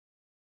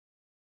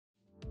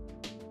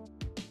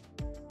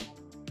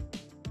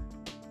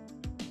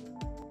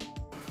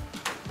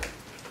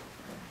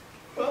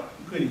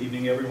Good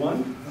evening,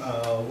 everyone.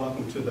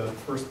 Welcome to the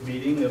first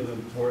meeting of the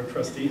Board of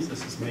Trustees.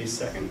 This is May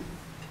 2nd,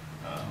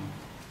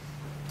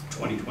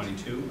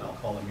 2022. I'll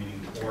call the meeting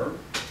to order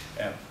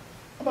at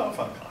about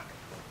 5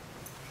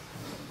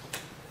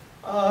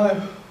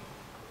 o'clock.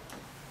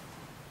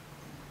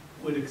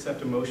 Would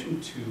accept a motion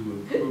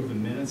to approve the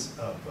minutes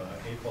of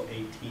April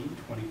 18,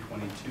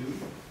 2022.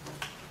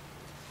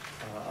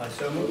 I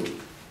so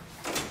move.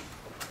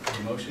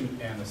 A motion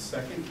and a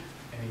second.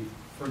 Any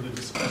further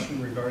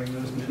discussion regarding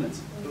those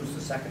minutes? Who's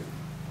the second?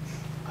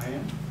 I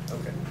am.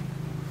 Okay.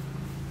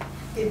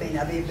 It may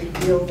not be a big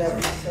deal that I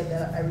said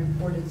that I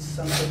reported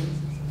something,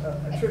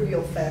 a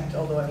trivial fact,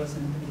 although I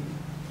wasn't in the meeting.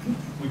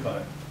 We got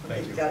it.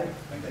 Thank you. Got it?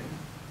 Thank you.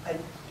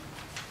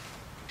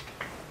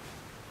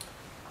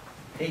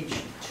 Page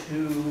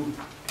 2,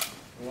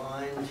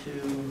 line 2,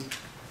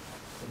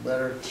 the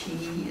letter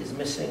T is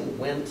missing.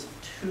 Went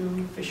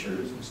to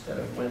Fishers instead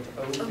of went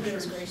O Oh,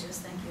 goodness Fishers. gracious,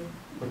 thank you.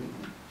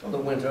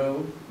 Although went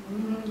O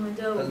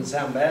Window. doesn't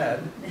sound bad.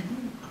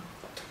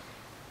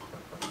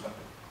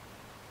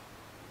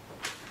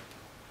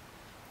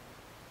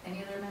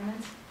 Any other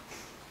amendments?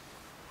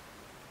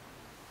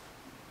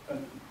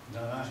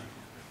 Not I.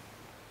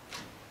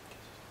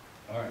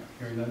 All right,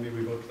 hearing none, may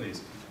we vote,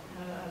 please?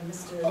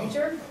 Mr.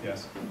 Reacher?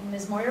 Yes.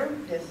 Ms. Moyer?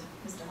 Yes.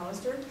 Mr.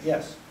 Hollister?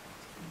 Yes.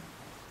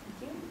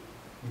 Thank you.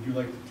 Would you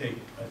like to take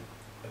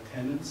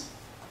attendance?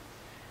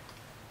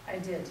 I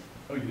did.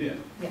 Oh, you did?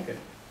 Yeah. Okay,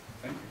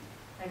 thank you.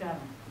 I got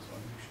them. Just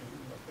want to make sure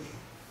we're official.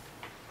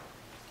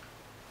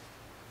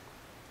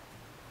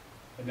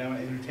 And now I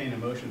entertain a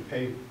motion to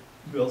pay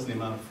bills in the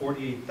amount of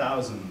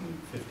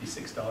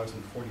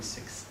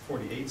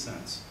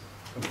 $48,056.48,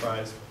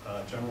 comprised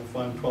general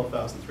fund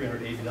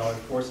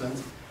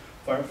 $12,380.04,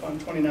 fire fund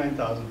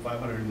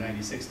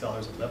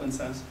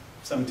 $29,596.11,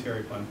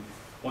 cemetery fund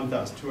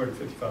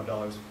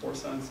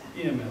 $1,255.04,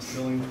 EMS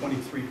billing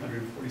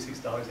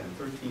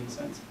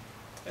 $2,346.13,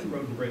 and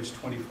road and bridge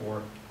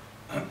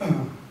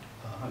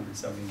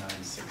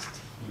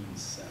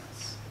 $2,479.16.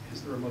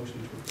 Is there a motion to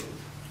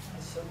approve? I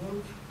so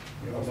moved.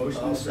 We have a motion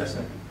and a I'll second.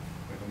 second.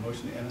 We have a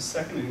motion and a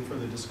second. Any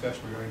further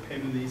discussion regarding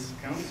payment of these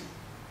accounts?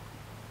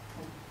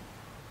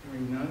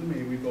 Hearing none,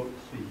 may we vote,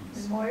 Ms.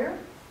 please? Moyer?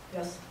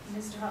 Yes.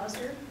 Mr.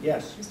 Hollister?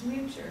 Yes. Mr.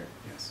 Reacher?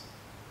 Yes.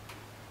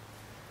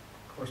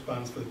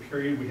 Correspondence for the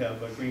period, we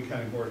have a Greene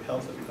County Board of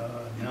Health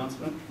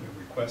announcement. We have a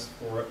request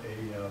for a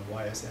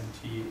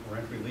YSMT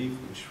rent relief,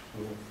 which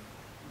we'll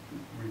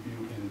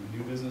review in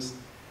new business.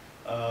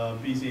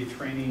 BZA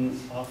training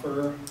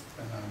offer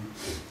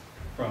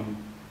from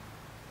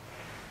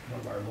one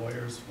of our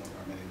lawyers, one of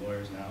our many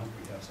lawyers now,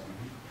 we have some.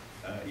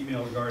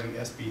 Email regarding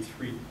SB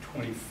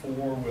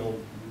 324, we'll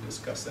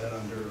discuss that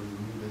under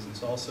new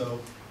business also.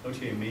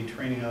 OTA May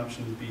training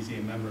options,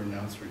 BZA member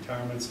announced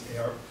retirements,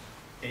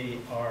 ARPA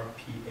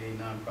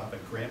nonprofit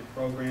grant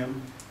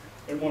program,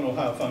 and One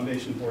Ohio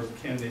Foundation Board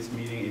candidates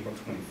meeting April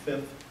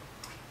 25th.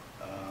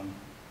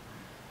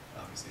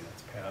 Obviously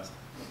that's passed.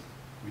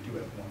 We do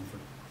have one for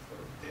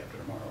the day after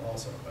tomorrow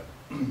also, but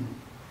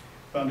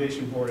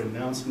Foundation Board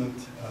announcement,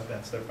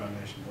 that's their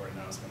Foundation Board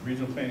announcement.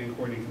 Regional Planning and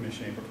Coordinating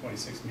Commission April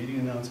 26th meeting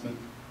announcement.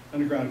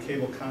 Underground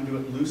cable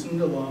conduit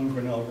loosened along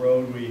Grinnell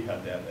Road. We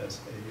had that as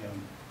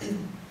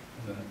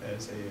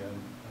a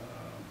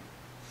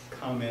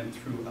comment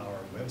through our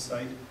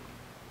website.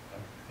 I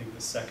think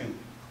the second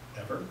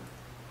ever,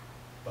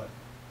 but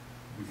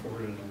we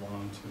forwarded it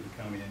along to the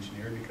county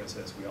engineer because,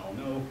 as we all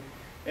know,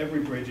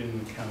 every bridge in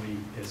the county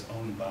is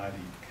owned by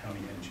the county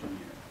engineer.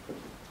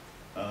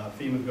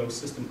 FEMA Ghost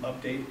System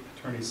update,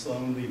 Attorney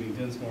Sloan leaving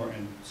Dinsmore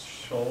and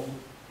Scholl.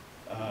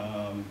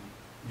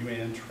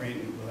 UAN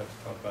training, we'll have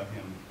to talk about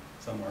him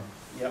somewhere.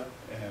 Yep.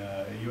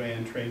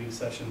 UAN training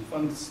session,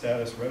 fund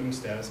status, revenue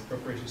status,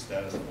 appropriation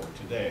status for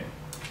today.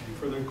 Any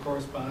further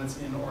correspondence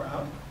in or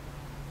out?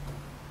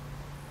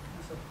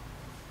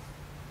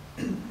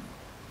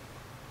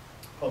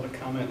 Public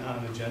comment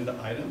on agenda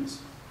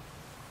items.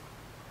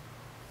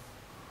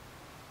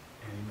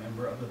 Any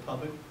member of the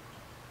public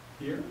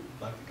here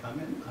would like to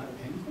comment on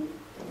anything?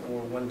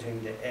 Or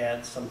wanting to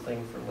add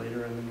something for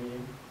later in the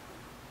meeting?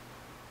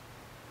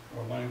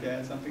 Or wanting to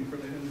add something for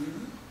later in the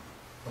meeting?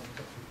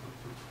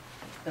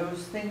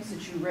 Those things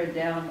that you read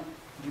down,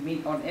 you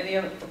mean on any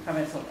of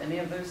comments on any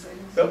of those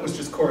things? That was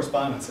just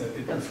correspondence.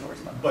 That's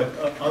correspondence. But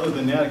other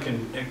than that,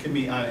 it can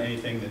be on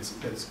anything that's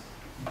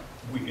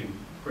we can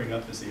bring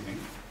up this evening.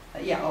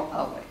 Yeah,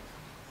 I'll wait.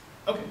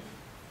 Okay.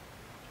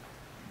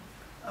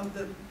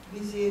 The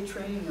BZA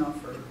training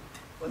offer,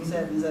 what's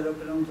that? Is that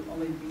open to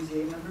only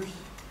BZA members?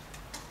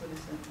 What is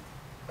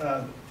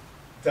that?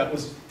 That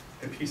was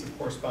a piece of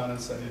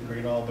correspondence. I didn't bring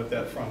it all, but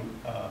that from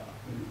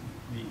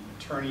the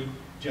attorney,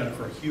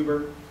 Jennifer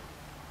Huber.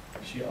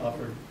 She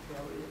offered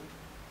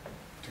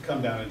to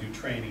come down and do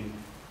training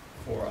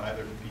for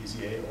either the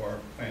BZA or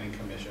Planning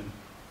Commission.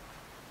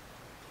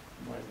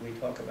 Might we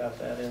talk about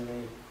that in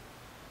the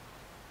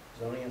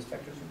zoning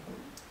inspector's report?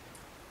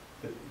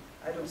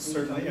 I don't think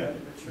Certainly, so. yeah.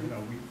 You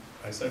know,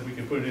 I said we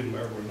can put it in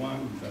wherever we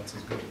want, and that's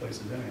as good a place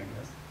as any, I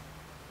guess.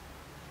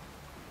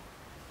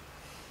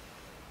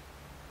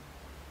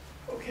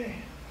 Okay. Okay,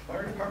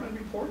 fire department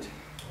report?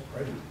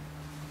 Alrighty.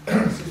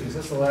 Excuse me,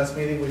 since the last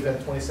meeting, we've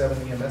had 27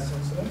 EMS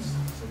incidents,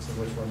 6 of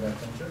which were in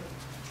that township,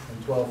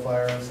 and 12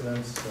 fire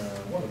incidents,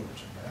 1 of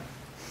which in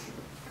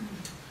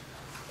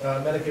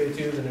that. Medicaid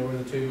 2, the newer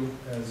of the two,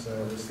 has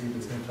received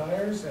its new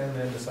tires, and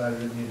then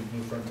decided it needed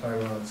new front tie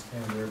rods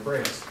and rear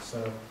brakes.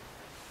 So,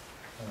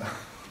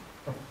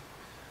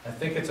 I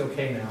think it's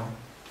okay now.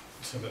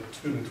 So the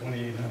 $2,000 to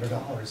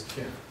 $2,800.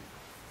 Yeah.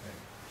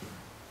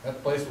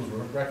 That place was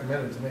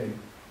recommended to me.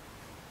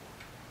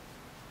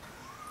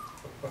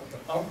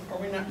 Are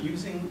we not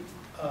using,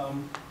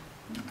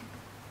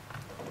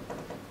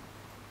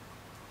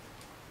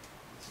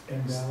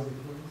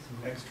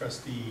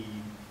 ex-trustee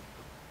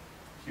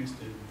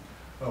Houston,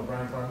 Oh,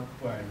 Brian Farm?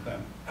 Brian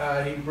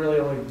Clem? He really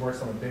only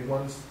works on the big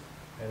ones,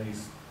 and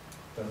he's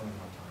done it on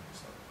time,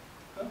 so.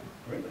 Oh,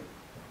 really?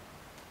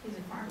 He's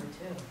a farmer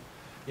too.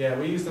 Yeah,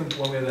 we used them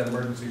when we had that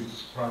emergency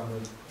problem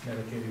with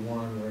Medicaid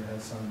 1, where it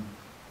had some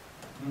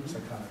Mhm.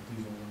 psychotic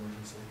diesel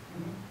emergency.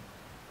 Mhm.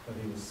 But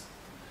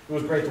it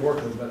was great to work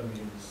with, but I mean,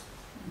 he was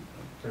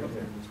pretty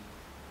good, he was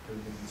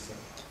pretty good himself.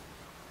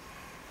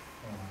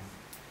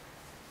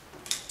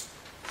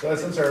 So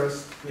that's in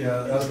service,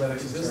 yeah, that was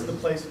medics in Is this the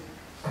service. place,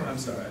 I'm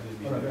sorry, I didn't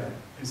mean Oh, to. okay.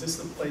 Is this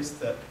the place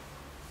that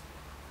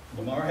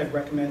Lamar had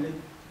recommended?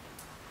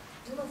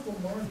 I don't know if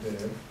Lamar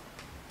did.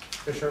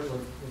 Fisher,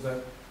 was that?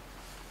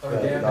 I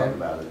mean, We Dan, talked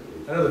about it.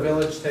 I know the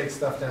village takes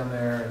stuff down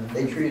there and.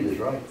 They treated us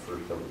right the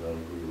first couple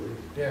times we were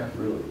there. Yeah.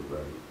 Really was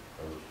right.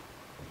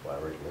 That's why I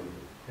recommended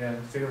it. Yeah,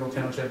 Cedarville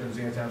Township and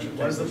Xenia Township.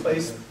 Was the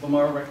place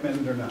Lamar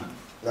recommended or not?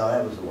 No,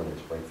 that was the one in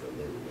Springfield,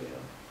 they were way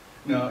out.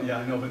 No, yeah,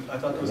 I know, but I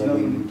thought there was And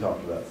another then one. we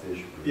talked about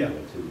Fisher, Yeah.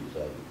 too, we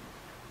decided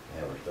to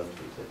have our stuff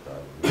fixed that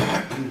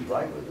time. He was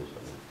right with us,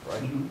 I mean,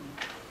 right, Mhm.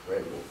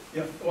 grateful.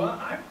 Yeah, well,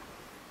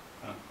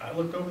 I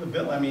looked over the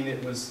bill, I mean,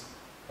 it was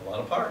a lot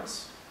of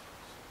parts,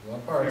 A lot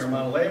of fair parts.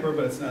 amount of labor,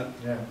 but it's not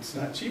Yeah.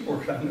 cheap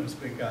work on those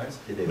big guys.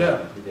 Did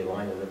No. they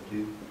line it up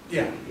too?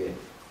 Yeah. Yeah,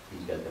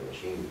 he's got the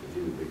machine to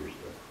do the bigger stuff.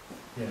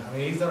 Yeah, I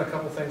mean, he's done a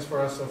couple things for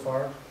us so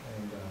far,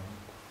 and,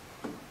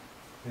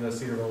 you know,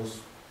 Cedarville's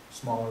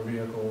smaller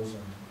vehicles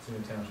and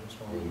Xenia Township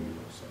smaller Mhm.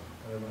 vehicles, so.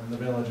 And the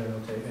village, I know,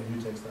 and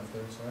you take stuff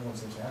there, so everyone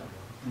seems happy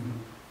with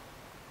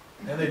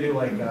it. And they do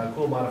like,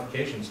 cool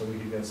modifications, so we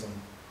could get some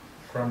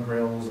crumb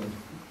grills and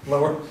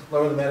lower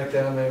the medic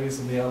down, maybe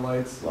some neon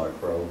lights. A lot of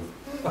chrome.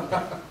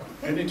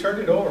 And they turned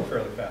it over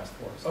fairly fast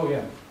for us. Oh,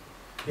 yeah.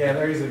 Yeah, and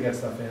they're easy to get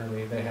stuff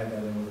in, they had that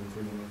in with them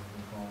through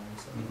the call,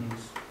 so Mhm.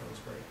 that was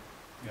great.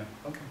 Yeah,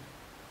 okay.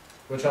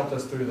 Which helped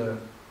us through the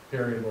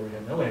period where we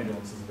had no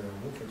ambulances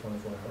available for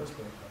 24 hours,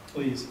 but,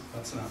 Please,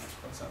 let's not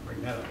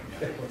bring that up yeah,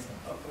 again. what's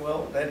that?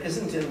 Well, that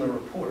isn't in the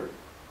report.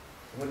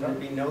 Wouldn't it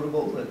be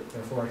notable that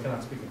Therefore, I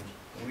cannot speak English.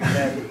 we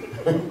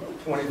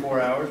had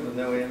 24 hours with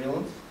no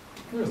ambulance?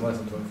 It was less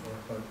than 24,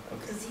 but,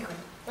 It's a secret.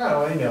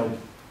 oh, I know.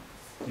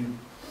 You-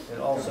 It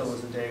also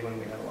was a day when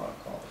we had a lot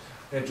of calls.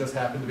 It just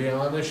happened to be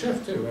on this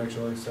shift too,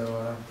 actually,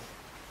 so,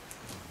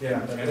 yeah,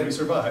 but And we it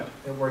survived.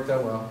 worked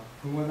out well.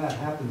 And when that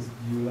happens,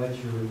 you let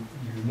your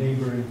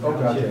neighboring Oh,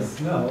 God,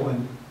 townships know,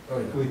 and Oh,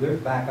 yeah. there's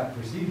backup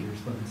procedures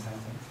when this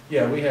happens.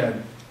 Yeah, we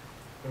had,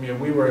 I mean,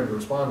 we were able to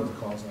respond to the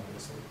calls,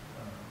 obviously,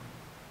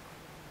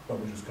 but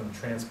we're just gonna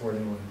transport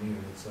anyone who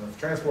needed it. So if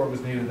transport was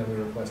needed, then we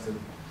requested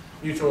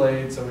mutual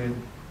aid, so we had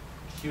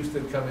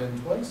Houston come in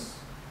twice,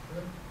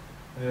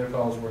 and the other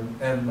calls were,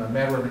 and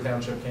Mad River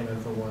Township came in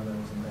for one that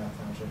was in Bath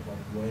Township,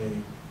 like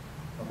way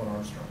up on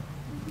Armstrong.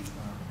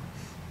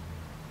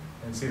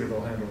 And Cedarville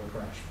handled the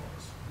crash for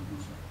us.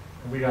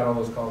 And we got all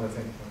those calls, I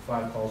think,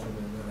 5 calls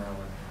within an hour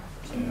and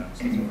a half or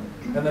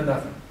something. And then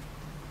nothing.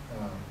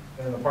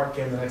 And then the part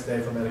came the next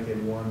day for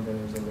Medicaid 1, then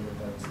it was able to get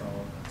that installed,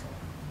 and that's all.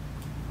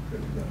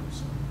 Good to go,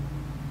 so.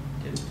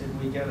 Did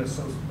we get a,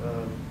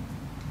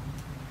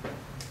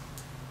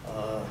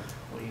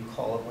 what do you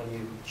call it, when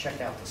you check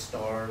out the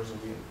stars and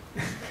you,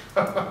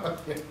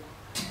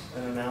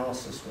 an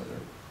analysis with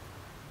it?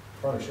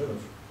 Probably should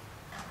have.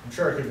 I'm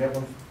sure I could get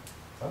one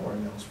somewhere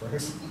in Yellow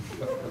Springs.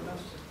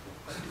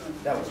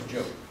 That was a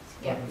joke.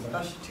 Yeah.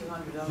 Cost you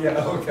 $200.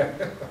 Yeah, okay.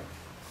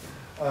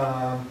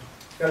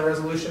 Got a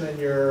resolution in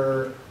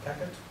your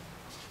packet?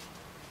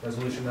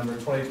 Resolution number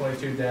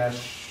 2022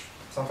 dash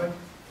something?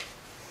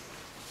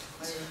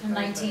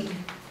 19.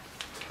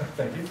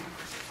 Thank you.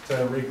 To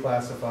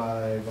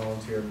reclassify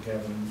volunteer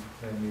Kevin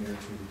Van Meter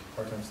to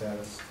part-time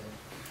status,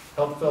 to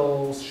help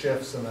fill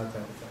shifts and that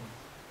type of thing.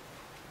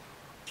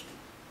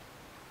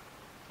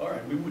 All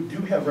right, we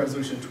do have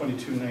resolution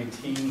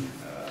 2219.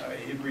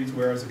 It reads,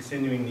 whereas a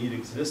continuing need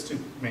exists to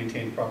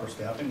maintain proper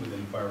staffing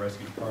within the fire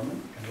rescue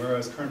department, and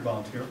whereas current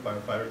volunteer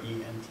firefighter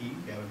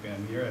EMT Gavin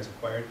Van Meter has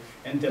acquired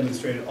and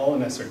demonstrated all the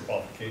necessary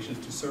qualifications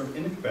to serve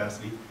in the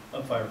capacity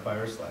of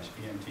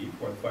firefighter/EMT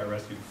for the fire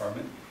rescue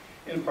department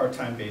in a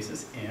part-time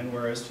basis, and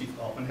whereas Chief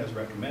Altman has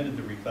recommended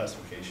the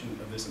reclassification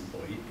of this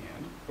employee,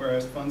 and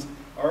whereas funds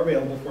are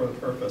available for the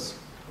purpose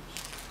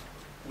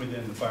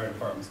within the fire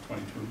department's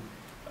 22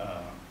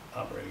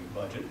 operating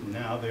budget.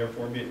 Now,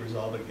 therefore, be it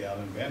resolved that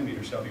Gavin Van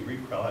Meter shall be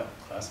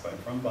reclassified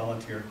from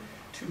volunteer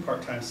two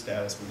part-time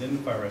status within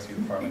the fire rescue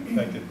department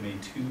effective May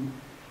 2,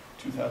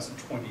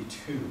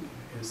 2022.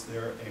 Is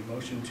there a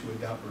motion to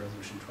adopt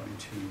resolution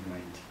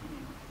 2219?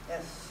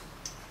 Yes.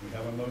 We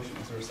have a motion.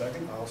 Is there a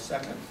second? I'll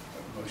second.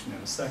 We have a motion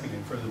and a second.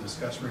 Any further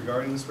discussion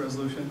regarding this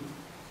resolution?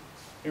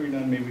 Hearing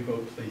none, may we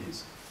vote,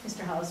 please?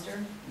 Mr.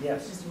 Hollister?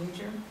 Yes. Mr.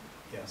 Mutcher?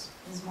 Yes.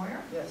 Ms.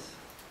 Moyer? Yes.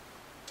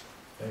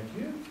 Thank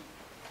you.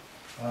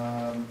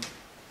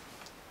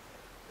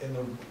 In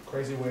the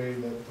crazy way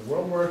that the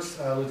world works,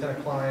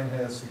 Lieutenant Klein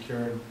has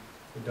secured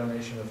the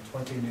donation of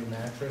 20 new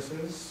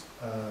mattresses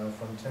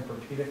from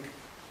Tempur-Pedic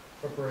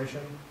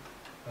Corporation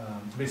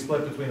to be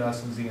split between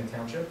us and Xenia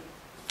Township.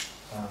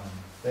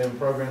 They have a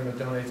program that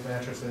donates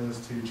mattresses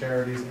to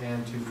charities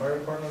and to fire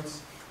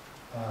departments.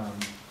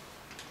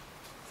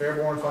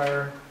 Fairborn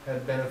Fire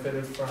had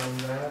benefited from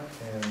that,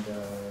 and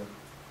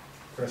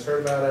Chris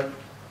heard about it.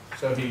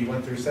 So he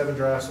went through 7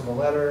 drafts of a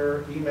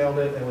letter, emailed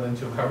it, and within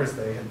 2 hours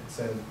they had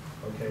said,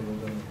 okay, we'll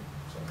donate.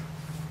 So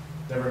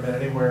never been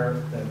anywhere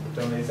that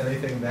donates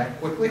anything that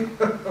quickly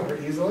or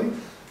easily.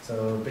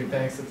 So big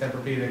thanks to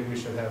Tempur-Pedic. We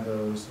should have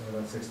those in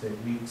about 6 to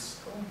 8 weeks.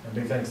 Cool. And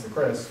big thanks to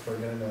Chris for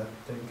getting that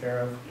taken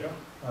care of. Yeah,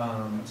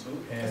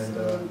 absolutely. And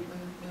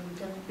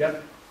Lieutenant?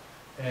 yep,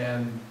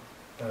 and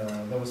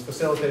that was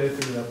facilitated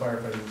through the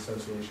Firefighters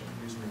Association,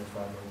 using the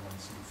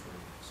 501c3.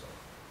 So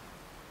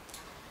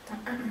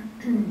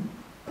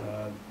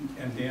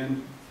And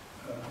Dan,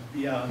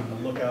 be on the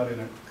lookout in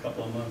a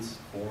couple of months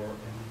for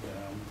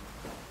any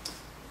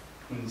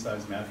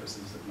twin-size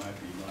mattresses that might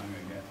be lying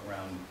again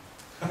around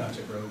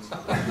township roads. I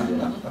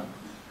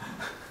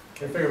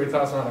figure we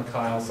toss them on a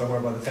Kyle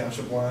somewhere by the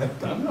township line.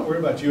 I'm not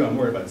worried about you, I'm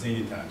worried about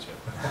Xenia Township.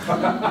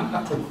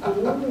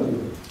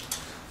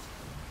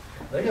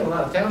 They got a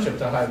lot of township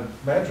to hide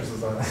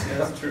mattresses on. Yeah,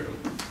 that's true.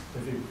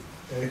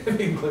 If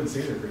you include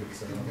Cedar Creek,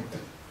 so.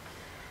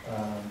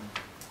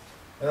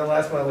 And then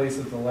last but not least,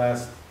 at the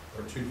last,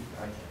 or two,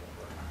 I can't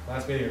remember,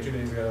 last meeting or 2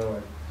 meetings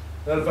ago,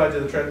 I notified you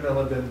the treadmill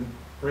had been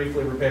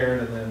briefly repaired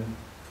and then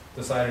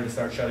decided to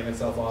start shutting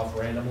itself off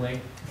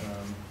randomly,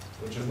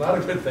 which is not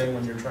a good thing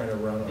when you're trying to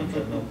run on a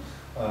treadmill.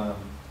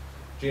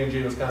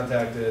 G&G was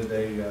contacted.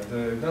 They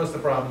diagnosed the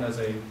problem as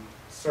a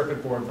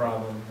circuit board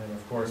problem, and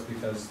of course,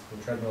 because the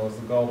treadmill has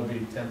the goal to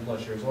be 10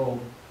 plus years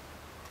old,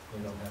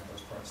 we don't have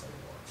those parts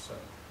anymore. So,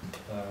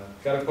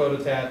 got a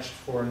quote attached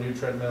for a new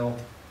treadmill,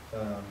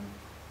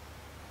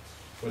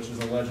 which is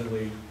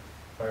allegedly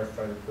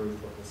firefighter proof.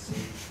 We'll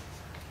see.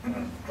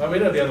 Well, we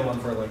did the other one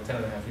for like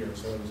 10.5 years,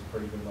 so it was a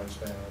pretty good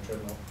lifespan on a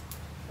treadmill.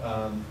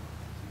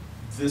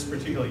 This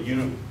particular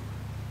unit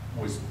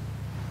was,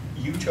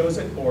 you chose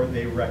it or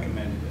they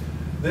recommended it?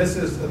 This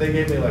is, they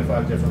gave me like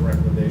 5 different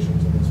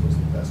recommendations, and this was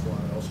the best one,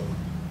 and also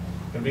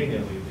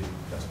conveniently the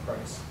best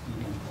price.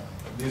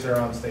 These are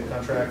on state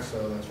contracts,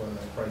 so that's why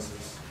that price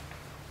is,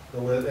 the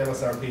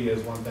MSRP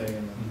is one thing,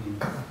 and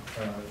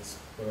then it's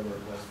whatever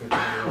it was,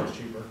 $15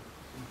 cheaper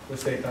with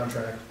state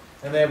contract,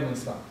 and they have them in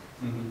stock.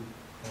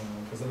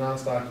 Because the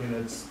non-stock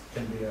units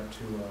can be up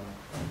to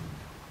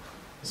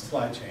The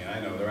supply chain, I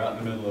know, they're out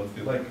in the middle of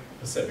the like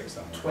Pacific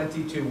somewhere.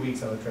 22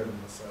 weeks on a treadmill,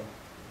 so.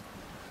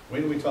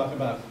 When do we talk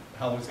about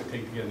how long does it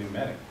take to get a new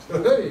medic?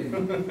 Hey!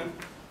 And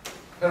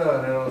I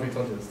don't know if he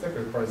told you the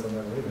sticker price on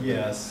that either.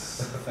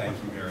 Yes, thank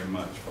you very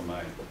much for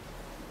my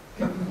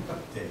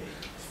day.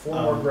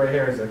 4 more gray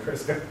hairs that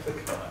Chris got.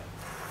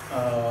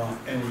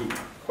 Any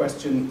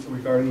questions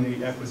regarding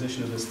the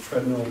acquisition of this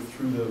treadmill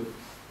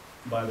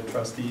by the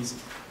trustees?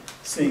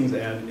 Seeing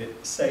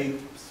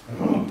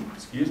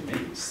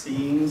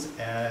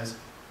as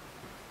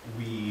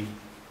we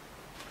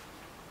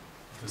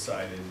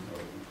decided,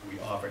 or we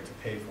offered to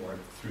pay for it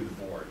through the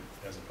board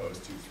as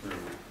opposed to through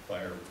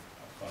fire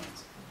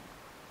funds.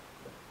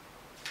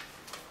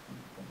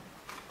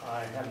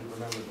 I hadn't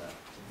remembered that.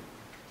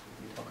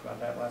 Did we talk about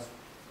that last?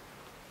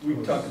 We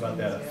talked about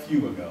that a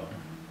few ago,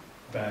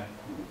 back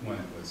when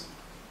it was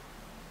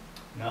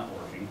not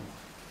working.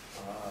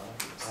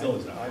 Still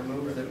is not. I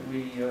move that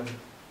we,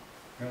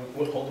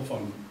 We'll hold the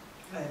phone.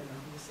 I have no,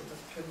 this is a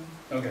treadmill.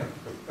 Okay.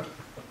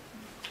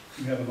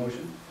 You have a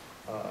motion?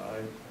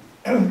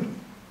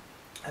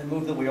 I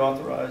move that we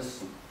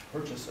authorize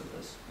purchase of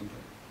this.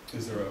 Okay.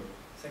 Is there a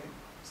Second.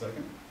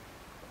 second?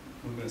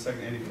 Moving a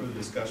second. Any further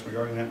discussion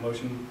regarding that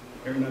motion?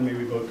 Hearing none, may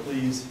we vote,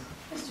 please?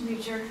 Mr.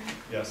 Mutcher?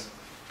 Yes.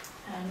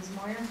 Ms.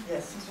 Moyer?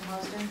 Yes. Mr.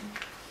 Hollister?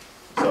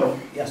 So,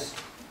 Yes.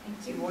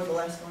 Thank You you. wore the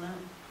last one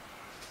out?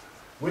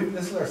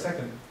 This is our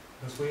second,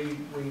 because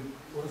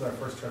what was our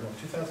first treadmill?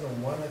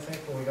 2001, I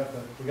think, when we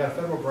got a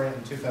federal grant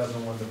in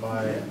 2001 to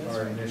buy Yeah, that's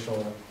our right.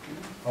 initial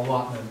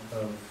allotment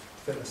of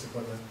fitness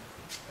equipment.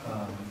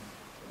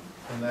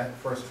 And that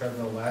first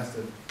treadmill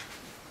lasted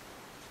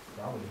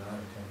probably 9 or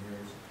 10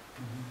 years.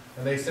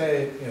 And they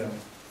say,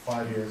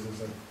 5 years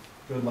is a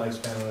good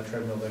lifespan on a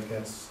treadmill that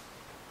gets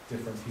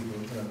different people,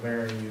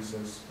 varying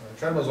uses.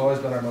 Treadmill's always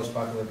been our most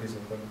popular piece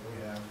of equipment that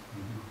we have.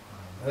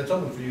 And it's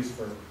open for use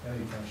for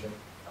any township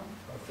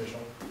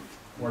official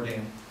or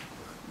Dan.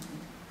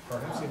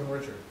 Perhaps even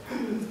Richard.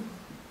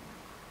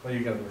 Well, you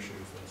gotta wear shoes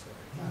though, so.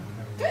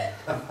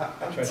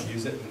 I tried to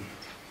use it and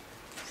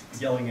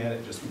yelling at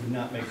it just would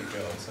not make it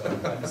go, so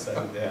I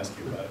decided to ask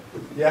you about it.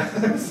 Yeah,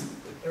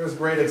 there was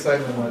great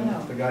excitement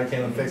when the guy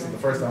came and fixed it the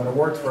first time. It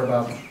worked for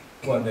about,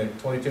 what, Nick,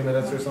 22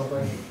 minutes or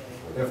something?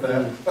 If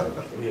that.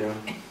 Yeah.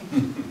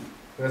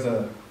 There's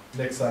a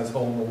Nick-sized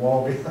hole in the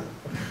wall behind.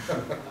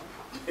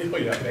 Oh,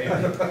 yeah,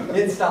 man.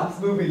 It stops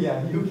moving,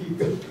 yeah, you keep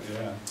going.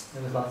 Yeah.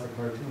 And there's lots of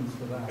cartoons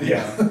for that.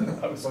 Yeah,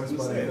 I was Bugs going to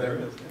Bunny say, there there.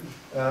 it is.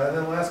 Yeah. And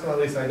then last but not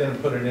least, I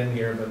didn't put it in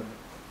here, but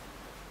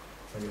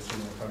I guess you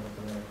want to talk about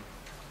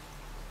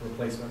the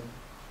replacement.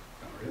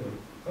 Oh, really?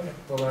 Okay,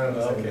 well, I don't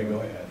Okay, go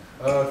ahead.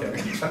 Okay.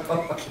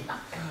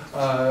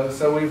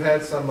 So we've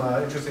had some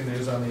interesting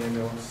news on the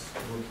ambulance,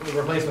 the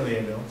replacement of the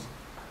ambulance.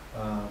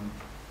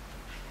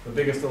 The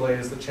biggest delay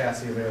is the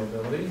chassis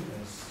availability,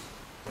 as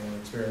Dan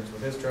experienced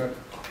with his truck.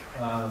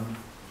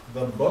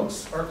 The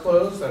books are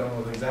closed, I don't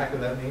know what exactly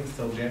that means,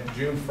 till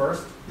June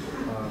 1st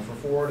for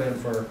Ford and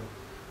for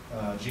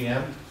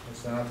GM.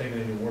 So they're not taking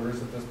any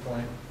orders at this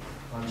point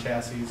on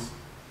chassis.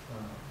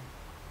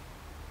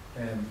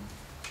 And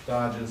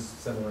Dodge is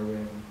similar, we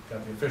haven't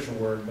got the official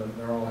word, but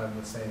they're all having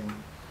the same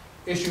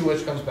issue,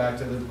 which comes back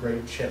to the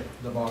great chip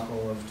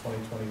debacle of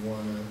 2021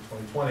 or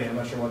 2020, I'm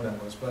not sure what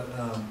that was, but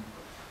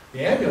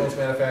the ambulance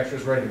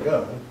manufacturer's ready to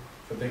go,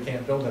 but they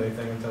can't build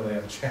anything until they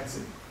have a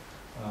chassis.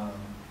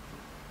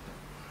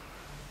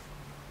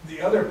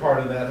 The other part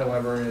of that,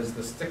 however, is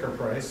the sticker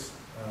price.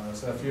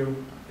 So if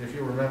you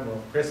remember,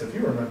 well, Chris, if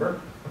you remember,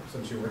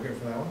 since you were here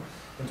for that one,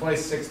 in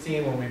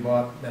 2016 when we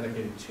bought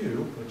Medicaid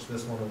 2, which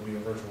this one will be a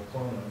virtual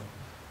clone of,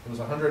 it was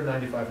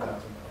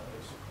 $195,000.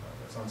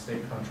 That's on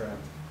state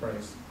contract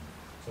price.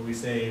 So we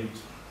saved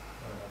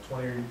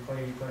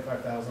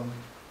 25,000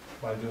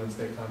 by doing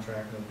state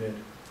contract, no bid.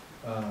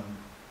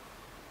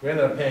 We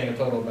ended up paying a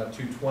total of about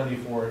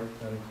 $220 for it.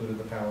 That included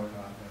the power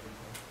cot and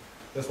everything.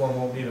 This one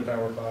won't need a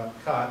power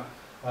cot.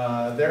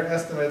 Their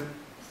estimate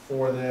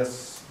for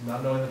this,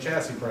 not knowing the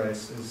chassis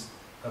price, is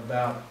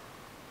about,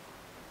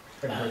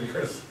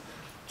 Chris,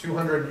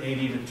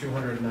 $280,000 to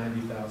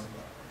 $290,000.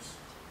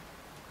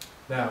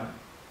 Now,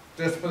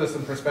 just to put this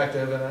in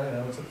perspective, and I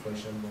know it's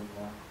inflation, blah, blah,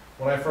 blah.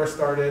 When I first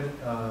started,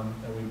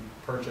 and we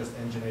purchased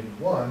engine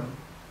 81,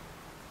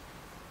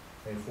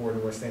 a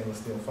four-door stainless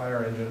steel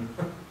fire engine,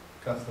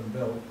 custom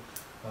built,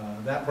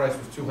 that price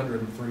was $203,000.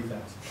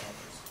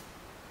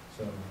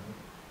 So,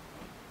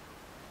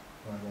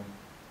 I won't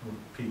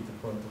repeat the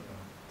quote that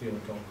the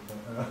dealer told me,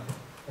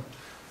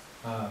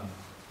 but,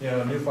 you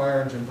know, new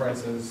fire engine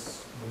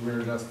prices, we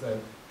were just at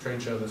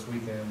trade show this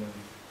weekend, and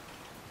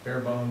bare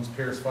bones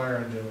Pierce fire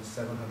engine was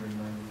 $790,000.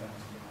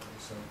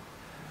 So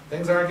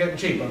things aren't getting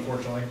cheap,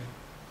 unfortunately.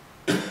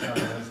 I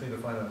just need to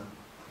find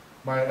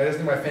I just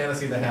need my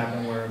fantasy to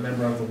happen where a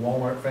member of the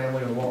Walmart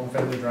family or the Walton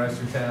family drives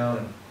through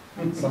town,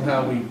 and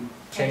somehow we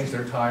change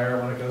their tire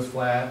when it goes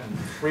flat. And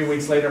 3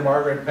 weeks later,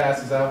 Margaret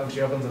passes out and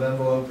she opens an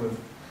envelope with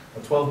a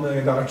 $12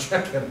 million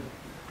check in it,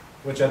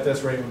 which at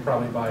this rate would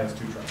probably buy us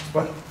 2 trucks.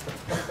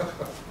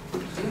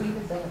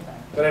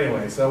 But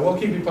anyway, so we'll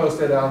keep you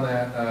posted on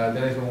that.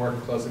 Denny's been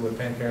working closely with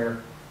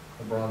Pancare,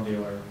 the Braun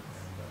dealer.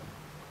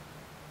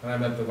 And I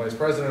met the vice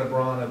president of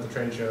Braun at the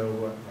trade show,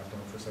 who I've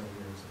known for several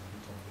years, and he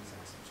told me the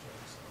exact same story.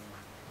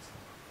 So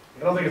I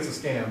don't think it's a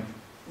scam.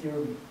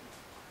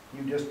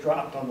 You just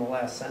dropped on the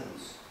last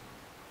sentence.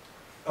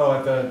 Oh,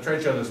 at the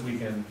trade show this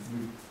weekend,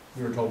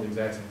 we were told the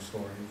exact same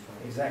story.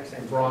 Exact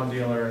same. Braun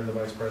dealer and the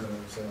vice president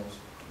of sales,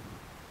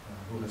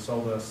 who has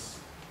sold us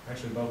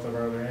actually both of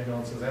our other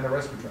ambulances and a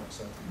rescue truck.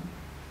 So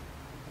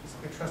it's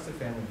like a trusted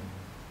family.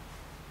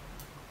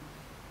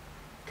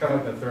 Kind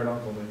of like that third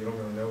uncle that you don't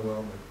really know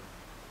well, but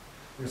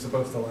you're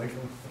supposed to like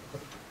him.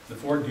 The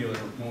Ford dealer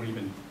won't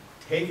even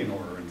take an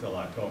order until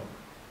October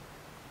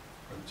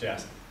for the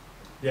chassis.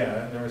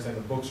 Yeah, they were saying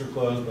the books are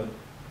closed, but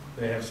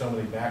they have so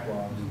many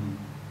backlogs.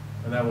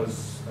 And that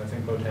was, I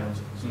think, Bo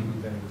Townsend, so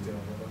Mhm. Danny was dealing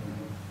with it.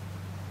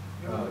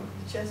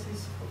 The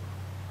chassis,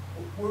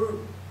 we're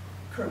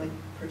currently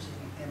purchasing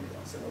an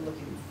ambulance and we're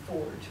looking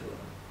forward to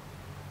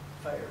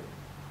a fire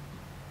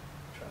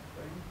truck,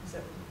 right? Is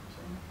that what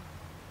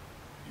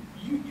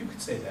you're saying? You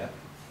could say that.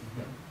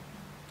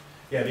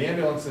 Yeah, the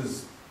ambulance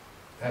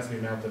has to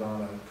be mounted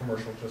on a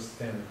commercial, just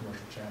standard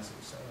commercial chassis,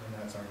 so, and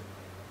that's already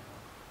money right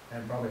now.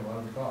 And probably a lot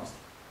of the cost.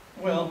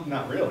 Well,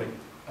 not really.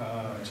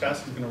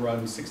 Chassis is gonna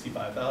run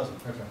 65,000,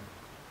 Okay.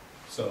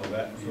 so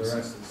that For the means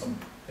rest is a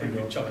pretty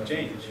good chunk of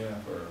change Yeah.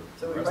 for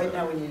So the rest right of it.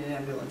 now, we need an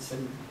ambulance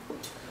and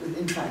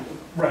within time.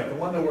 Right, the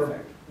one that we're, I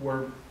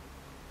don't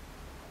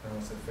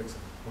want to say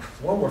fixing,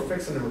 one we're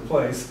fixing to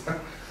replace.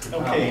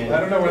 Okay. I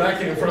don't know where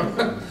that came from,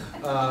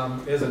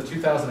 is a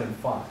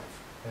 2005.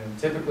 And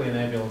typically an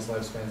ambulance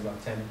lifespan is about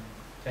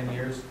 10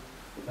 years.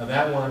 Now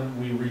that one,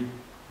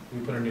 we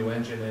put a new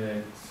engine in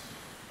it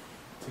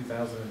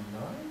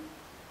 2009,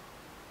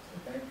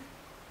 I think,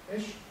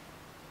 ish,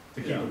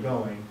 to keep Yeah. it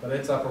going. But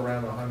it's up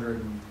around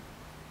 100 and,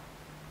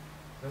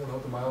 I don't know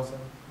what the miles on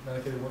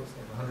Medicaid was,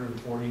 like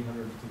 140,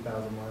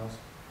 150,000 miles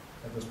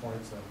at this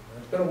point. So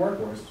it's been a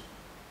workhorse.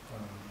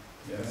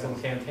 Yeah, It's a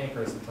little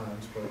cantankerous at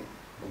times, but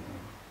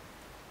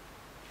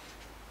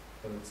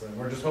But it's,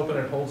 we're just hoping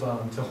it holds on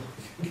until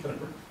we can get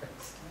it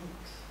replaced.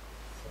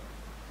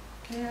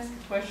 Can I ask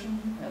a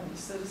question as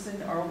a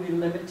citizen? Are we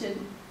limited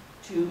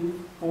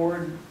to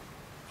Ford,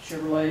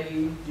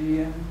 Chevrolet,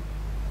 GM?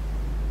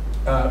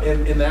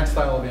 In that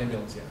style of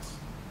ambulance, yes.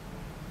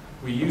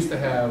 We used to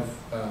have,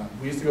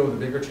 we used to go with a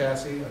bigger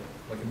chassis,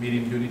 like a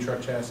medium-duty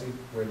truck chassis,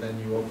 where then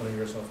you open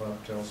yourself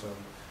up to also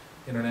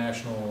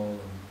International and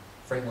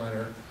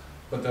Freightliner,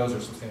 but those are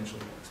substantially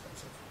more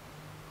expensive.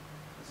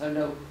 So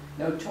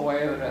no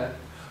Toyota,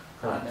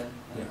 Honda?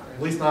 Yeah,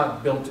 at least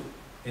not built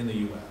in the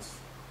US.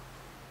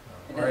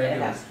 And Our it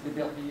ambulance, has to be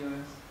built in the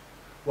US?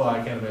 well,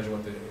 I can't imagine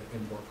what the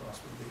import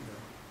cost would be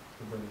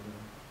to bring it in.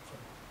 So.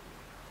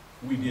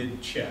 We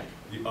did check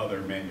the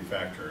other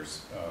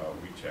manufacturers.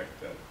 We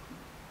checked that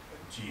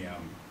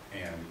GM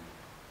and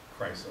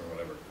Chrysler,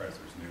 whatever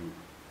Chrysler's new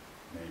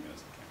name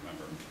is, I can't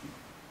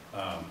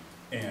remember.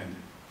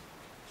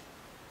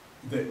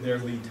 And their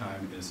lead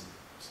time is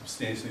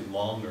substantially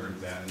longer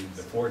than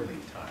the Ford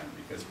lead time,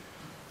 because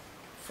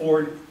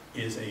Ford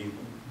is a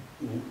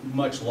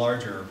much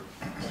larger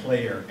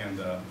player in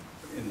the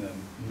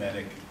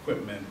medic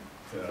equipment,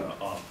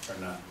 or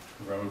not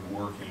road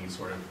working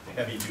sort of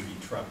heavy duty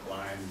truck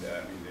line.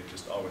 I mean, they've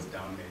just always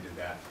dominated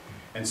that,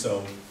 and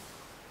so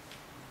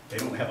they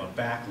don't have a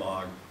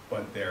backlog,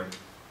 but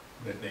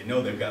they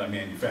know they've got to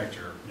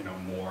manufacture, you know,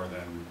 more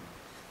than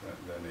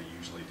they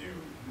usually do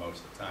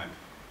most of the time.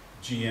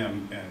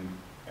 GM and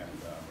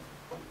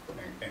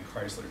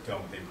Chrysler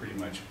don't. They pretty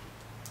much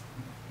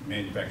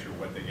manufacture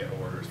what they get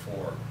orders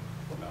for,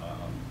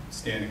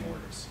 standing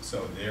orders.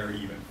 So they're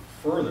even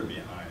further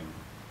behind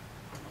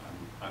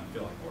on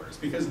filling orders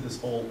because of this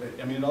whole,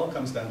 I mean, it all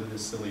comes down to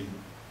this silly,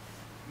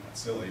 not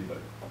silly, but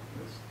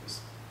this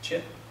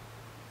chip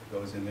that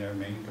goes in their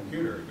main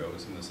computer. It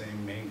goes in the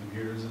same main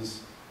computers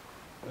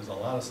as a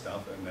lot of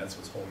stuff, and that's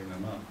what's holding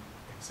them up,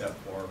 except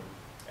for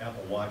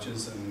Apple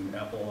Watches and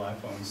Apple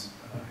iPhones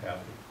have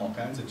all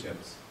kinds of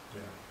chips.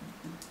 Yeah.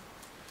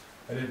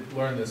 I did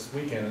learn this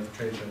weekend at the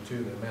trade show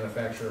too, the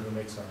manufacturer who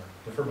makes our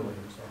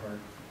defibrillators,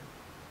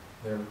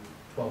 they're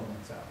 12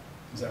 months out.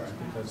 Is that right?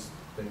 Because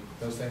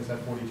those things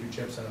have 42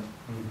 chips in them,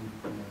 and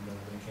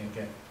they can't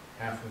get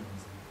half the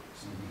ones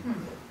they use.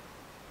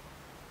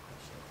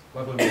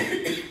 Luckily, we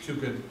have 2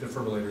 good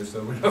defibrillators,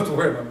 so we don't have to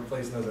worry about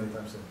replacing those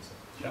anytime soon. So.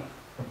 Yeah,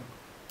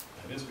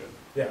 that is good.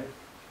 Yeah.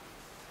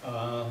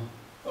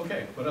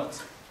 Okay, what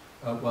else?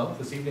 Well,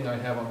 this evening I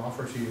have on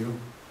offer to you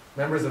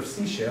members of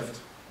C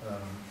Shift.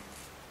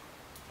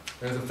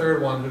 There's a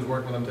third one who's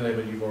working with them today,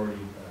 but you've already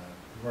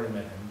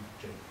met him,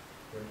 Jake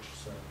Rich.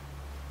 So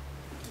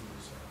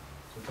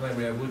tonight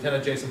we have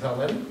Lieutenant Jason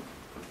Paletti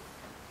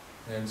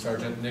and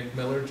Sergeant Nick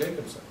Miller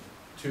Jacobson,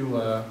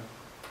 two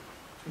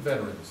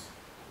veterans.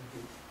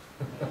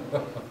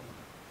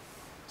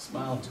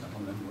 Smile,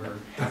 gentlemen. We're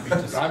happy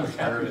to see. I'm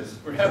nervous.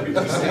 We're happy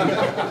to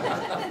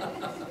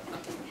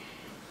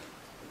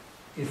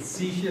see. Is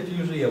C shift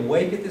usually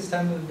awake at this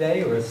time of the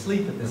day or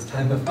asleep at this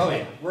time of day? Oh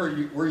yeah,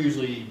 we're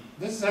usually,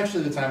 this is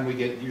actually the time we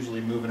get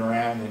usually moving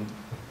around, and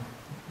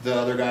the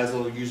other guys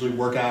will usually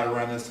work out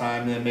around this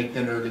time and then make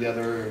dinner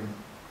together. And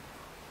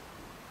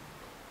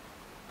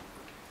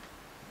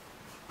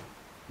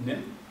Nick,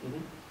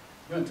 you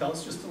want to tell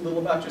us just a little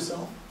about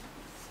yourself?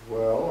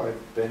 Well,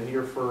 I've been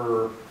here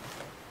for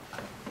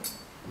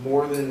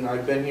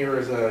I've been here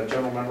as a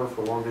general member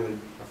for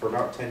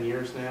about 10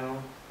 years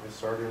now. I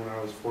started when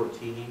I was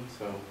 14,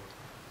 so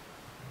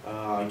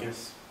I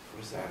guess,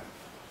 what is that?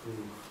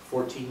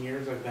 14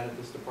 years I've been at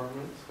this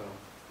department, so.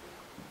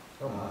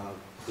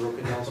 Grew up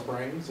in Yellow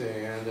Springs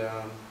and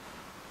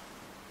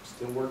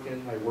still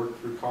working. I worked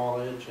through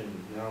college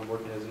and now I'm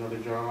working as another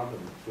job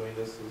and doing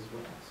this as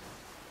well. So.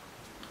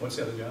 What's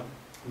the other job?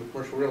 I'm a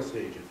commercial real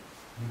estate agent.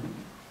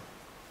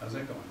 How's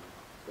that going?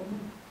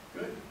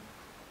 Good.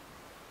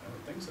 I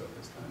would think so at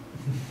this time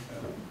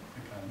of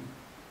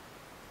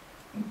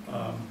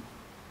economy.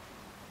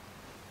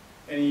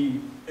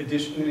 Any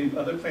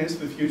other plans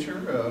for the future?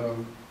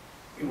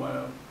 You want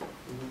to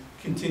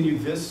continue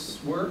this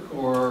work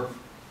or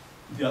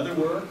the other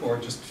work, or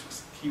just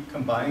keep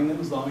combining them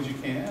as long as you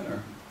can?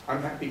 Or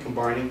I'm happy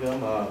combining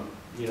them.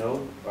 You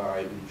know, I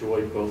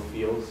enjoy both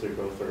fields. They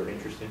both are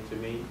interesting to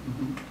me.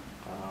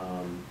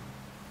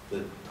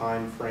 The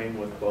time frame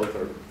with both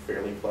are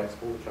fairly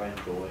flexible, which I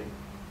enjoy.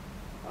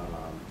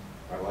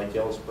 I like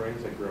Yellow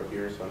Springs. I grew up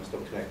here, so I'm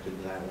still connected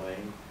in that way.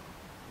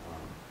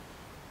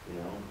 You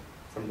know,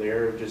 from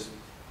there, just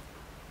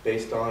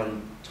based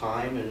on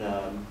time and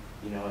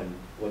you know, and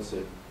what's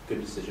a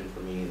good decision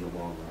for me in the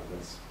long run.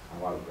 That's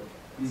how I would look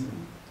at it. So.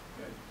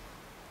 Good.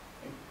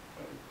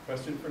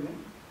 Question for Nick?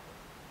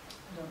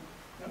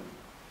 No.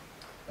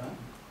 Don?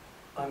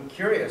 I'm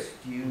curious,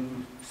 do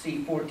you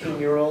see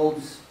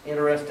 14-year-olds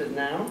interested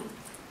now?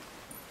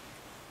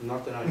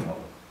 Not that I know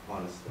of,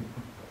 honestly.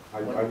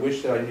 I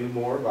wish that I knew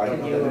more, but I don't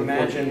Can know you that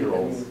many imagine,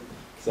 14-year-olds.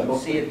 do you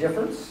see a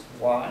difference?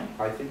 Why?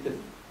 I think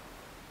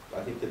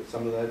that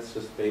some of that's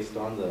just based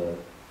on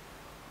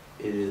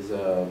it is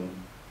a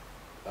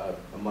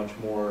much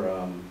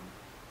more,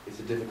 it's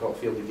a difficult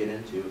field to get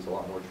into. It's a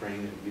lot more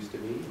training than it used to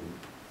be. And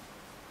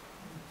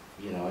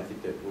you know, I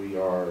think that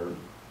we're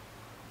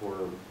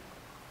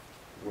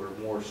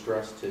more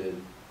stressed to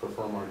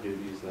perform our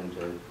duties than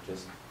to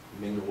just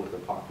mingle with the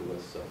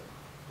populace, so,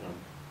 you know,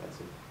 that's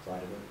a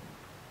side of it.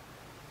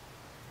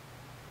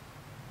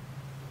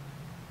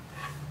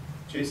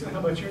 Jason, how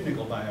about your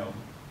nickel bio?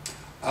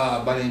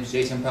 My name's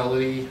Jason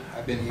Pelley.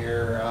 I've been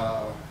here,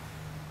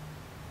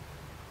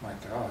 my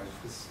gosh,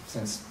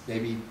 since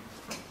maybe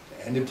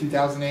the end of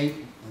 2008,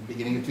 the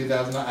beginning of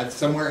 2009.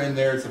 Somewhere in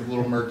there, it's a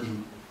little murky.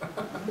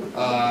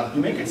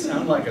 You make it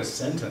sound like a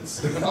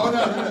sentence. Oh,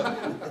 no.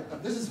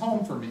 This is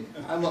home for me.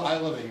 I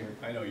love it here.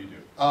 I know you do.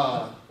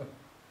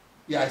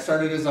 Yeah, I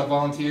started as a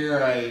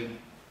volunteer.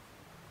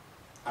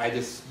 I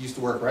just used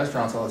to work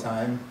restaurants all the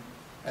time.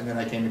 And then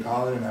I came to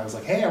college and I was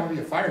like, hey, I want to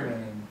be a fireman.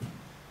 And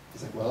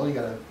he's like, well, you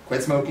got to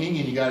quit smoking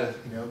and you got to,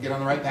 you know, get on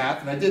the right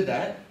path. And I did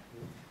that.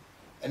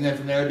 And then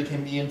from there I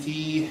became an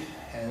EMT,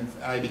 and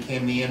I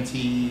became the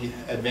EMT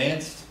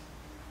advanced.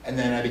 And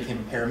then I became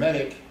a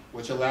paramedic,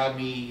 which allowed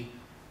me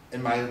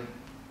in my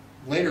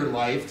later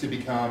life to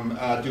become,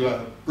 do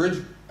a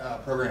bridge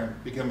program,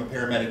 become a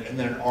paramedic, and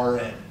then an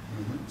RN.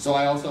 So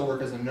I also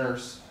work as a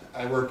nurse.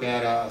 I work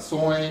at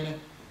Soin,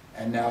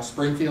 and now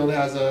Springfield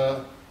has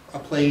a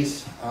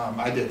place.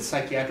 I did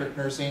psychiatric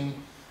nursing,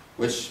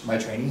 which my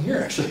training here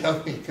actually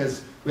helped me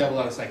because we have a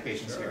lot of psych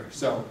patients here.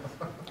 So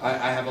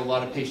I have a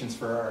lot of patience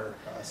for our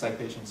psych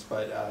patients.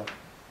 But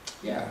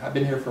yeah, I've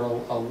been here for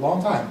a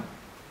long time.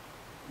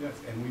 Yes,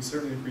 and we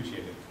certainly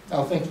appreciate it.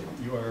 Oh, thank you.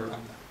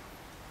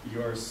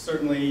 You are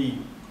certainly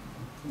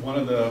one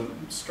of the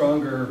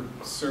stronger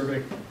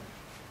cervic.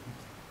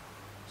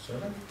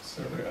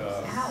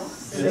 Ow.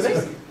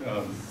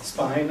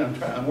 Spine.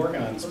 I'm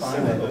working on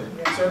spine. cervical.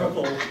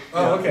 Cervical.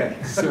 Oh, okay.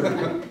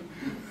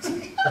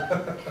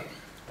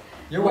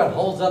 You're what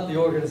holds up the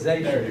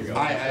organization. There you go.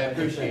 I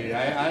appreciate it.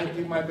 I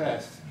do my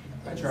best.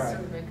 I try.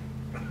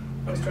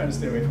 I was trying to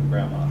stay away from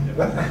grandma.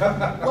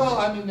 Well,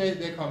 I mean,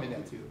 they call me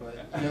that too. But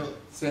you know,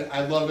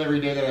 I love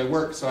every day that I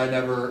work, so I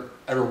never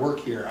ever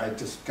work here. I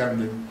just come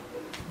to.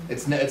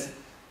 It's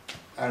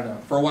I don't know.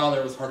 For a while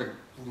there, it was hard to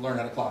learn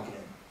how to clock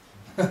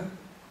in.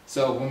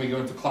 So when we go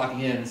into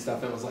clocking in and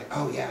stuff, it was like,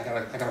 oh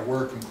yeah, I gotta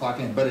work and clock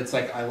in. But it's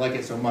like I like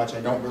it so much,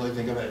 I don't really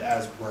think of it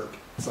as work.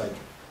 It's like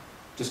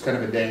just kind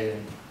of a day.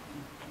 And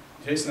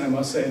Jason, I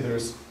must say,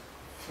 there's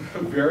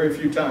very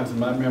few times in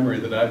my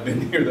memory that I've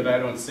been here that I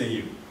don't see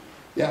you.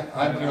 yeah,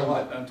 I'm here a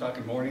lot. I'm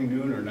talking morning,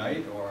 noon, or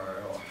night, or.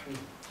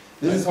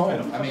 This is home. I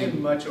don't come in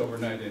mean, much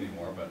overnight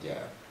anymore, but.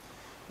 yeah.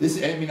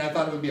 I mean, I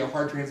thought it would be a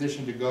hard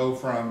transition to go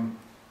from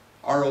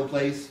our old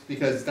place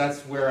because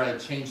that's where I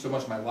changed so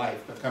much of my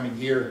life. But coming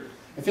here,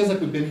 it feels like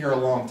we've been here a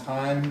long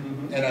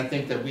time, and I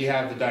think that we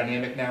have the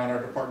dynamic now in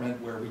our department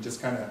where we just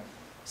kind of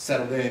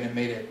settled in and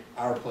made it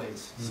our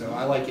place. So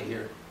I like it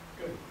here.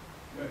 Good,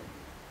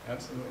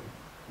 absolutely,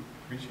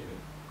 appreciate it.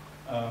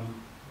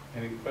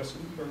 Any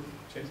questions for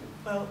Jason?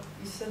 Well,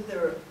 you said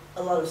there are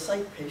a lot of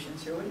psych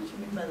patients here. What did you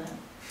mean by that?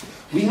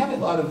 We have a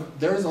lot of,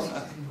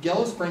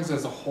 Yellow Springs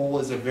as a whole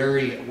is a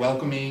very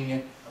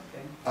welcoming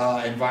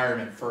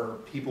environment for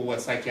people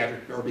with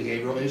psychiatric or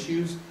behavioral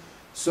issues.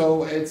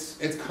 So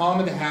it's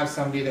common to have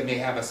somebody that may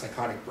have a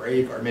psychotic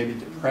break or maybe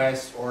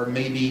depressed or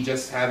maybe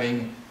just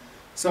having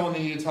someone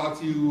they need to talk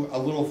to a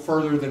little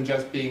further than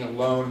just being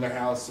alone in their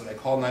house, so they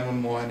call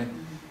 911.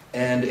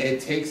 And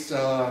it takes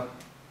a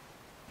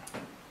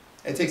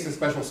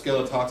special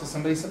skill to talk to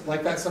somebody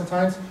like that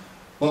sometimes,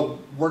 but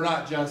we're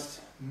not just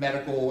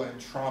medical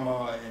and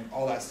trauma and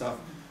all that stuff.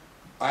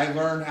 I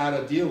learned how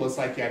to deal with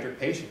psychiatric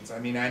patients. I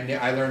mean,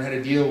 I learned how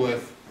to deal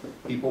with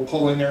people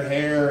pulling their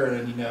hair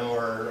and, you know,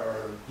 or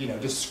you know,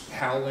 just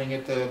howling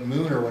at the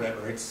moon or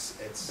whatever.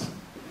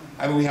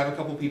 I mean, we have a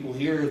couple people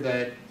here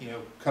that, you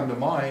know, come to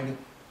mind,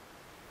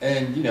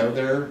 and, you know,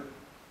 they're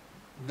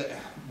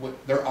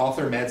off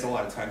their meds a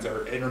lot of times.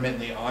 They're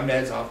intermittently on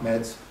meds, off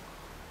meds.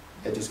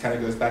 It just kind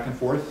of goes back and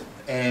forth.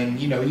 And,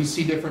 you know, you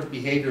see different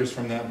behaviors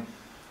from them.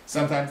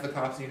 Sometimes the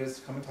cops need us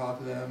to come and talk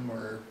to them,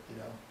 or, you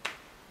know,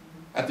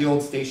 at the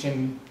old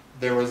station,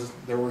 there were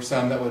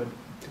a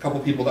couple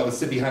people that would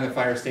sit behind the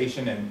fire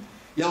station and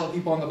yell at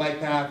people on the bike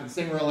path and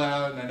sing real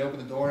loud, and I'd open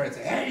the door and I'd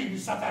say, hey, you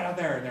stop that out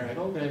there, and they're like,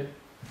 okay.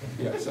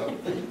 Yeah, so,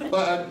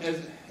 but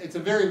it's a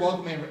very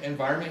welcoming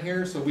environment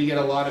here, so we get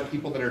a lot of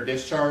people that are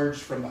discharged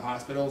from the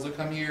hospitals that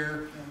come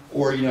here,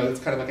 or, you know, it's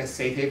kind of like a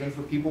safe haven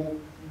for people.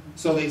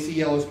 So they see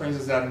Yellow Springs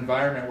as that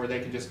environment where they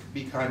can just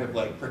be kind of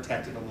like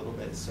protected a little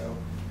bit, so.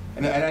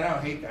 And I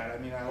don't hate that. I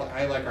mean,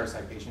 I like our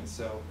psych patients,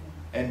 so.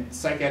 And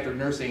psychiatric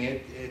nursing,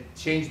 it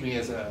changed me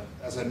as a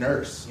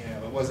nurse. You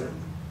know, it wasn't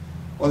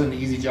an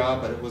easy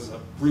job, but it was a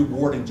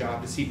rewarding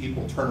job to see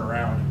people turn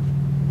around.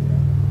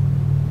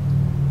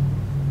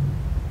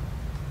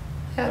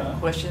 I have a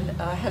question.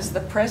 Has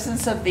the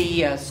presence of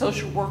the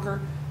social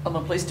worker on the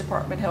police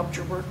department helped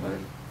your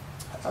workload?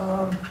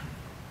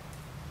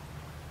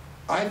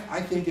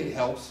 I think it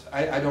helps.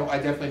 I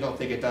definitely don't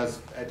think it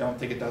does. I don't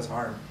think it does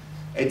harm.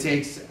 I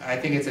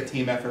think it's a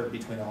team effort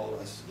between all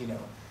of us, you know.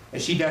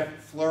 And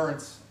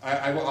Florence,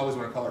 I always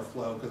want to call her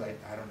Flo because I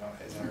don't know,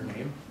 is that her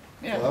name?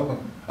 Yeah.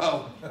 Flo?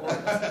 Oh.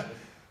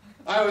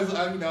 I I was,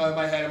 you know, in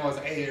my head, I was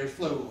like, hey, there's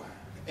Flo.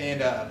 And,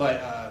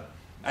 but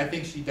I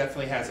think she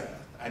definitely has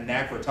a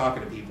knack for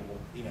talking to people,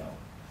 you know.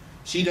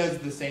 She does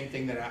the same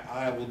thing that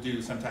I will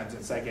do sometimes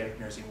in psychiatric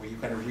nursing, where you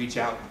kind of reach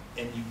out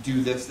and you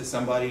do this to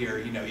somebody, or,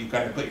 you know, you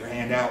kind of put your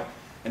hand out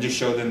and just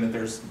show them that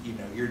there's, you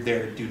know, you're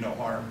there to do no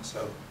harm,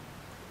 so.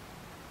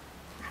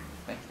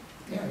 Thank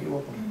you. Yeah, you're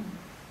welcome.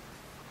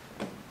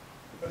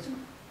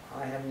 Question?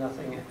 I have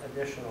nothing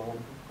additional.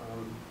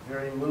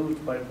 Very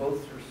moved by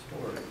both your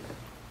stories.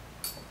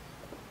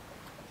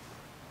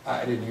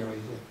 I didn't hear what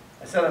you said.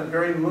 I said I'm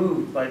very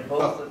moved by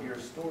both of your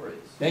stories.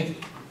 Thank you.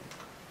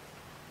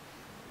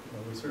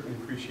 Well, we certainly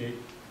appreciate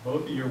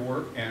both of your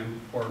work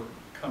and for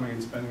coming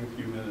and spending a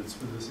few minutes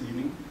with us this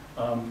evening.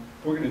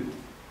 We're going to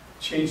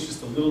change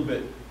just a little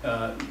bit.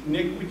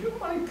 Nick, would you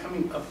mind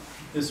coming up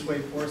this way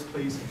for us,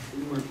 please?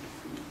 We're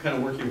kind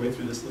of working our way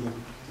through this little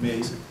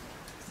maze.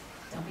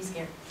 Don't be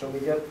scared. So we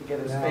get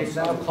his Now, face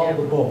now on the call the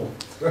camera. bull.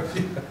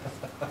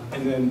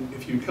 And then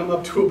if you come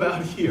up to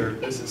about here,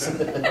 this is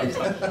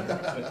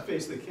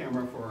face the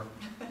camera for,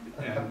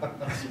 and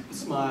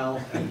smile,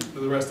 and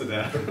for the rest of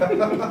that.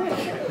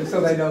 Just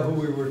so they know who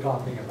we were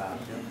talking about.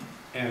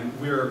 And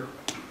we're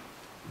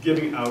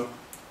giving out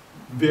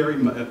we're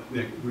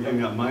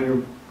giving out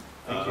minor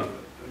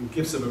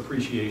gifts of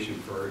appreciation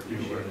for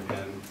your work,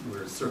 and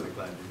we're certainly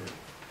glad you're here.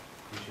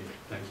 Appreciate it.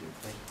 Thank you.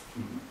 Thank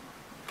Mhm.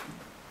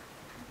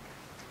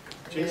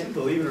 Jason,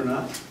 believe it or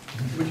not,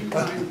 would you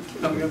mind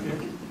coming up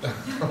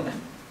here?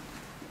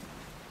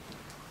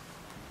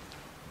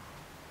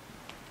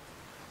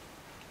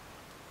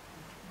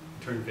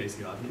 Turn and face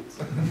the audience.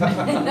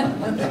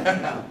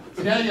 Now,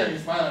 So now you got me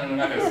smiling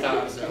and I'm not gonna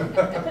stop,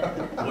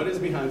 so. what is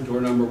behind door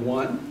number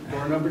 1,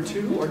 door number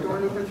 2, or door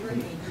number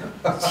 3?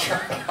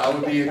 I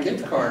would be a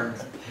gift card.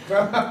 You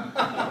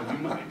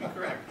might be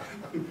correct.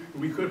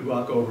 We could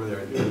walk over there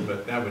and do it,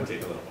 but that would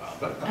take a little while.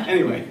 But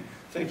anyway,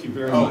 thank you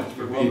very much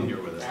for being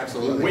here with us.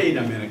 Absolutely. Wait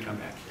a minute, come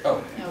back here.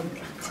 Oh.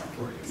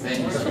 For you. Thank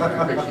you, sir.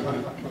 I appreciate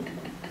it.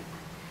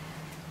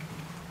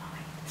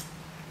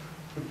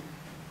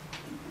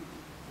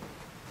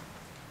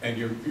 And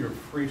you're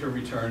free to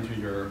return to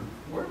your,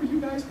 wherever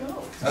you guys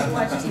go.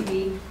 Watch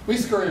TV. We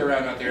scurry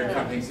around out there and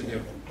find things to do.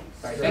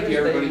 All right, thank you,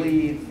 As soon as everybody. they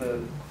leave,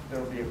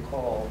 there'll be a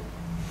call.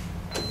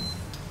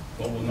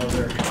 Well, we'll know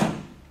they're in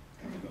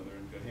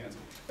good hands.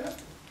 That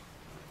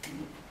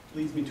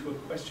leads me to a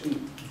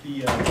question.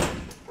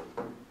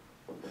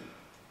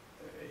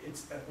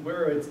 It's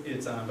where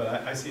it's on, but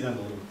I see it on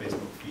the little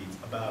Facebook feeds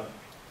about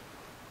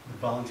the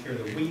volunteer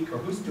of the week, or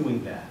who's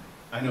doing that?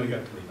 I know you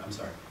have to leave, I'm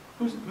sorry.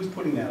 Who's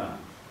putting that on?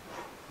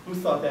 Who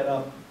thought that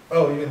up?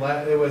 Oh, you mean,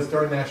 it was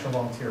during National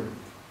Volunteer Week.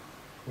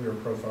 We were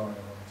profiling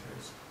our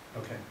volunteers.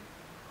 Okay.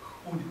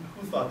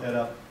 Who thought that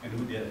up and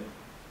who did it?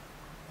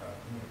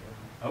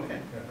 Okay,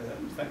 Yeah.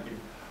 thank you.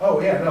 Oh,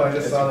 yeah, no, I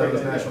just That's saw a that it great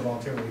was idea. National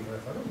Volunteer Week, and I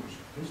thought, oh, we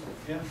should do something.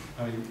 Yeah,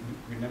 I mean,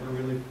 we never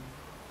really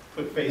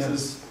put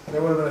faces.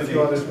 There would have been a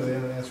few others, but they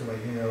didn't answer my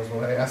emails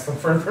when I asked them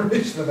for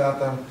information about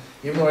them,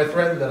 even though I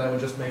threatened that I would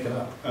just make it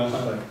up.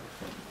 Uh-huh.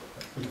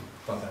 But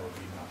thought that would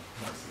be not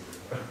nice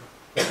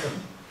either.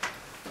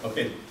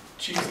 Okay,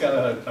 Chief's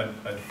got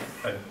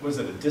was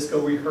it a disco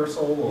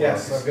rehearsal? Or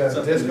Yes, I've got a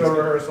something disco that's-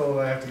 rehearsal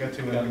that I have to get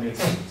to in Yeah. the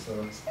meeting,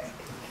 so.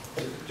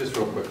 Just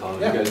real quick,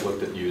 Colin, Yeah. you guys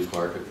looked at used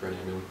market for an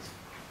ambulance?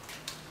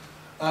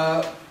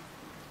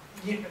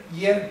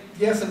 Yeah,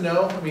 yes and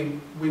no. I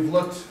mean, we've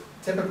looked,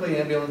 typically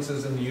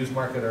ambulances in the used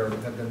market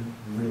have been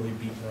really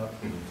beaten up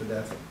to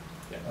death.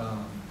 Yeah.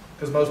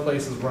 Because most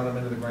places run them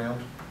into the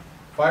ground.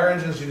 Fire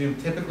engines you do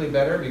typically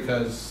better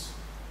because,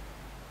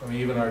 I mean,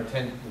 even our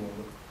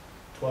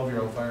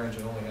 12-year-old fire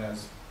engine only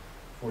has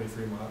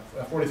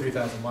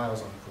 43,000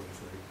 miles on it,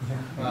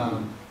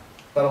 43.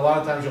 But a lot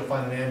of times you'll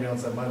find an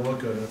ambulance that might look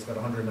good and it's got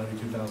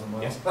 192,000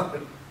 miles on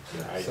it.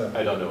 Yeah, So-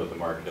 I don't know what the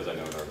market is. I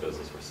know in our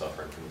business we're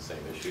suffering from the same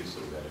issues, so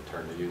we've got to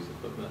turn to used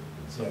equipment.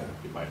 And so Yeah.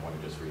 you might want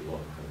to just relook,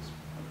 because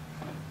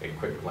at a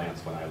quick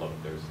glance, when I look,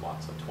 there's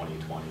lots of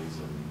 2020s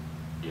and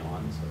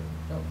beyond, so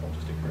I'll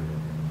just encourage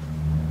it.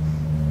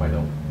 If I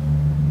don't.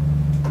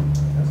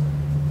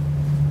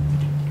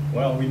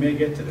 Well, we may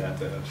get to that,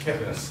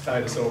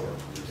 tide us over.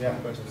 There's Yeah. no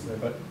questions there,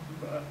 but,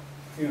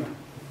 you know,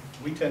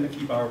 we tend to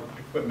keep our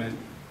equipment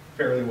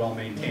fairly well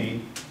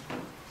maintained.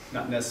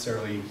 Not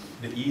necessarily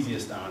the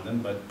easiest on them,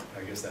 but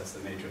I guess that's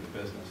the nature of the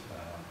business.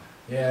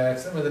 Yeah,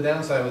 some of the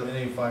downside with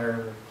any fire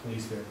or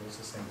police vehicle is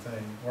the same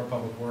thing, or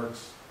public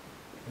works,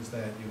 is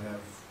that you have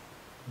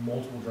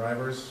multiple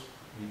drivers,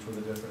 each with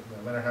a different,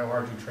 no matter how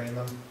hard you train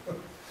them,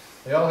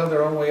 they all have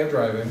their own way of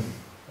driving.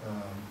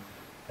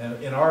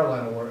 And in our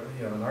line of work,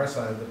 you know, on our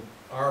side,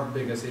 our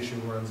biggest issue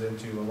runs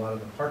into a lot of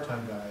the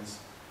part-time guys,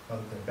 not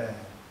that they're bad,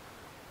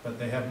 but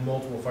they have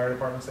multiple fire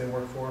departments they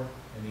work for,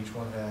 and each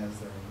one has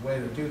their own way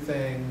to do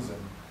things, and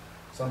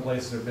some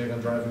places are big on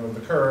driving over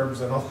the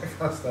curbs and all that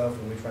kind of stuff,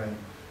 and we try and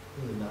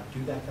really not do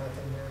that kind of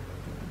thing there.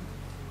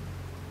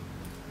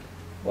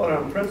 Well,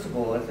 on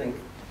principle, I think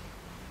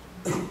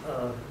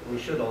we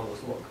should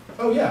always look.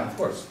 Oh, yeah, of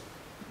course,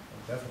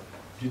 definitely.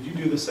 Did you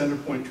do the center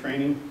point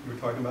training you were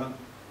talking about?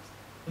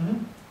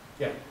 Mm-hmm.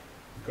 Yeah.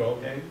 go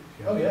okay?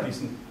 You Oh, have a yeah.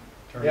 Decent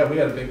turnout? Yeah, we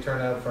had a big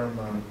turnout from,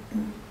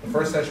 the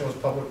first session was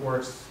Public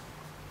Works,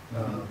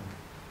 and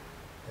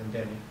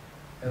Denny.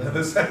 And then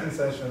the second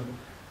session,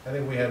 I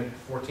think we had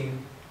 14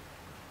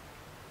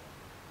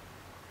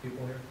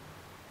 people here.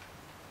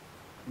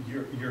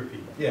 Your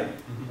people? Yeah.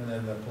 Mhm. And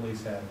then the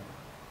police had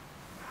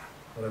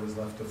whatever's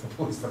left of the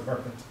police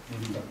department,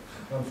 Mhm.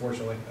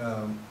 unfortunately.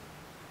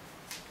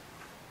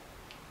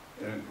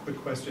 Quick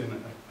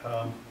question,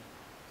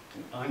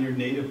 on your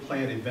native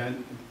plant event,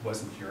 it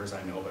wasn't yours,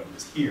 I know, but it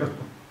was here.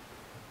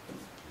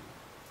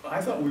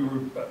 I thought we were,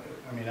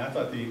 I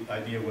thought the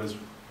idea was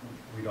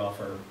we'd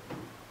offer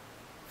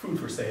food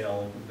for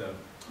sale, the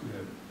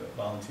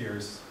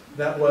volunteers.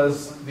 That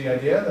was the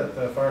idea, that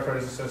the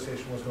Firefighters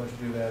Association was going to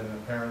do that, and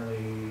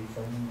apparently,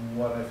 from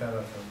what I found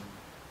out from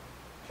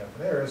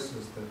Captain Harris,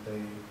 is that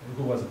they,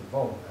 who wasn't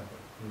involved in that, but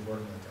he was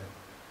working that day,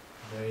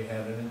 they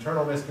had an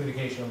internal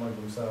miscommunication among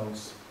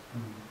themselves,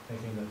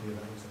 thinking that the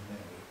event was in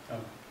May, Oh.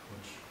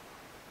 which,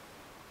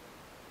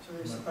 So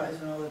they're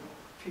surprised when all the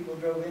people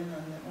drove in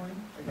on that morning?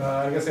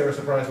 I guess they were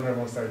surprised when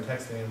everyone started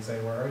texting and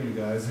saying, where are you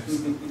guys?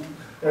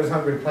 There's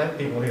hungry plant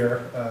people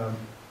here, but,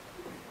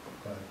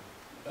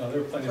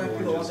 There were plenty of Plant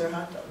people want oranges. their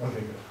hot dogs.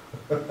 okay,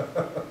 good.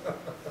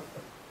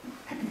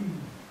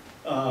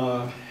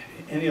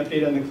 Any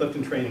update on the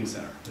Clifton Training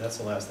Center? That's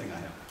the last thing I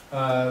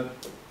have.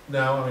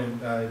 No,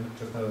 I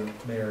just know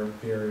that Mayor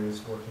Barry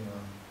is working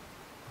on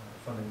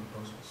funding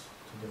proposals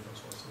to different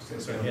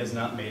sources. So he has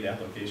not made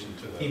application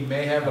to the. He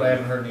may have, but I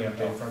haven't heard any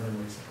update from him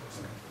recently.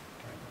 So.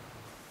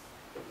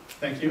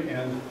 Thank you,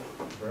 and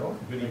Very well.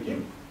 good Thank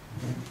evening.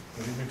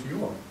 Good evening to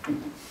you all.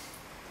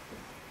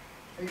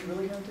 Are you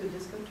really going to do a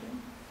disco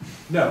train?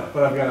 No,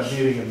 but I've got a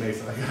meeting in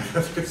Mason. I gotta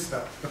go through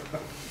stuff.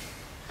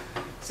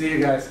 See you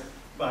guys.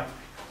 Bye.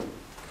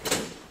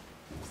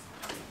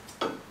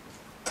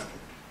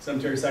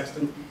 Cemetery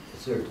Sexton,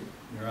 Yes, sir.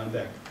 you're on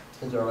deck.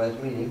 Since our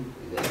last meeting,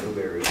 we've had no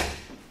burials.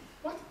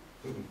 What?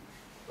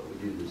 But we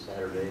do this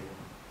Saturday,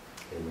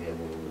 and we have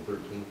one on the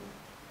 13th,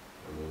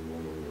 and then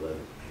one on the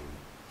 11th,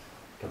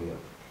 coming up.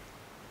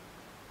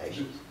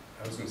 Ashes.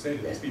 I was gonna say,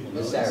 do Yeah, these people know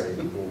this this?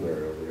 Saturday, we will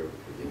bury over there,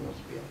 because they wants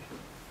to be ashes.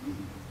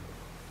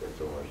 That's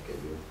on our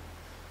schedule.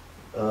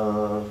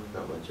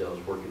 Not much else,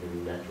 working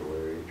in the natural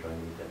area, trying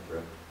to get that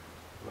prep.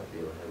 Might be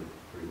able to have it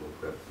pretty well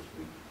prepped this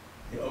week.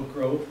 The Oak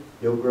Grove?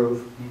 Oak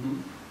Grove,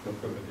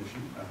 Oak Grove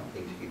edition.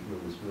 things keep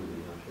moving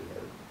smoothly, I should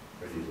have it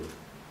ready to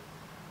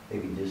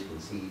maybe disc and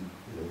seed,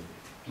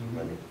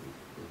 by next week.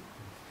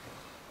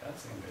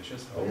 That's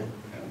ambitious. Oh, yeah?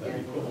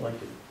 That'd be I cool.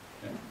 like it.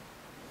 Yeah.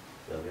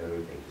 So I've got other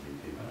things to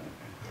do too.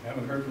 I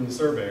haven't heard from the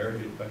surveyor,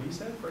 but he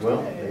said first.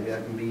 Well, day. maybe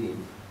I can beat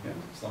him. Yeah,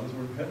 as long as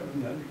we're ahead of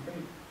him, that'd be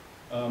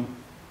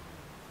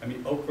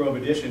great. Oak Grove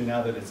edition,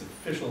 now that it's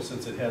official,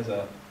 since it has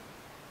a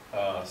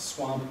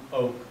swamp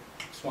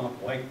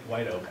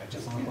white oak, I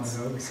just Swamp can't white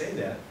oak. say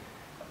that,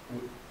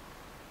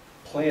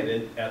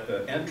 planted at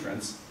the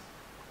entrance,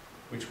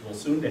 which will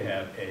soon to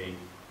have a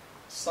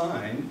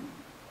sign,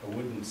 a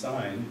wooden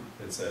sign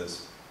that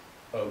says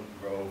Oak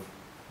Grove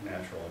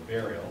Natural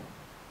Burial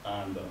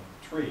on the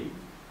tree.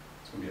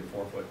 It's gonna be a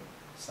 4-foot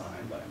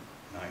sign by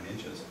 9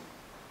 inches.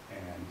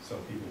 And so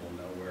people will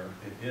know where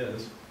it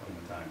is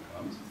when the time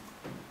comes.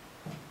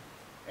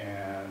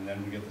 And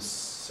then we get the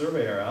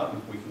surveyor out,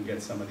 and if we can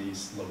get some of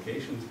these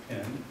locations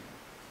pinned,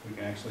 we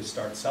can actually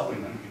start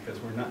selling them,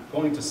 because we're not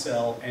going to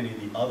sell any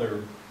of the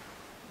other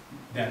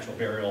natural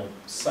burial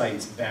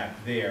sites back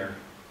there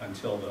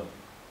until the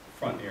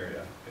front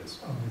area is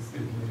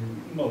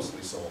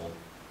mostly sold.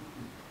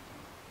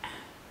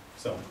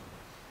 So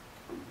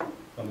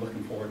I'm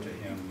looking forward to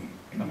him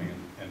coming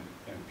in and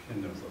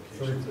pin those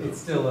So locations. it's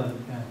still a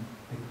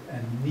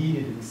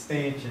needed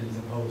expansion as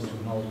opposed to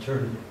an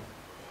alternative.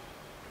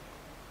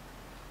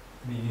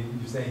 I mean,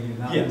 you're saying you're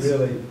not Yes.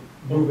 really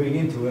moving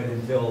into it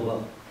until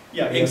the.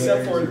 Yeah, the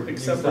except other areas for are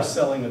except used for up.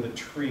 selling of the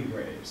tree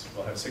graves.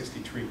 We'll have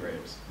 60 tree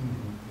graves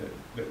Mhm.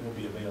 that will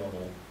be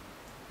available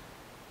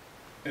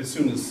as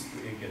soon as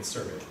it gets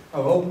surveyed.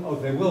 Oh,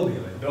 they will be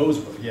available. Those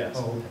will, yes,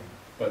 Oh, okay.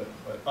 but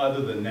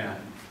other than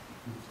that,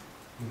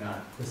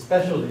 not. The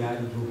specialty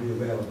items will be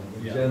available.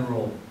 The Yeah.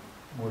 more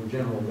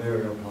general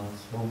burial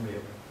plots won't be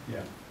available.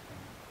 Yeah.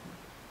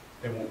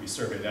 They won't be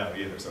surveyed out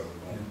either, so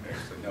we won't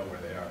actually know where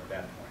they are at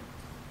that point.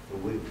 Will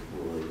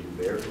they do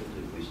burials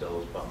if we sell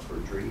a spot for a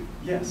tree?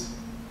 Yes,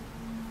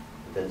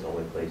 But that's the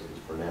only places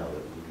for now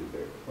that we do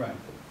burials. right.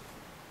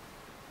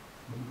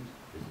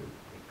 Is it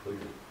clear?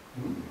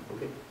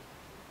 Okay.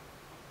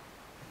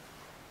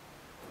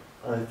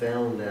 I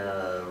found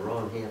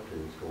Ron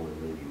Hampton's going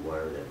to maybe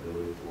wire that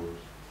building for us.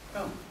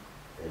 Oh,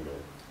 And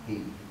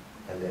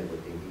I met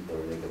with him, he's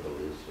going to make up a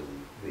list, so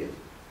we have to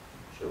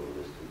show a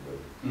list of the,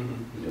 he's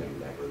going to get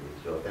back with me.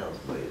 So I found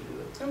somebody to do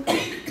it. okay.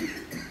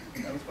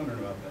 I was wondering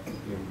about that.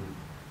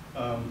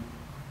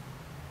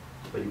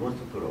 But he wants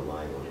to put a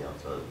light on the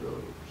outside of the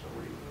building for some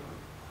reason. I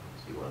don't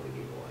see why they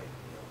need a light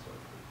on the outside.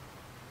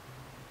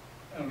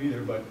 I don't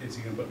either, but is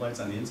he gonna put lights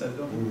on the inside of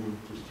the building?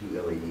 Just 2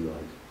 LED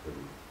lights for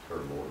the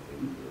turn more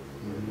things.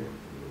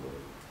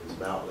 And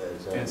some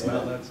outlets. And some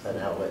outlets. An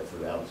outlet for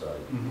the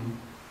outside.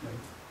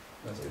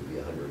 That's It would be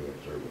 100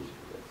 amp service,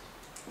 'cause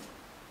that's,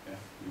 yeah,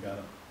 you got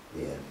it.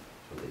 yeah, that's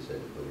what they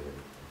said to put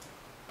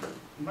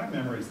in. My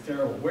memory's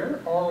terrible.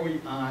 Where are we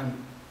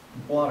on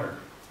water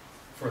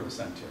for the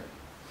cemetery?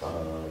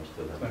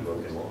 Still have a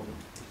broken line,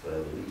 still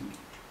have a leak.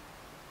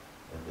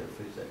 I've got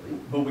to fix that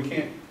leak. But we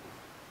can't,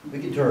 We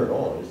can turn it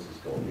on, it's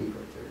just gonna leak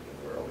right there,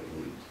 where it always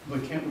leaks.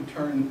 but can't we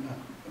turn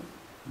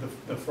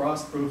the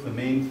frost-proof, the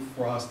main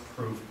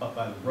frost-proof up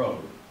by the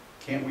road?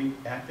 Can't we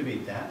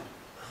activate that?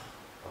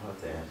 I'll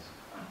have to ask.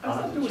 I I'll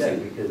thought have there to was check,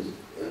 a, because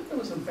there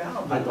was a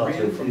valve I that thought so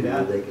ran from too,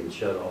 that. that they could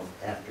shut off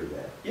after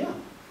that. Yeah,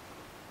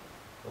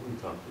 Let me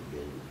talk to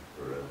Ben,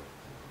 or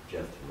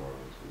Jeff tomorrow,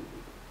 and see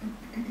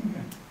what we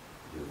can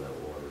do about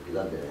water, because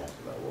I've been asked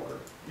about water.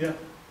 yeah,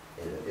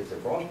 And if the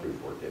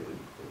frostproof worked, it would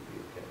be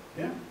okay.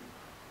 yeah.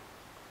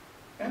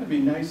 And it'd be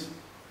nice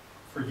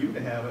for you to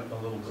have it a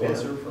little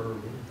closer for,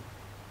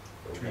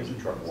 They'll have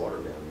to truck water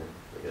down there,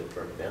 they gotta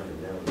truck it down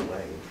and down the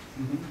wagon.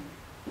 Mhm.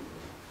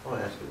 I'll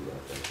ask him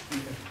about that.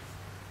 Okay.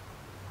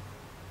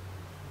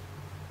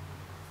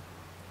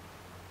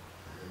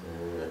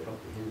 I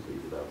talked to Hensley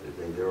about their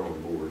thing, they're on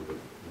board, but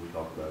we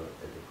talked about it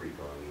at the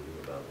pre-con meeting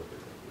about what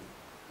they're thinking.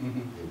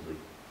 Mhm. Hensley,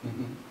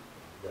 Mhm.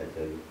 did I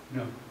tell you?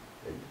 No,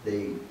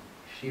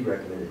 She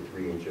recommended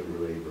 3-inch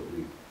overlay, but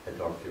I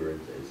talked to her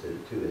and said a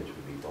 2-inch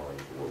would be fine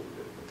for what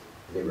we're doing.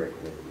 They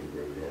recommended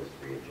the road has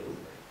 3-inch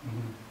overlay.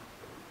 Mhm.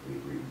 We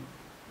agreed,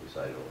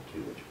 decided on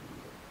 2-inch would be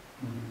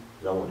fine. Mhm.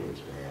 'Cause I want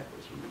 1.5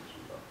 inches, but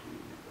she's about 2.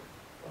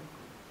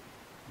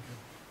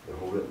 They'll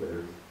hold up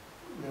better.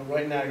 Now,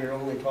 right now, you're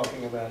only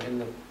talking about in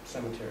the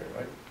cemetery,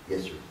 right?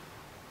 Yes, sir.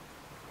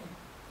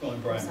 Well,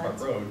 in Bryant Park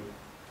Road,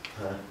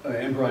 Huh?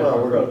 and Bryant Well, Park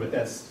we're Road, gonna- but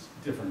that's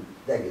different.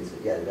 That gets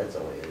it, yeah, that's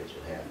only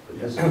 1.5 inches, but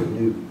this is Yeah.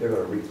 new, they're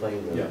gonna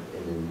reclaim them, Yeah.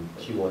 and then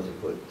she wants to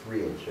put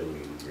 3-inch, so we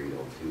agreed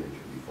on 2-inch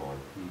would be fine.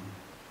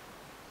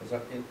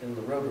 Because in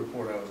the road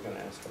report, I was gonna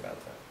ask about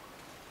that.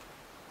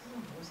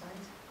 On both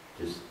sides.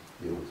 Just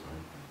the old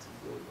sign.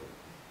 The old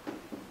one.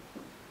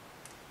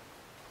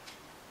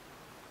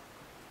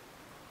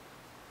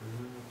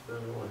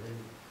 That's about all I had.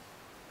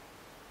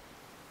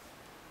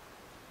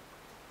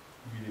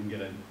 You didn't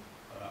get a,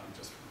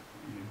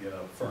 you didn't get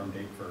a firm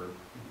date for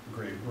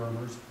grave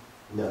rumors?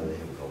 No, they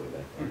haven't called me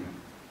back. Okay.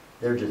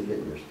 They're just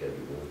getting their schedule,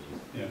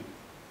 and Yeah,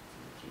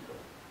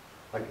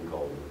 I can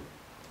call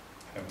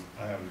them.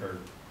 I haven't heard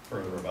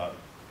further about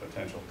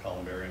potential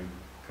columbarium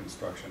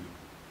construction.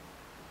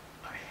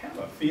 I have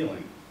a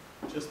feeling,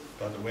 just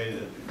by the way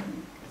that it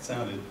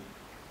sounded,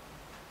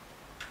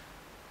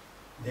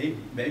 they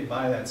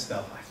buy that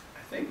stuff,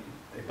 I think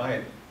they buy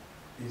it,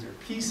 these are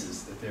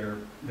pieces that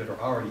are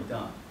already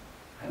done.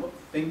 I don't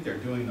think they're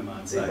doing them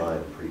on They site. buy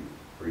them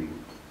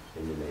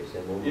and then they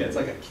assemble them. Yeah, it's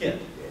like a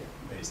kit, Yeah.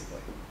 basically.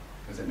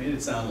 Because it made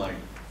it sound like,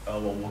 oh,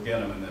 well, we'll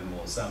get them and then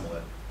we'll assemble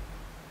it.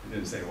 It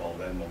didn't say, well,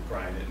 then we'll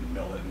grind it and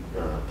mill it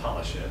and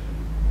polish it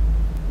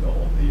and the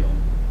whole deal.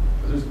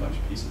 Because there's a bunch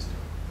of pieces to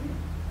it.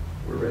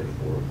 We're ready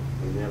for them.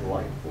 We have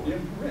light for Yeah,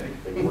 them. we're ready.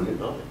 They can work at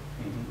night.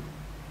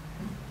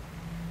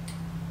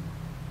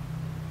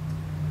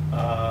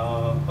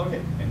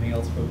 Okay, anything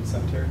else for the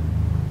cemetery?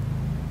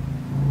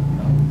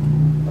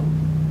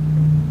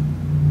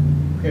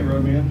 Okay,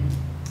 roadman?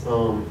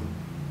 Well,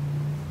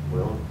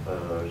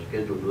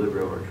 scheduled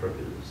delivery on our truck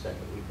is the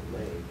second week of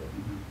May, but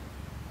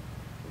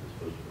it's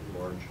supposed to be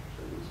March,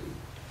 so we'll see.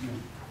 Yeah.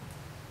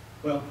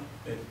 Well,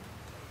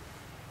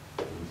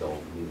 It's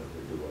all,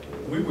 they're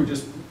doing.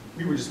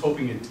 we were just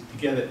hoping to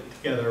get it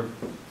together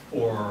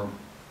for,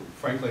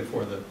 frankly,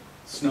 for the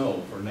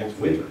snow for next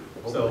winter.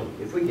 So,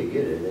 Hopefully, if we could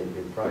get it, then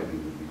it probably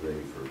would be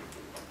ready for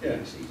Yeah.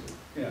 next season.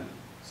 yeah,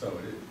 so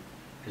it.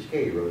 Because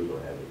Katie Rose will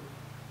have it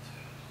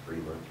 3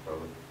 months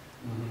probably.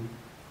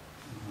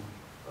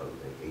 I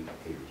would think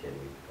 8 or 10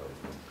 weeks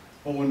probably.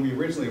 Well, when we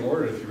originally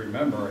ordered, if you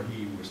remember,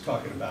 he was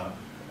talking about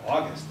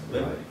August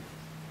delivery. Right.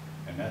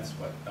 And that's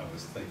what I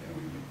was thinking,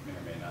 we may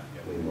or may not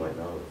get. We might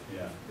not have.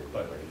 Yeah,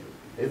 but,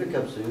 If it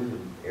comes soon,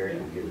 then Eric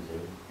will get it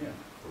in, yeah.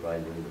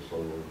 providing him the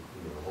slow,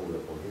 hold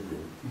up on his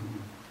end.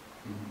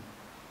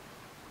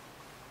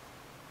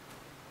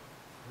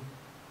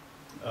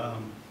 Where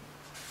am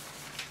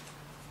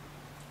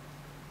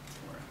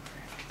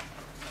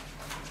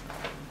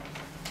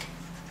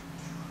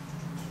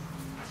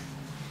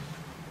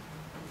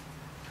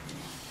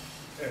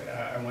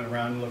I? I went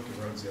around and looked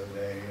at roads the other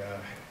day.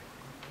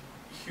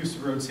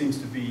 Houston Road seems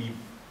to be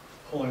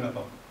pulling up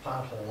a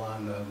pothole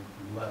on the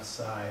left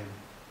side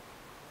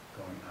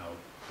going out.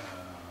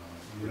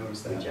 You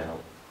notice that? Which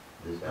out?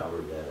 This out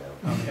or that out?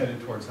 I'm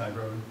headed towards High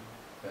Road.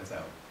 That's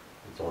out.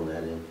 It's on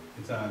that end.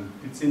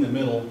 It's in the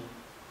middle.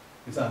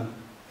 It's on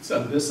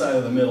this side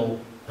of the middle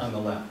on the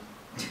left.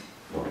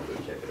 Well, I'll go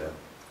check it out.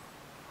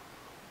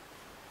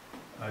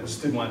 I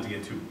just didn't want it to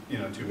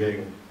get too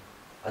big.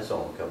 I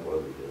saw a couple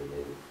others the other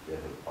day that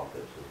have popped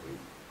up since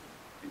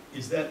we,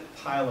 Is that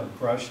pile of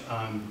brush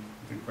on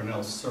the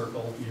Grinnell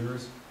Circle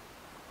yours?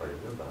 I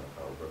didn't know about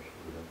power brush.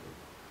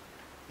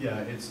 Yeah,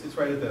 it's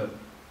right at the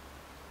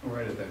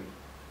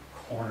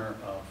corner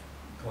of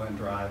Glen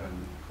Drive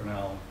and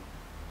Grinnell.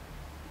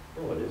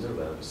 Oh, it is goes.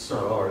 know about it. It's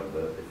not ours,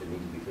 but if it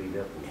needs to be cleaned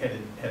up, we'll-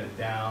 Headed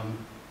down,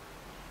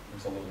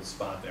 there's a little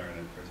spot there,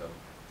 and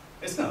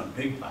it's not a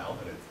big pile,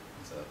 but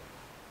it's a,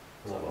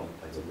 well,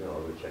 I don't know,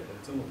 I'll go check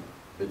it's a it. little,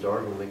 If it's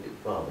ours, we'll make it,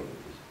 well, make it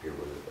disappear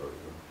with it, or,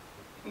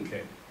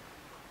 okay.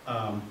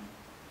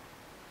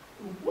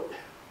 What,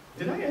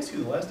 did I ask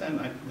you the last time,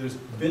 there's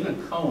been a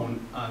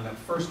cone on that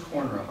first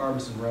corner of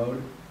Harbison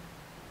Road?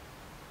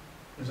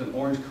 There's an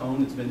orange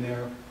cone that's been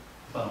there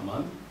about a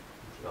month?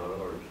 it's not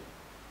ours.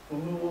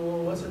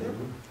 What's it there? I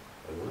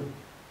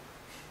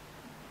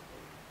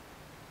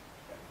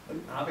don't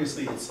know.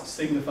 Obviously, it's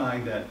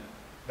signifying that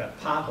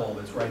pothole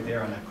that's right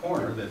there on that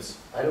corner that's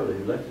I don't know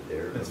who left it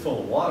there. full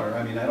of water.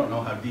 I mean, I don't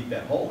know how deep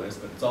that hole is,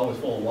 but it's always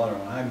full of water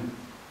when I'm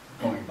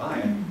going by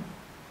it.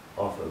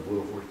 Off of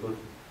Wilfork Cliff?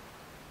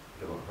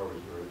 You know,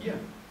 Harvard's Road? Yeah,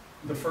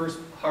 the first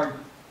hard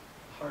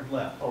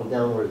left. Oh,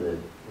 down where they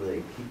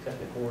keep cutting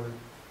the corner?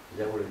 Is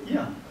that where?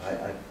 Yeah.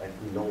 I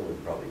Nolan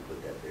probably put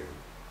that there,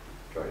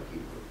 try to keep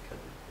it from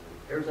cutting the corner.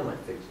 Every time I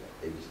fix that,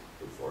 they just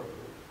go far over. I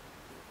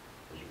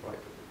should probably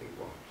put the big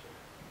rocks there.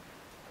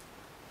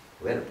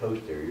 We had a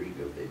post there years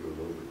ago, they drove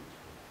over it.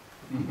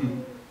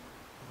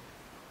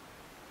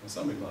 Well,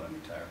 somebody bought a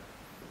new tire.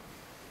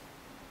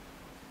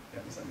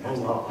 That was a Oh,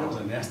 nasty, wow. that was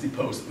a nasty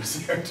post that was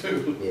there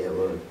too. Yeah,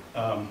 well,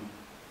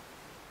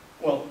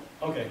 Well,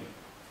 okay.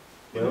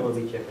 well, let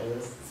me check that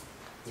out.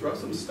 Throw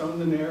some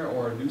stones in there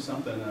or do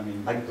something, I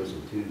mean, I can put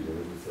some tubes in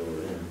it and fill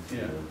it in. you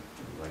Yeah. know.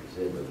 Like I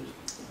said, they'll just.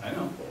 I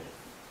know.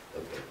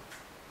 Okay,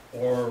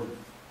 Or you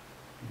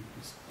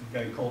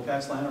got any cold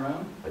patch lying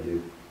around? I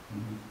do,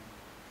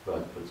 but I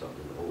put something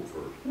in the hole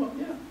first. Well,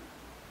 yeah.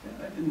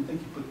 Yeah, I didn't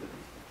think you put the.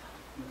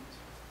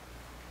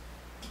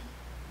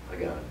 I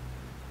got it.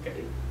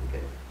 Okay.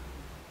 Okay.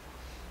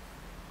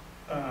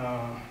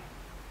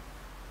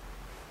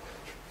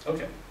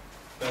 Okay,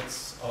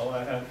 that's all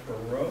I had for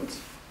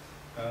roads.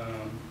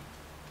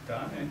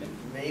 Don, anything?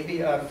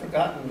 Maybe I've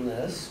forgotten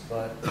this,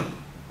 but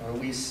are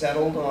we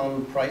settled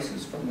on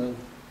prices from the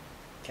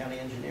county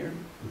engineer?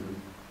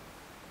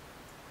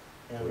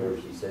 Whatever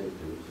she said to us.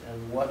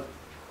 And what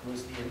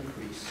was the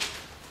increase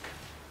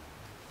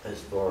As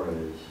far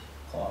as,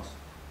 cost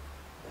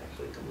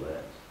actually,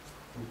 less.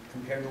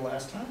 compared to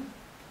last time?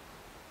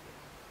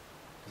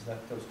 Because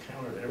that goes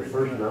counter to The everything.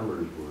 first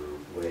numbers were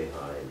way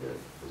high, the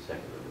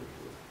second numbers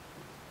were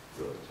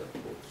real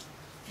acceptable.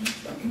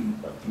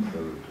 About two-thirds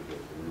of what the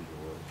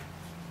original was.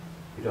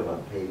 You talk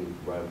about paving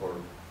for Bryan Park?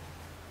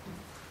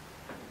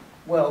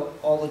 Well,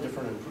 all the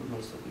different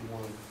improvements that we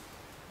wanted,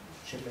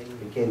 chipping.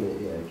 It came in,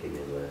 yeah, it came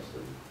in less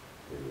than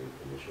the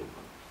initial.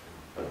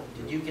 I don't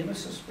Did know, you give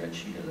us a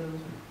spreadsheet of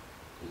those?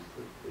 Just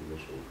the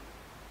initial,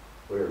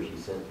 whatever she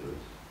sent to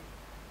us,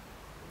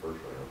 the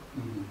first round.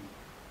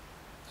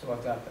 So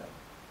I've got that.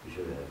 You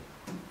should have.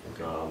 If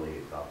Okay. not, I'll make a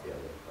copy, I'll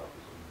get a copy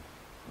somewhere.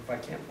 If I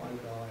can't find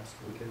it, I'll ask.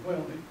 Okay.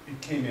 Well, it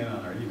came in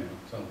on our email,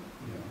 so,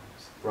 you know.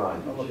 Right,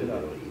 I'll look should it be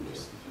up. able to email.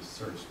 Just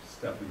search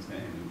Stephanie's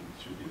name and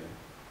it should be there.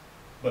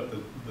 But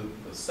the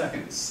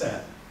second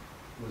set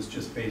was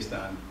just based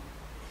on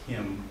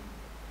him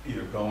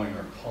either going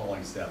or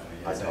calling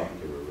Stephanie I and saying,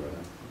 talked to her, you know,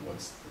 right.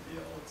 what's the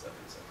deal, et cetera,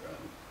 et cetera.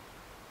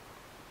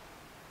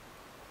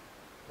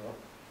 Well,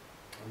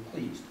 I'm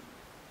pleased.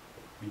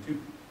 Me too.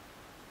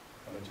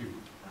 How about you?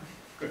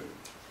 Good.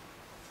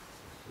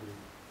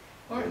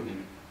 All right.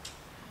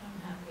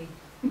 I'm happy.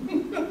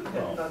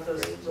 Well, About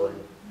those Great. little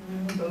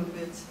road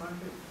bids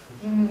market.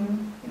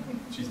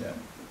 she's that.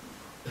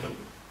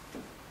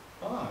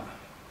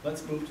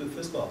 Let's move to the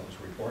fiscal office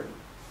report.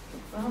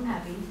 Well, I'm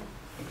happy.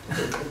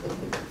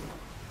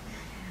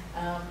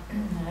 I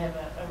have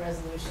a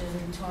resolution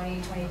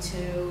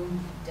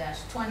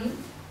 2022-20,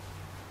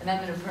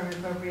 amendment of permanent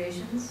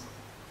appropriations,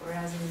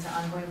 whereas it is an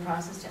ongoing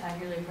process to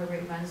accurately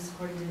appropriate funds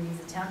according to the needs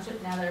of the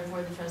township. Now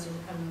therefore the trustees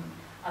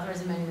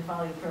authorize amending the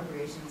following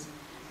appropriations.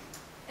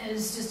 And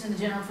it's just in the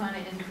general fund,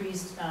 it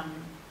increased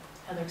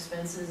other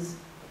expenses,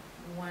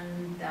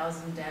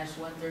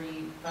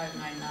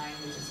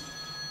 1,000-13599, which is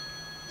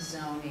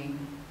zoning,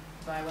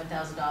 by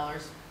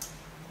 $1,000.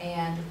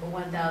 And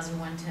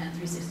 1,110,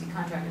 360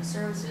 contracted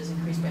services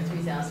increased by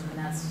 3,000, and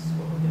that's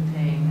what we've been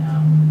paying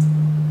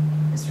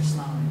Mr.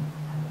 Sloan.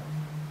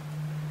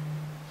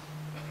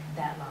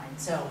 That line,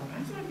 so.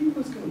 I thought he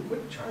was gonna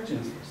quit charging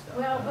us for stuff.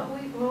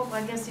 Well,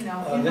 but I guess, you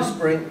know.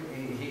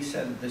 He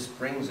said this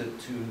brings it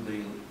to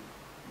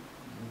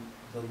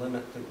the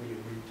limit that we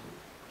agreed to,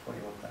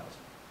 21,000.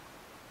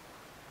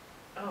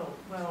 Oh,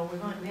 well,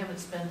 we haven't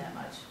spent that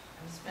much.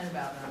 We've spent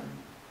about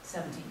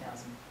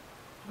 17,000.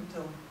 Don't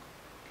tell them.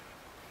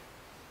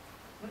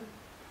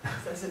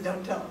 I said,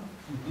 don't tell them.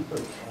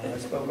 I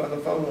spoke on the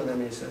phone with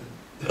him, he said,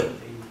 he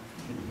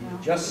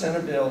just sent a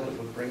bill that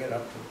would bring it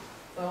up to.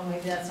 Well,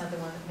 maybe that's not the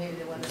one, maybe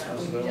the one that That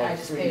was I like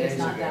just 3 paid is days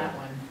not ago. that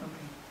one.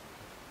 Okay.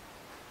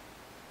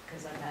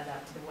 Because I've had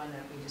up to the one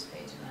that we just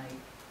paid tonight.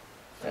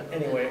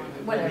 Anyway,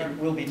 Whatever.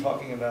 we'll be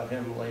talking about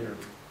him later.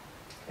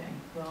 Okay,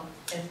 well,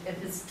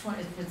 if it's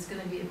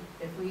gonna be,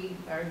 if we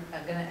are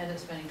gonna end up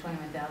spending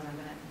 21,000, I'm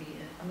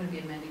gonna be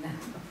amending that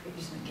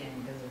appropriation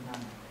again because there's not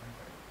enough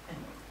there.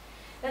 Anyway,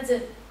 that's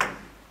it.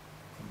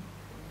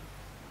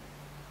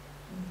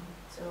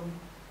 So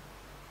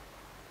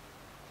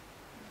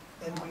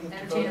And we have to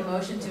entertain a vote on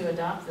motion it. to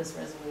adopt this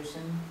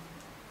resolution.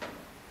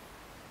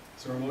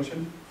 Is there a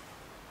motion?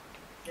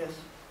 Yes.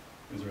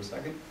 Is there a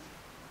second?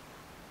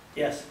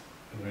 Yes. Is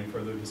there any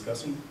further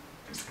discussion?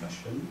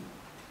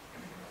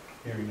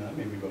 Hearing none,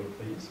 may we vote,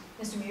 please?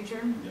 Mr.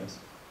 Mutcher? Yes.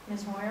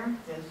 Ms. Moyer?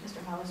 Yes.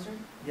 Mr. Hollister?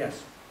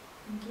 Yes.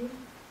 Thank you.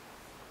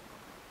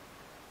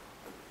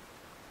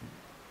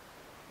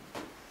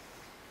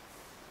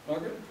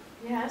 Margaret,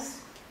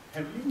 Yes?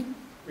 have you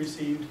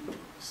received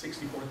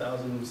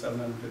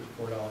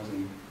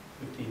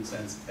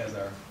 $64,754.15 as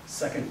our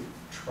second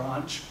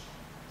tranche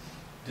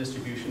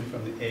distribution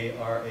from the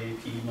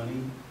ARAP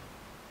money?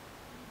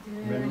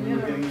 Remember we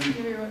were getting- Let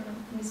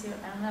me see, I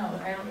don't know,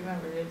 I don't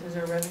remember. Is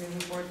there a revenue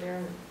report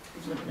there?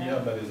 Did you look at that? Yeah,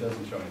 but it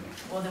doesn't show anything.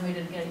 Well, then we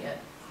didn't get it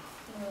yet.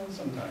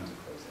 Sometimes it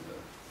goes into.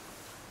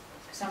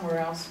 Somewhere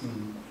else?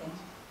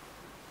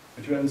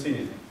 But you haven't seen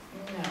anything?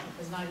 No, if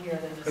it's not here,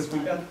 then it's Because we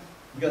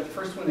got the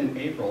first one in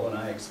April, and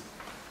I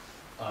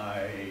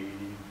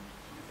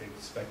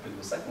expected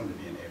the second one to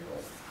be in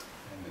April,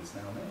 and it's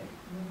now May.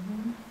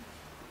 Mhm.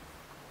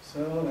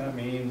 So that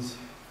means,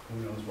 who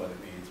knows what it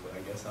means, but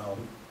I guess I'll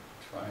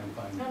try and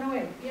find. No,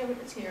 wait, yeah, but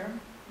it's here.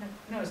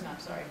 No, it's not,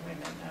 sorry, wait a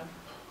minute, no.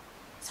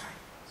 Sorry.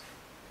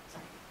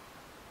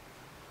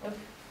 All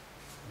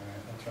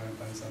right, I'll try and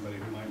find somebody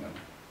who might know.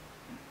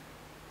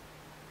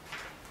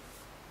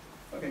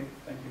 Okay,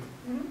 thank you.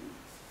 Mhm.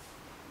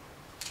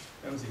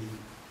 That was easy.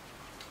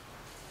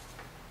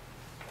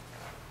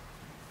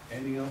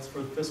 Anything else for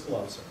the fiscal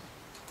officer?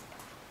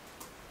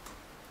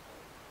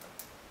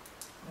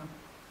 No.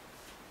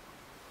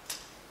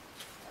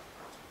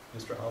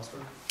 Mr. Hollister?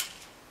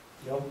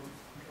 Yep.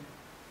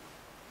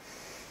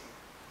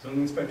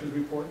 Zoning inspector's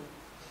report?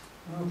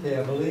 Okay,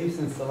 I believe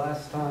since the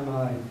last time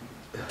I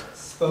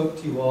spoke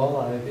to you all,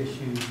 I've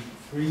issued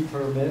 3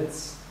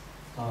 permits.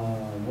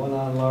 One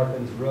on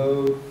Larkins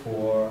Road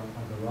for a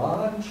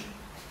garage,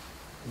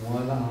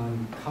 one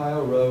on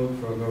Kyle Road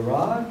for a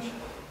garage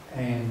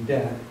and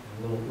deck,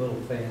 a little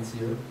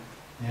fancier,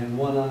 and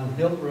one on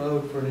Hilt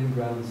Road for an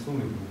in-ground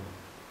swimming pool.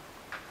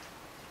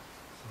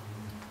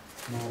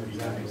 So, not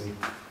exactly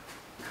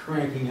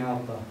cranking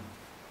out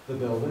the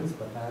buildings,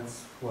 but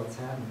that's what's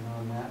happening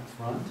on that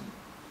front.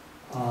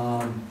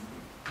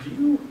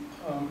 Do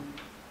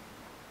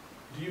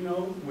you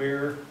know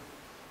where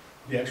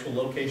the actual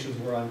locations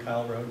were on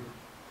Kyle Road?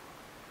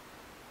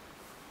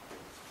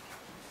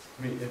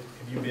 I mean, have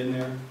you been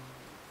there?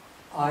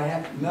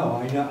 No,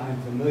 I know,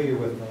 I'm familiar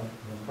with the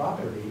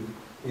property.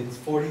 It's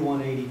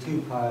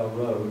 4182 Kyle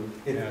Road.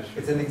 Yeah, sure.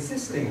 It's an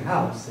existing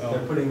house. Oh.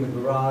 They're putting the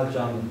garage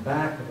on the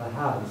back of the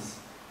house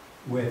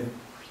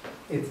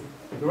the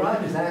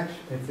garage is actually,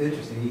 it's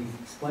interesting, he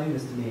explained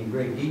this to me in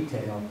great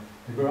detail.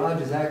 The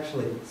garage is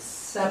actually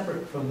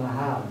separate from the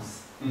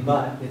house,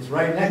 but it's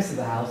right next to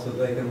the house so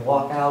they can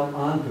walk out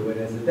onto it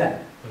as a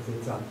deck. Because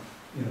it's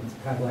it's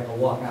kind of like a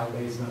walkout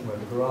basement where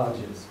the garage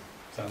is.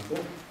 Sounds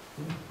cool.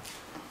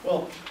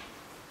 Well,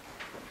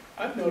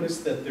 I've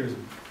noticed that there's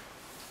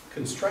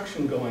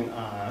construction going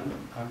on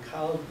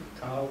Kyle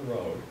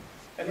Road,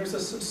 and there's a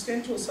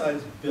substantial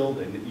sized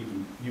building that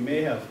you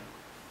may have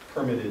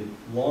permitted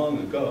long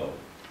ago.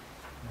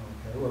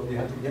 Okay, well, you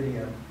have to give me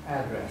an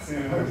address.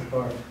 Yeah.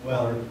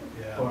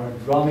 Or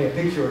draw me a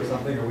picture or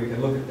something, or we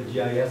can look at the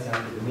GIS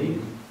after the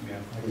meeting. Yeah.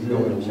 I can go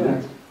and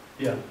check.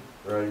 Yeah.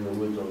 Right in the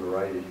woods on the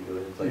right as you go,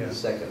 it's like Yeah. the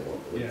second one,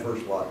 the Yeah.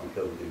 first lot you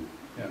come to.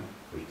 Yeah.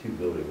 There's 2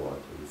 building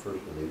lots, and the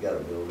first one, they've got a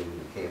building,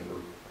 a camper.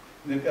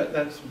 They've got,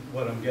 that's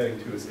what I'm getting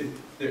to, is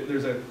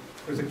there's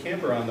a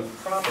camper on the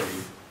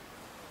property,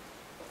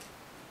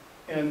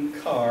 and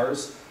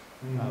cars,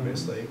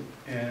 obviously,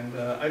 and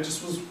I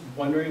just was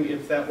wondering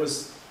if that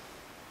was,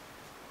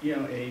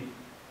 a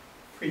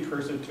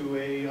precursor to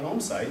a home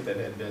site that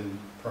had been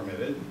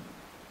permitted.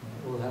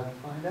 We'll have to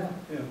find out.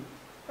 Yeah,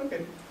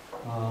 okay.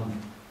 I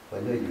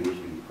know you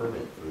issued a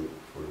permit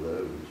for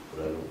those,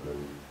 but I don't know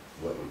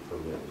what your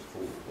permit was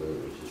for, whether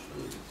it was just for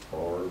the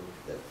barn,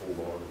 that pole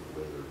barn,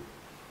 or whether,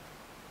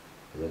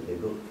 because they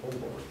built a pole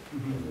barn,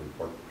 and then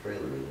parked the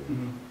trailer in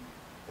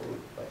there.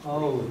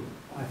 Oh,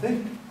 I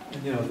think,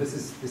 this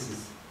is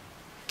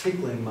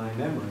tickling my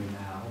memory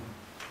now.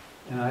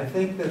 And I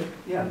think that,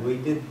 we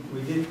did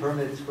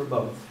permits for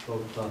both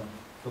the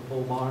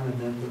pole barn and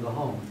then for the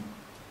home.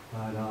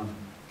 But,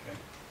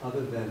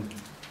 other than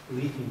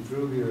leaking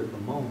through here at the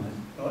moment,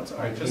 Well, that's all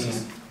right, just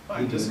as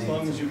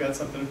long as you got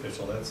something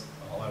official, that's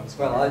all I was.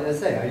 well, I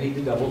say, I need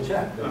to double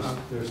check. Uh-huh.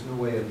 There's no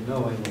way of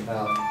knowing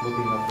without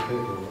looking up the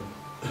paperwork.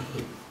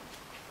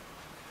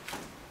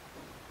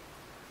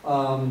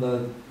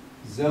 The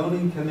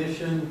zoning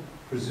commission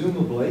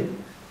presumably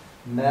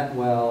met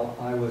while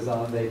I was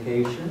on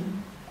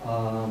vacation,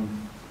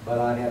 but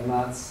I have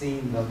not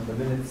seen the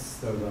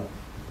minutes, or the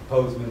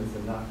proposed minutes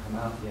have not come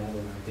out yet,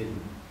 and I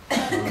didn't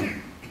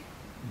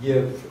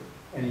give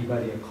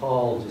anybody a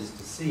call just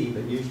to see,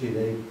 but usually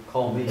they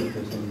call me if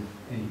there's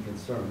any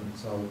concern.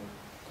 So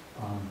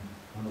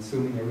I'm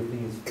assuming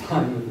everything is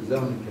fine with the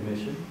zoning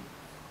commission.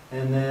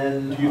 And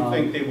then... Do you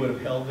think they would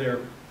have held their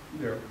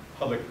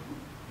public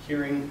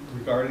hearing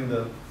regarding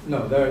the,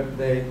 No, no,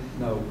 the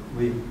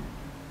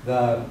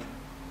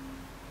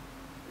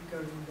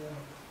Regarding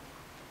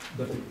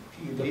The,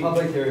 PUD? the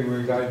public hearing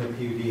regarding the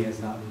PUD has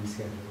not been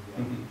scheduled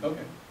yet.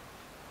 Okay.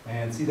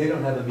 And see, they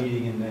don't have a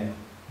meeting in May,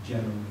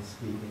 generally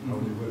speaking, or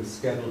we would have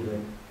scheduled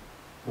it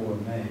for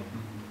May.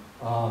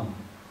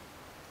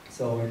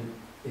 So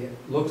it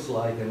looks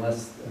like,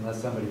 unless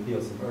somebody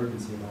feels some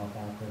urgency about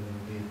that, then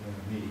it'll be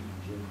a meeting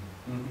in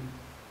June.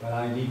 But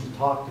I need to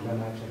talk to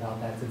them actually about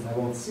that, since I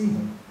won't see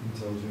them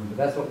until June. But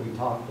that's what we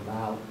talked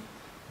about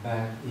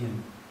back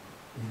in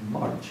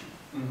March.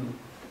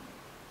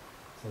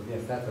 So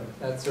yes,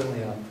 that's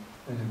certainly an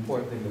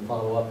important thing to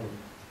follow up, to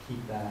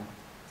keep that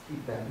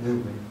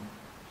moving.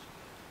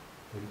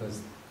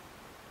 Because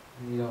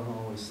you don't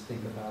always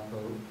think about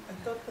those. I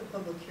thought the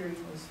public hearing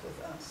was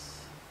with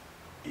us.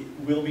 It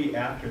will be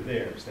after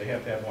theirs. They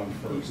have to have one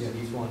first. Yeah,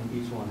 each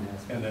one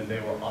has. And then they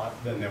will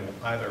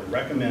either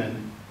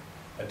recommend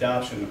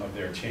adoption of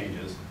their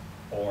changes,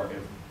 or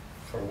if,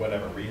 for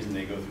whatever reason,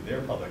 they go through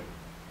their public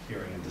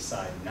hearing and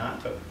decide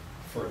not to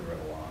further it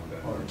along,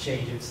 then Or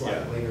change it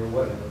slightly or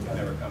whatever. it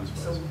never comes to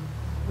So us.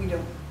 we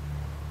don't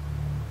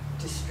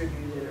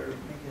distribute it or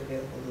make it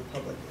available to the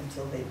public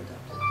until they've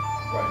adopted it.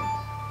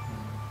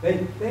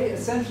 Right. They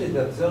essentially,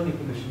 the zoning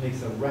commission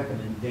makes a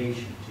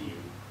recommendation to you.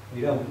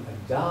 They don't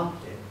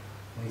adopt it.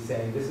 They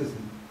say,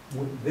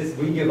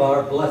 we give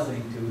our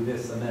blessing to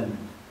this amendment.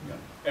 Yeah.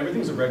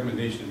 Everything's a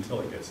recommendation until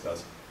it gets to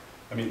us.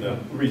 I mean, the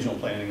regional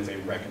planning is a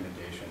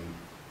recommendation.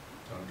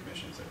 Zoning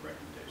commission is a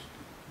recommendation.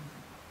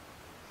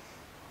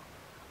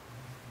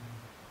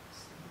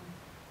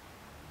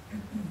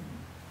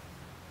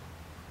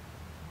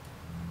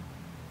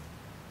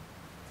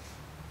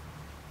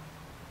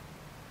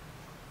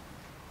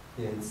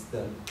 Yeah, it's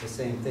the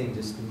same thing,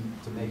 just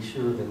to make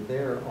sure that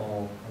they're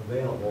all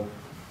available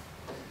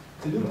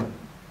to do it.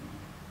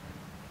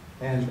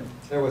 And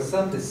there was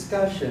some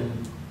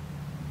discussion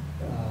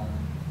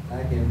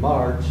back in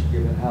March,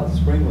 given how the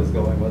spring was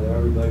going, whether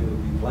everybody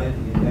would be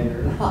planting in May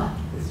or not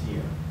this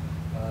year.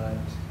 But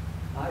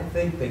I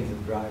think things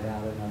have dried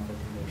out enough that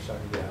people are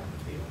starting to get out in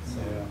the field. So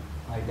Yeah.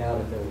 I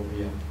doubt if there will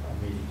be a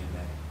meeting in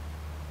May.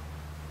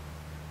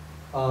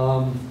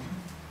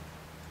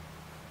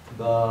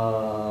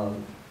 The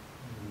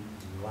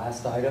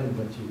last item,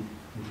 but you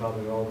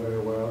probably are all very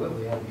aware of it,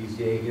 we had a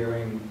BZA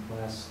hearing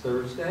last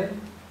Thursday.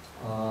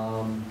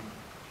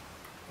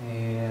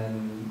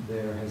 And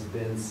there has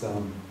been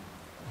some,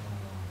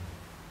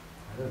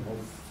 I don't know,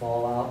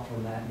 fallout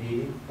from that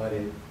meeting, but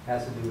it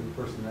has to do with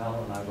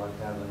personnel, and I'd like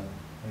to have an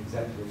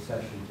executive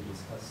session to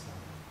discuss that.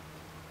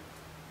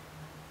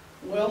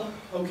 Well,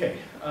 okay.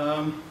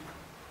 I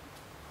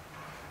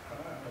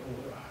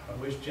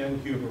wish Jen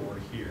Huber were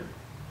here.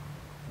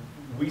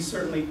 We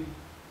certainly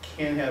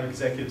can have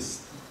executive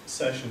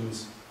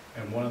sessions,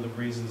 and one of the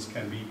reasons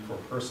can be for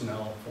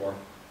personnel, for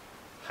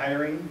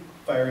hiring,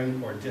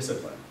 firing, or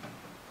discipline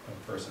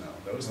of personnel.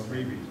 Those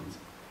three reasons.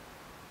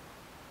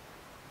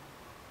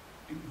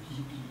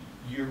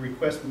 Your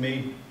request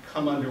may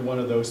come under one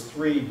of those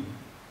three,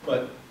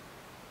 but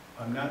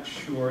I'm not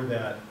sure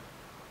that,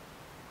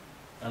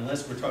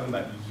 unless we're talking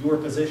about your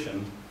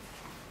position,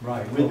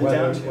 Right. With the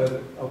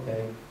township.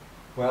 Okay,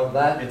 well,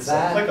 that. it's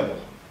applicable.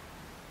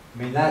 I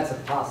mean, that's a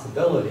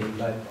possibility,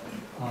 but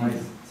I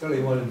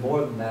certainly wanted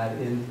more than that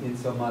in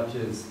so much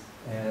as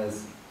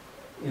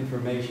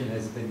information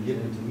has been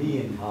given to me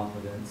in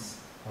confidence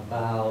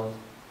about,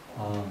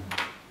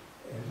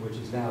 which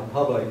is now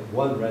public,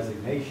 one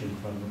resignation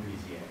from the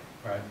BZA.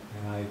 Right.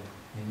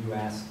 And you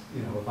asked,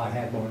 if I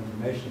had more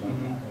information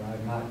about that, but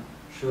I'm not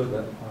sure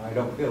that, I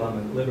don't feel I'm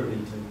at liberty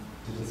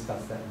to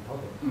discuss that in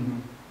public.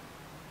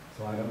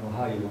 So I don't know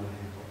how you want to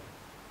handle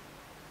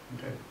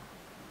it. Okay.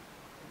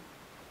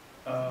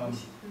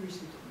 We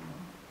received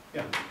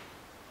it.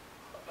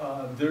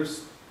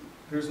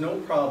 There's no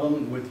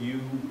problem with you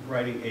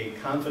writing a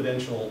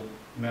confidential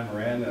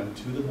memorandum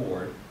to the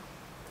board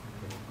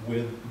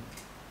with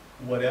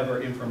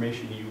whatever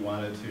information you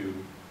wanted to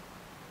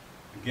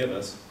give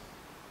us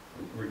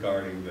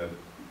regarding the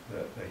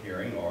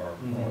hearing or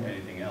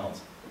anything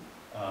else.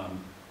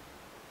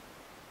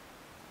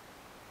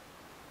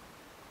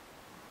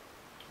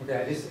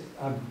 Okay,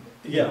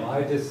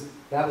 Yeah.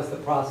 that was the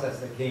process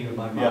that came to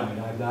my mind.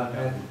 I've not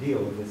had to deal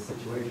with this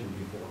situation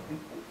before.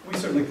 We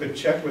certainly could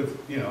check with,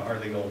 our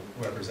legal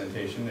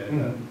representation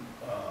and,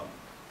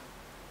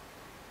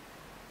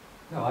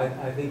 No,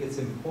 I think it's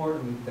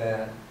important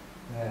that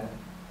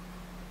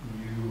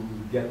you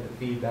get the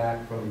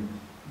feedback from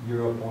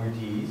your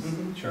appointees.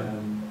 sure.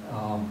 And,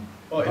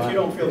 Well, if you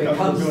don't feel if it comfortable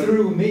comes doing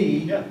through me,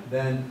 Yeah.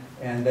 then,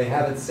 and they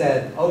haven't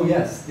said, oh,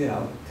 yes,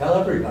 tell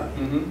everybody,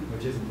 Mhm.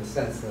 which isn't the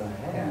sense that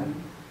I had,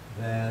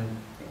 then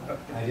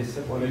I just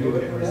want to You do it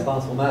okay in a with that?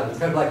 responsible manner. It's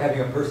kind of like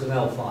having a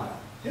personnel file.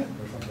 Yeah.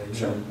 Or something.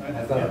 Sure.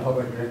 That's not a Yeah.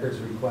 public records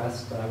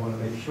request, but I want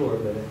to make sure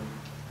that it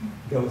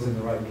goes in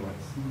the right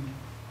place.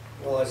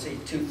 Well, I see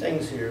two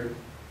things here.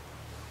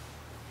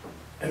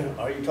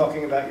 Are you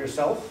talking about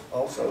yourself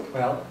also?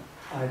 Well,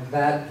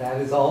 that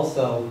is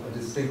also a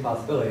distinct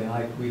possibility,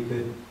 and we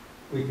could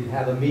we could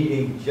have a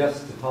meeting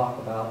just to talk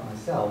about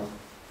myself.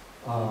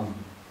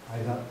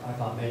 I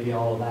thought maybe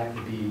all of that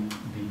could be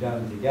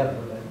done together,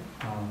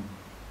 but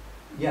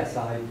yes,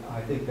 I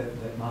think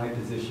that my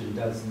position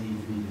does need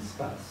to be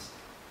discussed,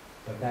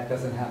 but that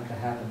doesn't have to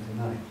happen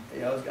tonight.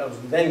 Yeah, I was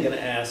then gonna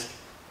ask,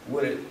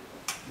 would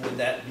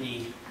that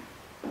be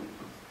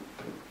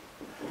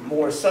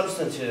more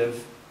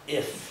substantive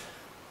if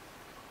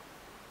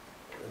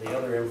the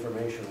other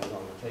information was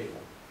on the table,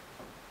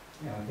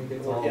 Yeah, I think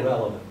it's Or all in-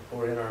 relevant.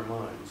 or in our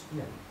minds?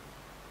 Yeah,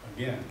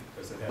 Again,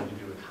 does it have to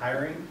do with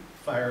hiring,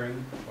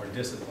 firing, or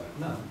discipline?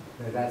 no,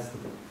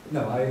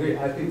 no, I agree.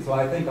 I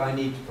think I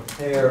need to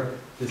prepare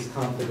this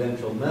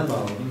confidential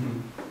memo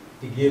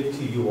to give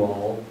to you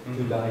all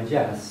to Mhm.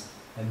 digest,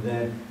 and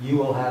then you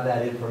will have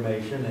that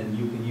information and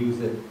you can use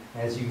it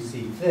as you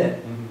see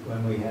fit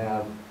when we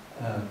have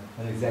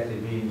an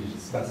executive meeting to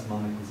discuss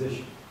my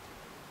position.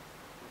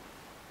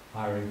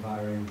 Hiring,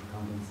 firing,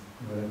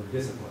 whatever,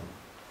 discipline.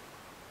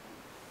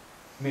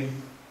 I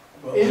mean,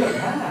 in the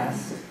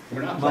past,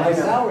 We're not my playing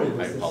that. salary was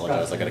I discussed.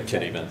 apologize, I got a in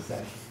kid executive event.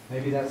 session.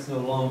 Maybe that's no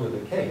longer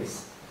the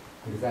case,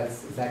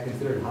 because is that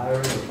considered hiring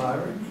or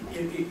firing?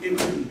 It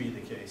wouldn't be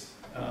the case.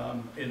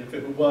 And if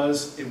it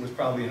was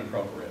probably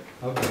inappropriate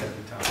Okay. at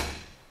the time.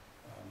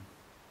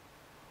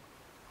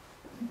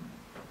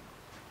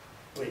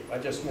 Wait, I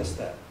just missed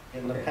that.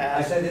 In the I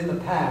past, said in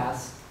the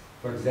past,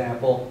 for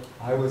example,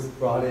 I was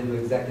brought into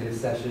executive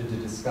session to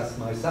discuss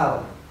my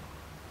salary,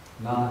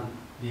 not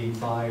being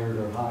fired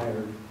or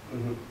hired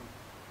Mhm.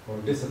 or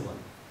disciplined.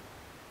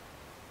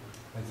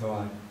 And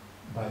so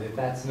but if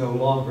that's no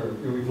longer,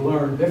 we've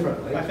learned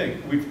differently. I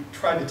think we've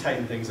tried to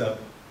tighten things up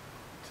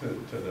to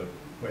the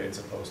way it's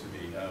supposed to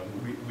be.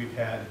 We've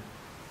had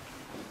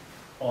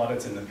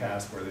audits in the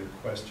past where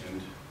they've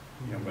questioned,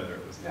 whether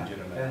it was Yeah.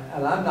 legitimate.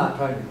 And I'm not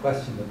trying to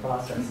question the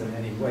process in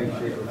any way,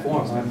 shape, or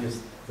form. I'm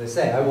just, as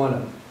I say, I want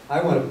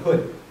to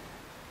put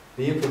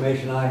the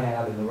information I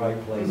have in the right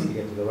place to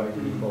get to the right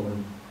people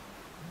and,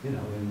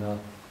 in the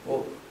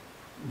Well,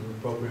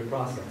 appropriate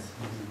process.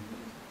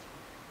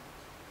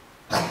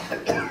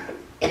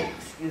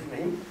 excuse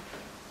me.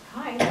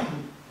 Hi.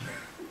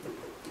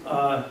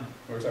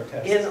 Where's our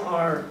test?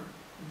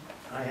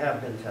 I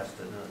have been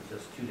tested,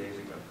 just 2 days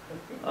ago.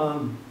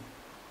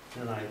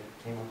 And I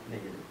came up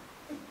negative.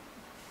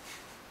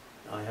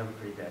 I have a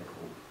pretty bad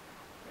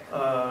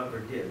cold, or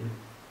did.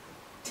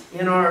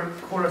 In our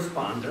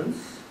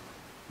correspondence,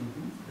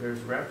 Mhm.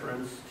 there's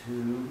reference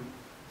to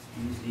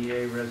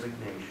BZA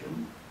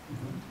resignation,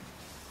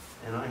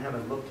 Mhm. and I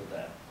haven't looked at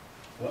that.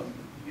 Well,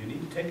 you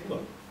need to take a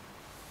look.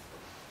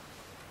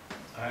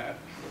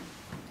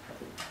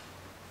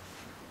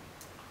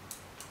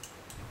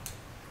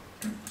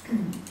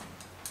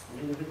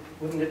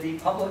 Wouldn't it be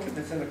public if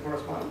it's in the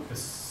correspondence?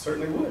 This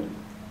certainly would.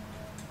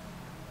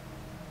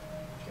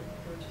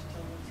 We're just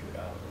telling us, You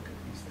gotta look at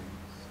these things.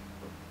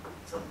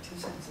 it's like 2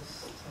 sentences,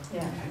 so.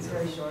 Yeah, it's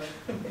very short.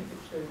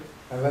 Sure.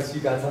 Unless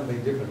you got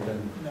something different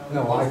than,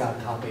 no, I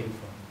got copied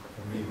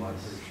from you, I'm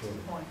pretty sure.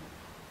 Point.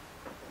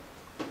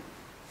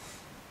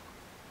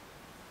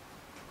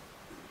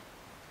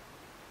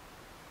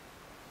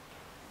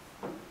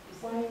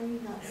 Why are you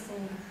not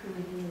saying who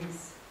it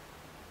is?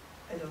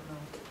 I don't know.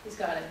 He's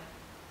got it.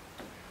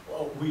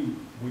 Well, we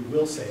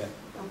will say it.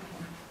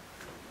 Okay.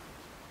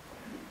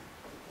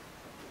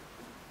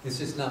 It's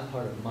just not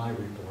part of my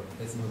report.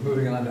 We're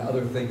moving on to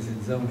other things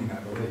in zoning, I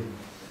believe.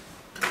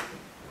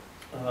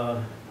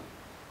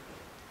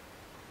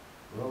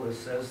 Well, it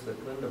says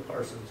that Linda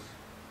Parsons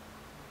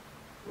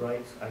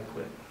writes, "I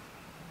quit."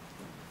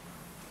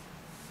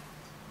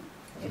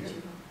 So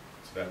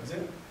that was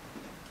it.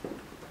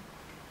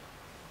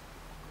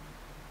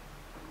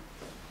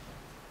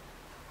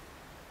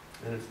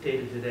 And it's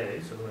dated today,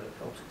 so that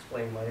helps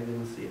explain why I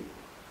didn't see it.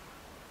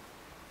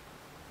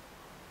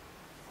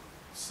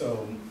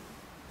 So,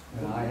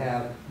 And I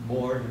have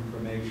more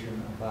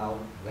information about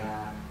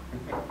that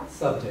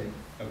subject,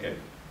 okay.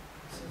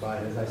 but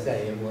as I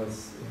say, it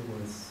was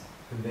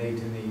conveyed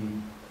to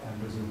me, I'm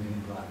presuming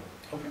in private.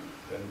 Okay,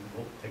 then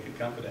we'll take it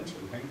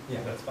confidentially, okay?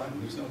 Yeah. That's fine,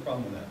 there's no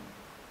problem with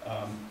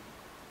that.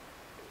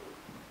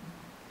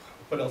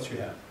 What else you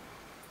have?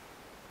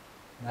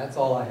 And that's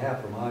all I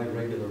have for my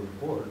regular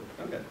report.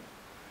 Okay.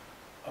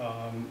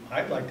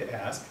 I'd like to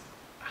ask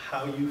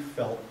how you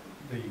felt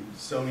the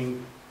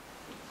zoning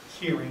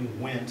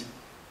hearing went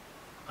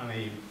on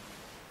a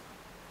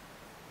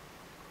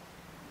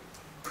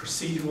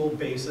procedural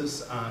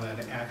basis, on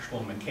an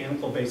actual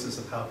mechanical basis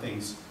of how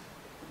things,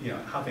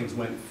 how things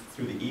went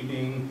through the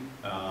evening,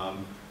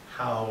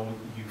 how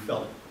you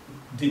felt,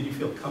 did you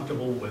feel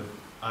comfortable with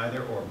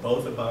either or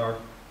both of our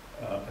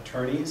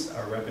attorneys,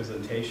 our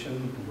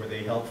representation? Were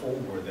they helpful?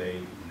 Were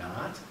they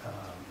not?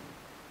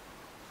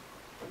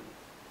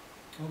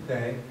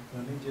 Okay,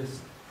 let me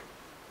just,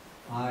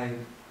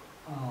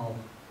 I'll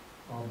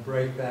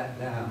break that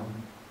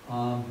down.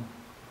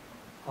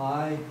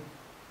 I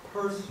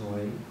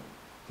personally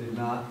did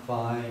not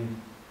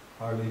find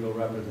our legal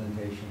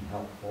representation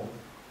helpful.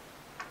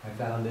 I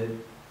found it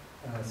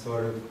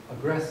sort of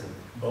aggressive.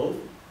 Both?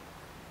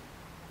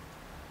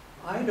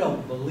 I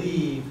don't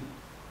believe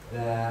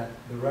that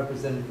the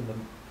representative from the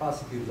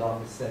prosecutor's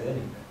office said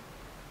anything.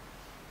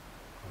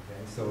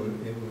 Okay, so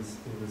it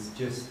was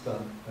just the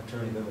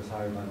attorney that was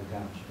hired by the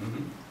township.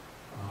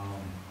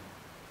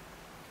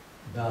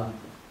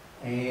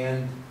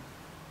 And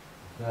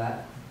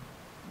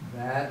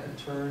that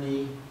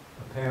attorney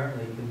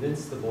apparently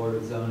convinced the Board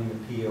of Zoning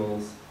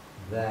Appeals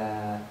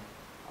that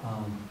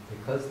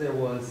because there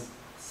was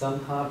some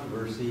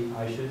controversy,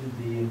 I shouldn't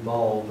be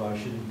involved, or I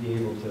shouldn't be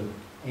able to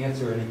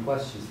answer any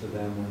questions for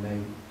them when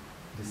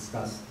they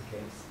discussed the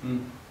case.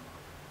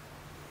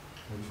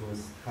 Which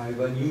was kind of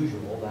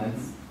unusual.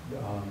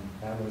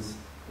 That was,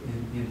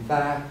 in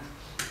fact,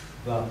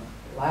 the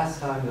last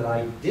time that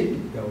I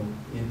didn't go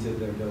into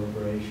their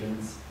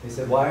deliberations, they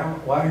said, why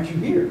aren't you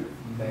here?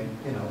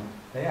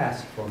 They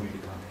asked for me to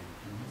come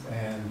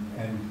in.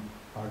 And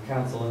our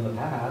counsel in the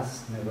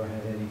past never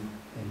had any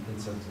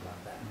concerns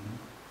about that.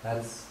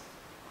 That's,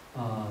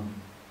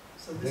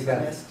 So this got-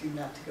 one asked you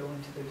not to go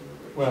into their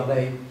deliberation? well,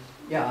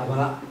 when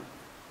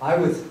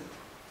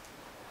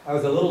I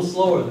was a little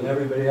slower than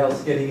everybody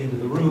else getting into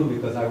the room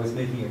because I was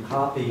making a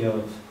copy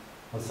of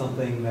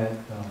something that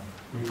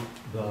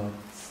the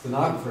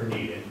stenographer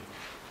needed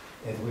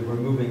as we were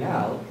moving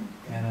out.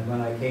 And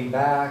when I came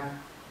back,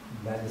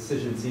 that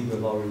decision seemed to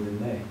have already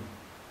been made.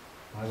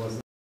 I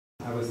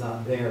was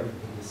not there for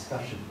the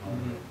discussion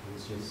of it. It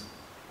was just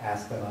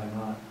asked that I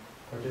not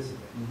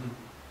participate.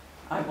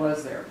 I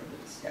was there for the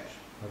discussion.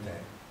 Okay.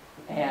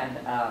 And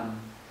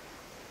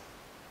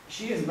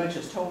she as much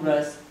as told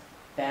us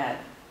that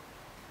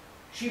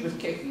she was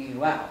kicking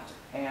you out,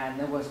 and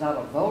there was not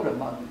a vote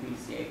among the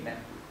BCA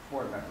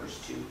board members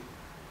to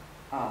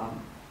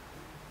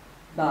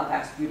not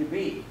ask you to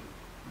be.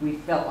 We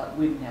felt like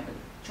we didn't have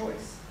a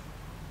choice.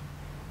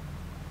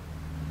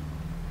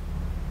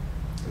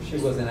 So she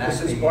wasn't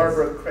acting This is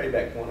Barbara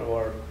Craybeck, one of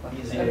our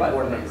BZA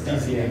board members.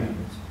 BZA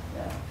members.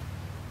 Yeah.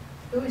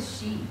 Who is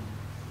she?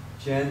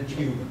 Jen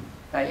Cuban.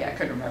 Yeah, I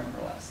couldn't remember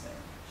her last name.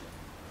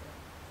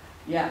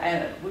 Yeah,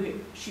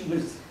 and she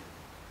was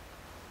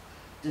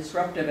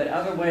disruptive in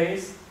other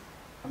ways.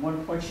 At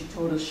one point, she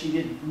told us she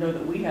didn't know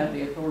that we had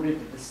the authority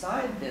to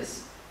decide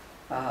this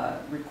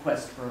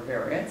request for a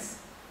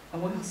variance.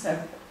 And we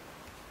said,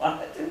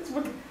 well, it's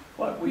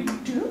what we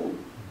do.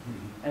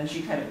 And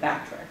she kind of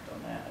backtracked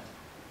on that.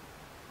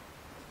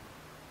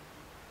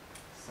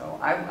 So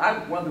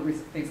one of the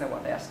things I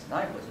wanted to ask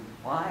tonight was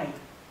why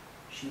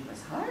she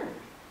was hired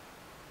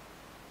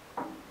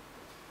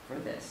for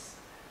this.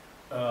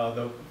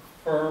 The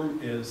firm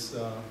has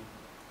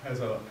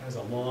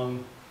a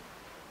long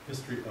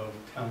history of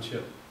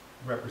township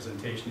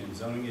representation in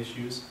zoning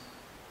issues,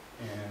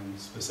 and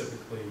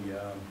specifically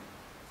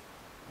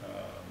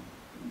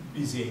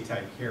BZA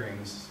type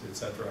hearings,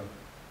 etc.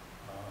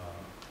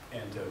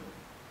 And to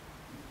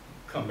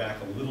come back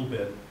a little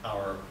bit,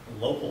 our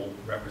local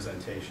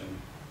representation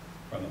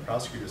from the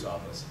prosecutor's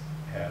office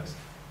has,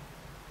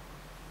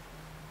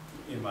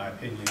 in my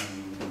opinion,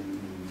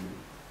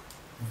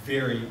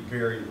 very,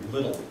 very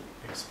little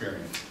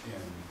experience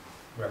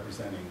in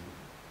representing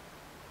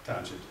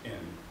townships in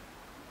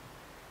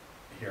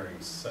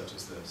hearings such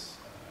as this.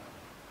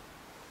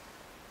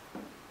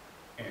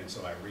 And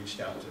so I reached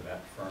out to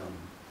that firm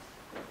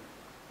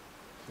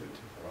to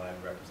provide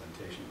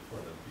representation for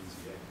the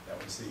BZA.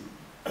 That was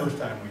the first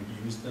time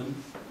we used them.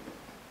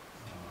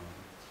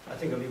 I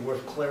think it'd be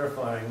worth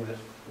clarifying that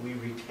we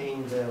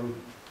retained them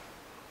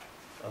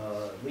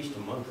at least a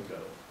month ago.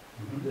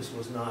 This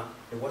was not,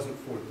 it wasn't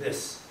for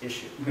this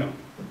issue. No.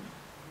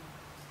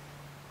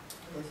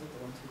 Those are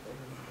the ones who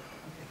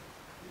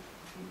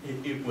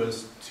voted. Okay. It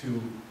was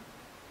to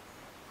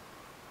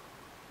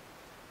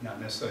not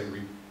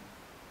necessarily,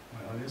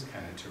 well, it is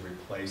kind of to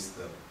replace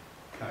the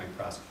county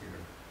prosecutor,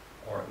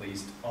 or at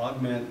least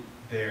augment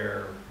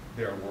their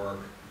work,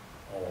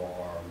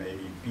 or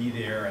maybe be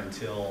there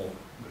until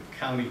the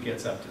county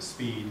gets up to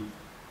speed,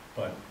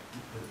 but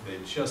they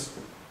just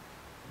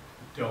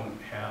don't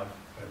have,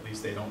 at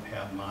least they don't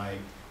have my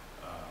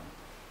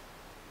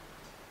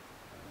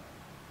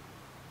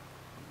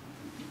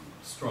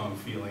strong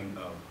feeling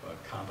of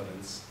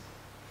competence.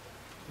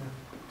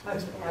 I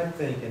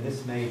think, and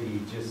this may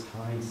be just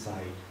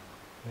hindsight,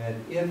 that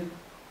if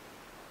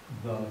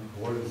the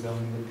Board of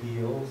Zoning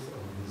Appeals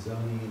or the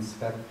zoning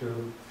inspector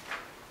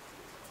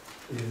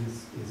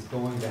is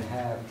going to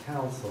have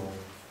counsel,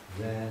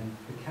 then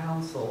the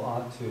council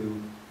ought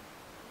to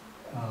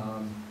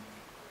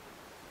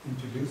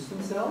introduce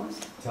themselves,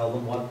 tell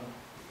them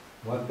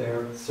what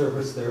their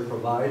service they're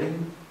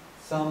providing,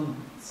 some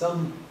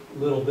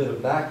little bit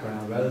of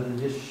background, rather than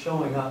just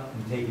showing up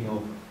and taking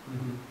over.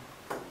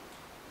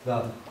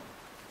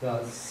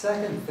 The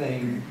second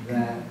thing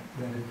that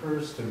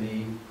occurs to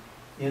me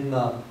in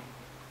the,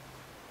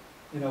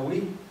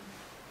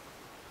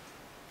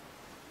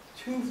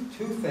 two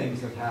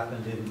things have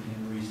happened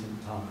in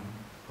recent time.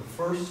 The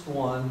first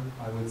one,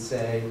 I would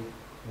say,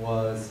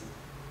 was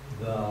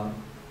the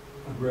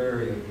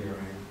agraria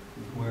hearing,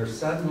 where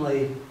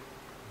suddenly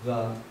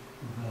the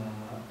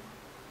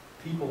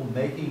people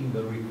making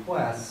the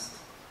request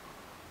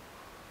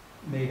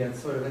made a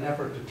sort of an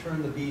effort to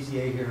turn the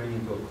BZA hearing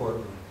into a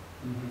courtroom.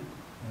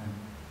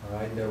 All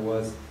right, there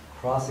was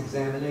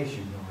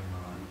cross-examination going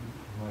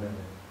on, whatever.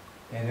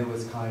 And it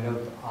was kind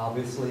of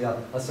obviously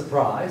a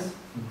surprise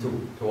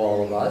to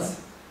all of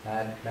us.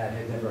 That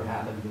had never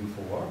happened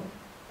before.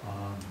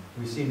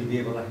 We seemed to be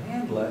able to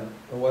handle it,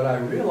 but what I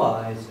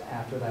realized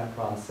after that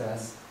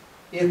process,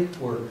 if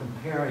we're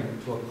comparing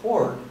it to a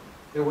court,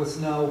 there was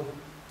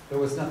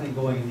nothing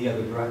going in the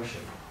other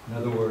direction. In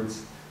other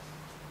words,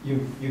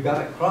 you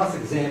got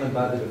cross-examined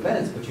by the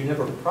defense, but you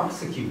never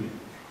prosecuted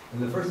in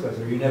the first place,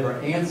 or you never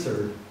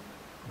answered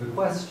the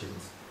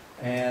questions.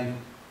 And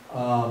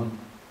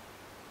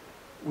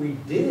we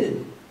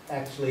did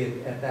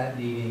actually at that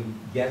meeting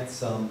get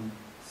some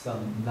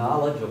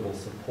knowledgeable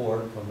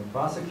support from the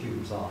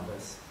prosecutor's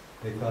office,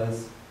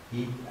 because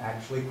he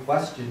actually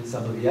questioned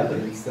some of the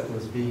evidence that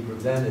was being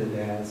presented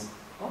as,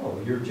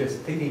 oh, you're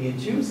just picking and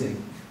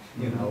choosing,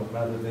 you know,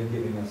 rather than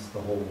giving us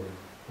the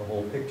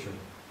whole picture.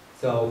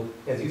 So,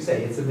 as you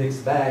say, it's a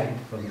mixed bag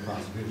from the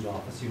prosecutor's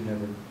office. You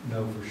never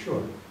know for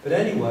sure. But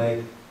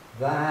anyway,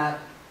 that,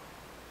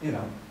 you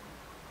know,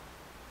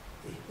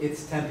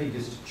 it's tempting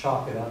just to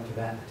chalk it up to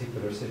that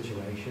particular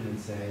situation and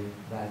say,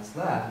 that's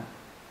that.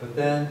 But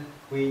then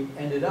we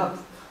ended up,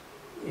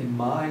 in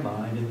my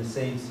mind, in the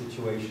same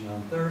situation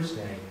on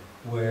Thursday,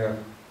 where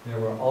there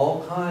were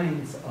all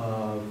kinds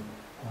of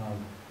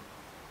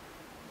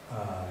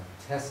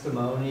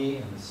testimony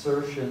and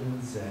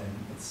assertions and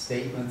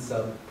statements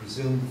of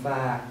presumed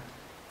fact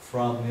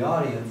from the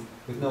audience,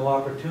 with no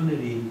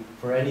opportunity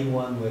for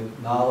anyone with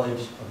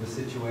knowledge of the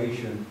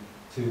situation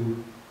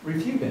to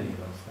refute any of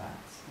those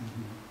facts.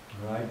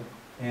 All right?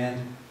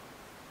 And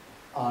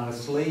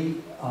honestly,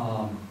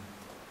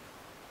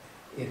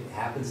 it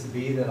happens to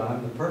be that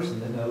I'm the person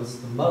that knows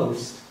the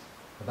most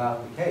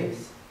about the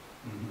case.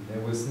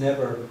 There was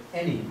never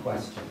any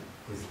question.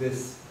 Is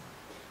this,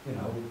 you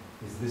know,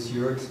 is this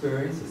your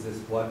experience? Is this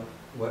what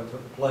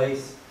took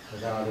place?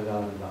 Da, da,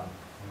 da, da, da.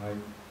 All right?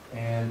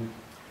 And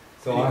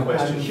so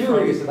I'm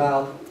curious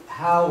about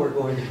how we're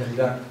going to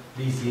conduct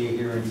BZA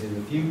hearings in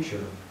the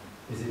future.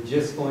 Is it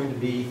just going to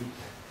be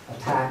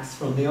attacks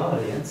from the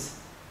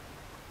audience?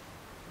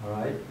 All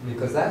right?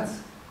 Because that's,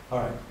 all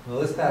right, well,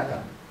 let's back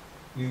up.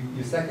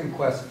 Your second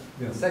question,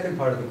 second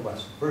part of the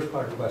question, first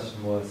part of the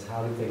question was,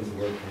 how do things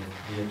work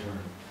with the attorney?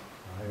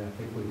 All right, I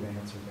think we've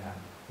answered that.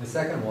 The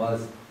second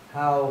was,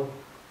 how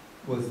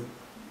was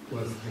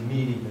the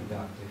meeting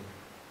conducted?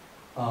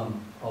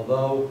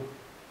 Although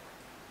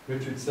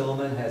Richard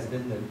Silliman has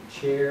been the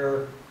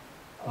chair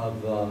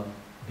of the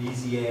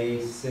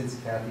BZA since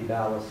Kathy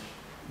Vallis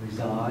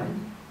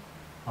resigned,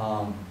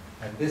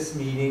 at this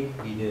meeting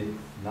he did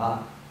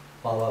not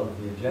follow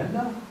the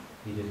agenda.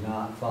 He did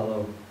not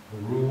follow the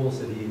rules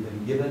that he had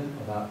been given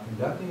about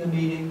conducting a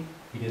meeting.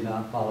 He did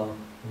not follow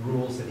the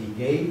rules that he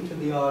gave to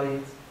the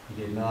audience. He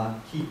did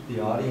not keep the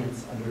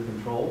audience under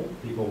control.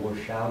 People were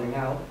shouting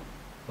out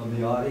from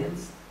the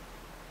audience.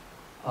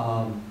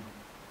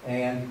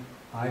 And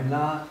I'm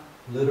not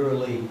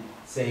literally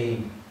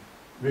saying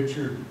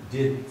Richard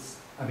did,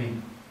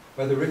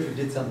 whether Richard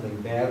did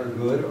something bad or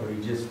good, or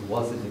he just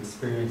wasn't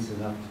experienced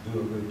enough to do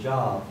a good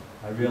job.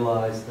 I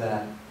realized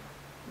that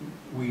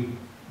we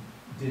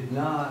did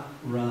not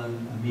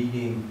run a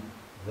meeting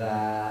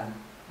that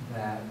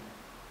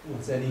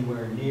was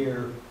anywhere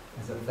near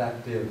as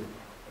effective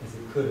as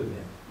it could have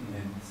been.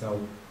 And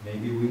so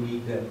maybe we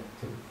need to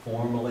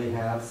formally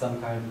have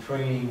some kind of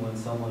training when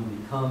someone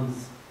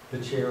becomes the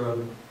chair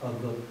of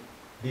the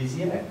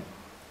BZA.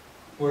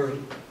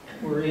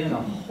 We're in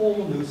a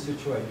whole new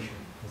situation,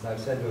 as I've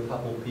said to a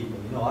couple of people.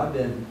 You know, I've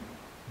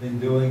been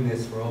doing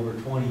this for over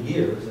 20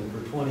 years, and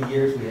for 20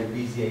 years we had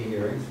BZA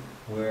hearings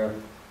where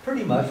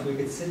pretty much we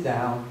could sit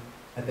down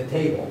at the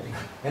table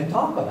and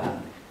talk about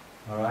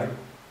it, all right?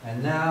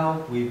 And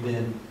now we've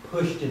been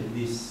pushed into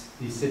these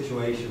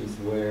situations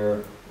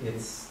where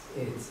it's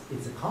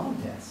a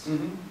contest,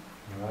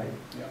 all right?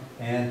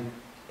 Yeah.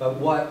 But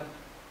what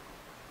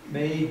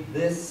made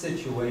this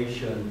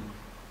situation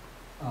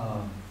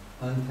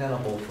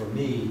untenable for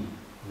me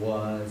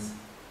was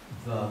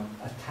the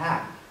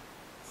attack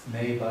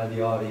made by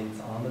the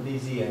audience on the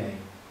BZA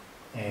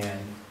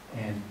and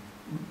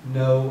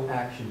no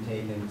action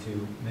taken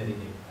to mitigate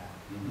that.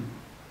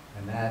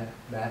 And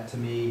that to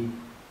me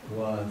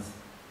was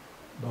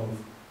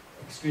both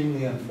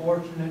extremely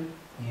unfortunate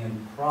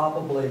and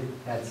probably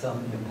had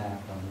some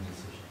impact on the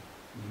decision.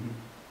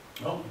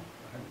 Oh,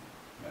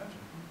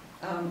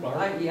 I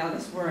imagine. Yeah,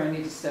 this is where I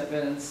need to step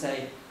in and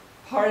say,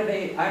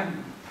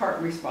 I'm part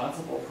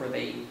responsible for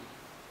the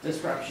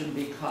disruption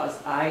because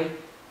I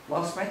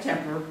lost my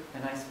temper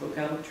and I spoke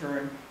out of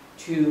turn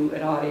to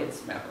an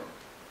audience member.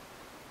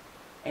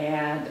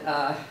 And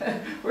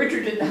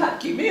Richard did not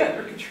keep me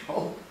under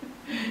control.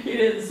 He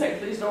didn't say,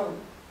 please don't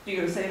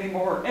say any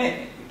more or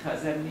anything,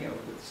 because then,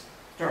 it's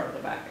started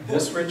the back and forth.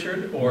 This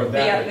Richard or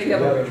that Richard? The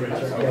other Richard.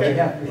 Okay.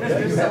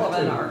 Mr.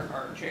 Sullivan,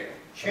 our chair.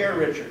 Chair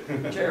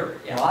Richard. Chair,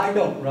 yeah. Well, I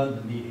don't run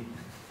the meeting.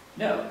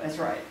 No, that's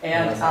right.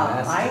 And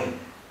I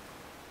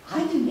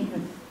didn't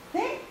even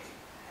think,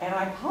 and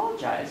I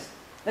apologized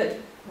that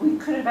we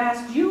could have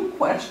asked you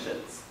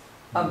questions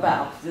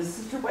about this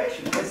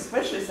situation,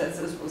 especially since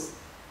this was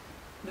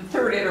the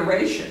third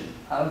iteration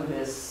of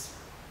this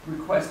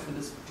request for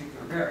this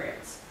particular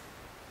variance.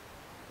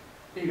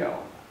 You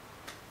know,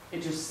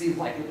 it just seemed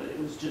like it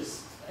was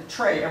just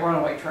a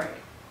runaway train.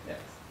 Yes.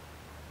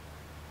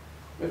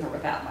 With or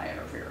without my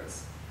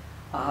interference.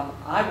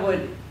 I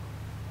would,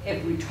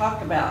 if we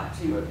talk about,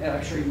 and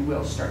I'm sure you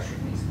will structure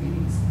these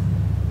meetings,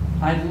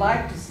 I'd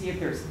like to see if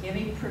there's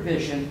any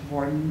provision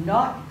for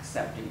not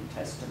accepting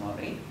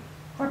testimony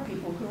from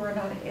people who are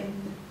not in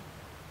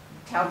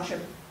the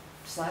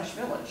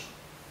township/village.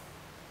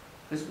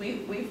 Because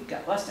we've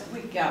got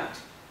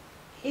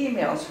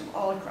emails from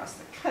all across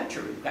the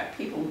country. We've got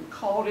people who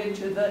called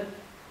into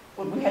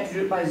when we had to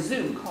do it by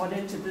Zoom, called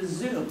into the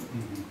Zoom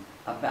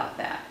about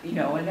that, you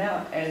know,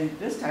 and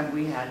this time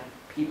we had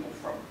people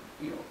from,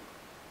 you know,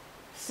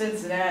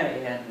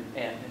 Cincinnati and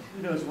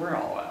who knows where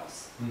all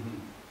else.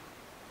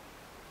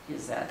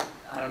 Is that,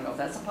 I don't know if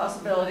that's a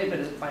possibility, but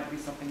it might be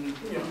something you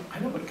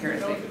would care to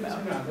think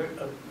about.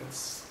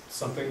 It's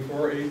something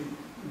for a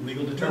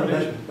legal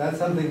determination. That's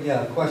something,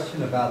 yeah, a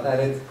question about that.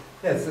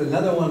 It's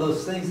another one of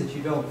those things that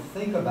you don't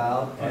think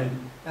about,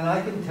 and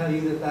I can tell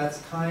you that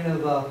that's kind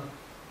of a,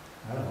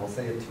 I don't know, I'll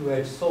say a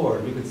two-edged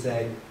sword. You could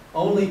say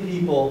only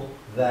people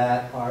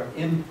that are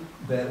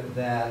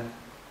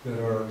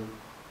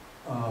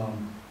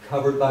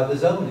covered by the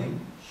zoning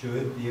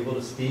should be able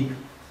to speak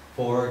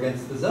for or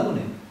against the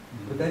zoning.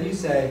 But then you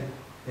say,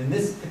 in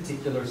this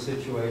particular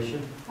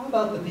situation, how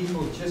about the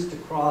people just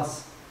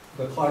across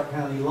the Clark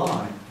County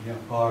line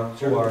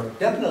who are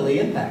definitely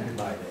impacted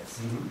by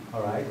this?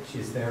 All right,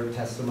 is their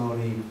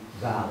testimony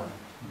valid?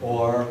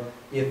 Or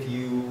if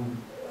you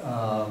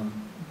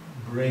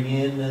bring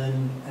in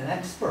an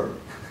expert,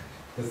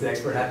 does the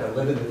expert have to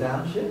live in the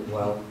township?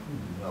 Well,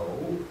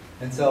 no.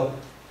 And so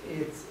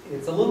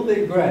it's a little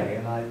bit gray,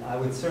 and I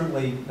would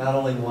certainly not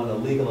only want a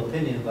legal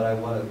opinion, but I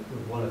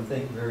would want to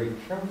think very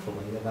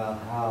carefully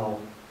about how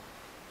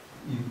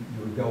you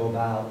would go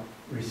about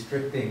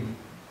restricting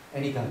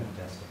any kind of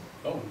testimony.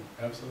 Oh,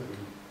 absolutely.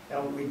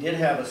 Now, we did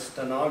have a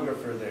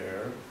stenographer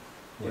there.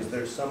 Was Yes.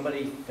 there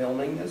somebody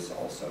filming this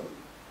also?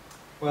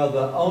 Well,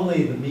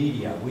 only the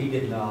media. We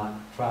did not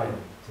try to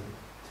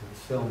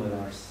film it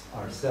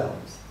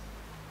ourselves.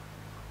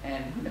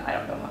 And I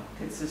don't know how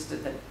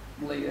consistent that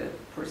the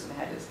person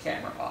had his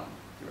camera on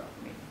throughout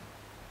the meeting.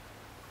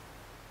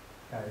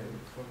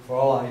 For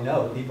all I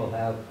know, people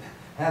have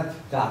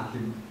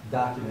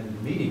documented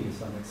the meeting to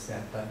some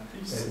extent, but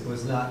it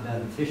was not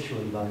done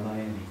officially by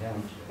Miami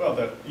Township.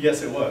 Well,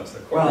 yes, it was. The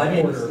court Well, I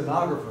mean, the reporter,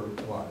 stenographer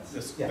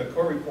was. Yeah. the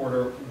court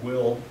reporter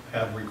will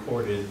have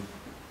recorded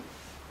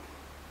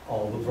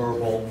All the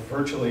verbal.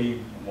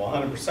 virtually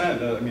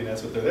 100%, I mean,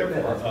 that's what they're there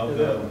Yeah, for, that's what of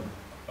they're the, there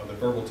of the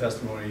verbal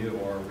testimony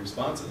or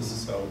responses,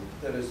 so,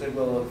 That is, they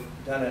will have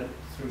done it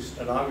through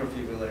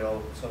stenography, will they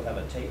also have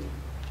a tape?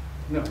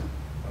 no.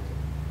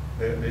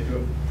 They do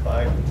it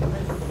by, No,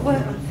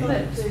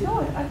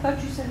 I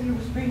thought you said he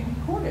was being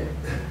recorded.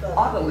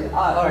 Audio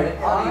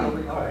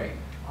recording.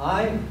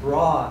 I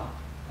brought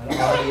an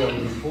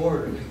audio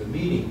recorder to the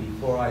meeting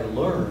before I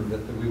learned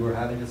that we were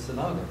having a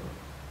stenographer.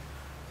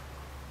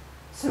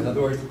 In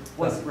other words,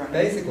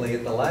 basically,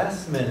 at the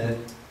last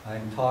minute,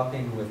 I'm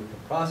talking with the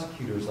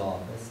prosecutor's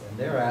office, and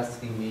they're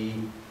asking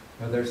me,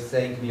 they're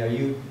saying to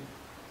me,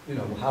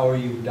 how are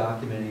you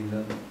documenting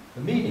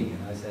the meeting?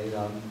 And I say,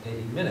 I'm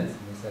taking minutes.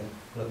 And they said,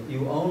 well, if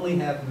you only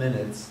have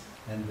minutes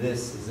and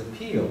this is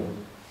appealed,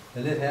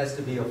 then it has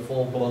to be a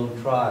full-blown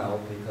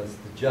trial because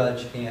the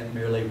judge can't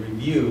merely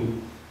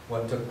review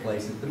what took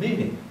place at the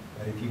meeting.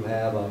 But if you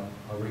have a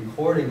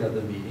recording of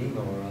the meeting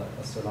or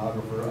a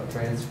stenographer, a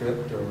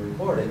transcript or a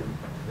recording,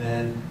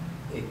 then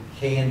it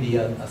can be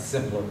a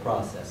simpler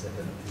process if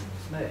an appeal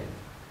is made.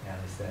 And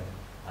I said,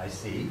 I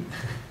see.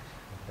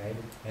 Okay.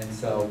 And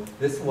so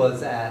this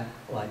was at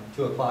like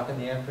 2 o'clock in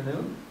the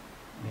afternoon,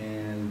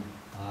 and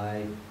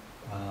I,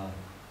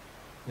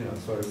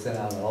 sort of sent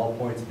out an all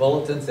points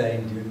bulletin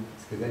saying,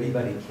 can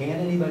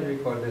anybody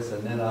record this?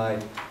 And then I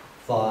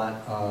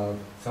thought of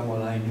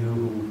someone I knew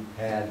who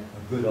had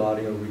a good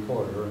audio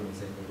recorder and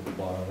was able to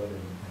borrow it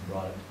and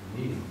brought it to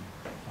the meeting.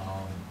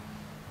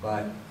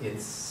 But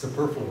it's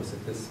superfluous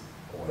at this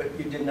point. But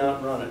you did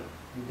not run it?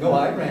 No,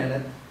 I ran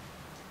it,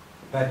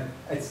 but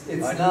it's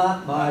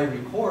not my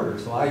recorder,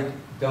 so I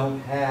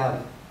don't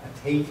have a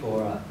tape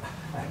or a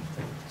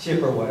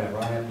chip or whatever.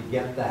 I have to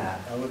get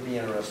that. I would be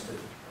interested.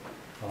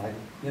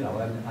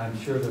 And I'm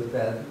sure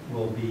that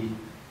will be,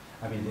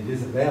 it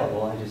is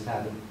available. I just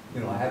haven't,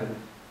 I haven't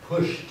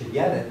pushed to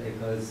get it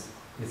because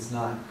it's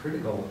not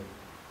critical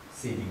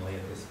seemingly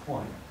at this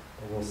point.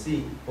 But we'll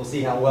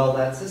see how well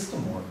that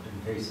system worked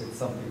in case it's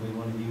something we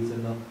want to use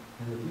in the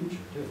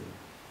future too.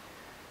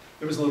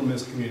 there was a little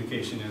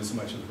miscommunication in so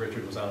much as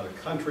Richard was out of the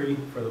country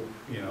for the,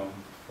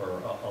 for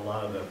a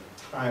lot of the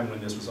time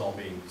when this was all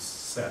being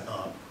set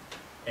up.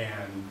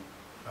 And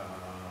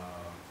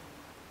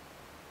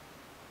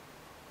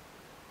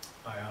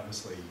I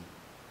obviously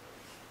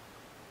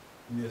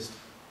missed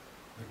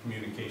the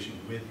communication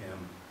with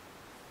him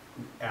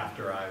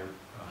after I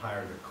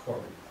hired a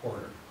court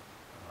reporter.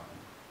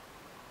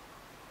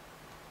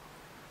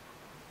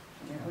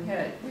 Yeah,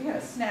 we had a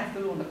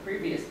snafu on the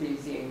previous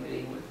BZA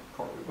meeting with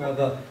court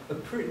Well,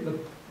 reporter.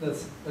 the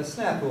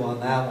snafu on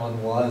that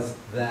one was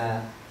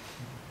that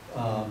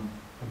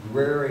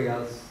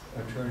Agraria's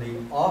attorney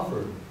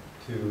offered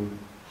to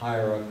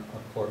hire a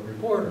court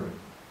reporter.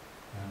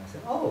 And I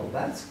said, oh,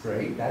 that's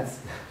great, that's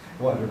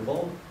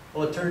wonderful.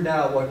 Well, it turned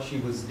out what she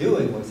was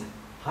doing was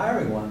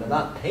hiring one, but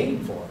not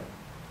paying for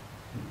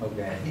it.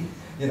 Okay,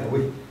 you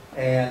know,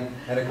 and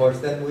of course,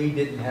 then we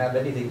didn't have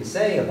anything to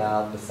say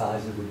about the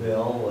size of the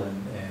bill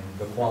and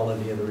the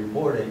quality of the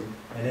reporting.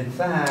 And in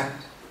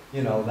fact,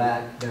 you know,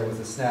 that there was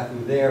a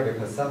snafu there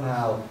because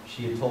somehow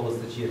she had told us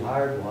that she had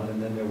hired one,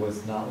 and then there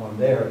was not one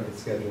there at the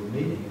scheduled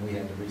meeting, and we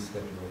had to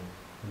reschedule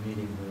the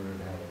meeting in order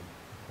to have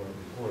a court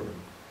reporter.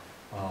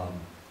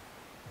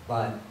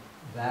 But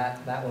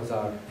that was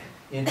our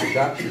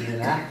introduction,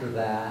 and after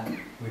that,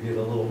 we did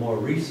a little more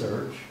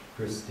research.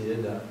 Chris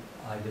did,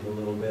 I did a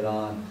little bit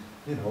on,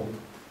 you know,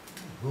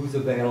 who's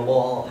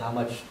available, how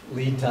much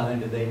lead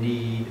time do they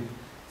need,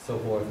 so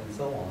forth and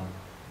so on,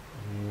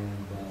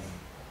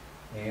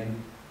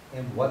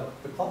 and what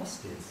the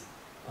cost is.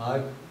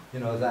 You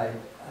know, as I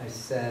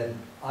said,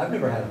 I've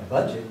never had a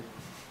budget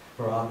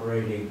for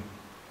operating,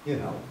 you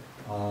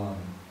know,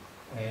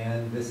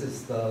 and this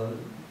is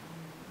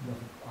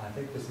I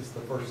think this is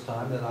the first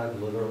time that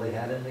I've literally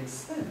had an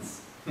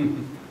expense.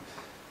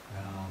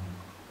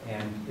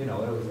 And, you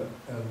know, it was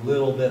a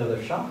little bit of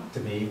a shock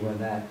to me when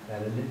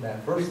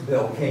that first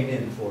bill came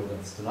in for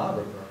the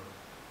stenographer.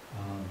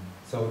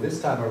 So this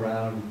time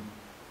around,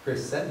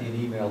 Chris sent me an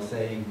email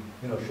saying,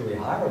 you know, should we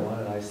hire one?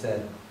 And I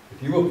said,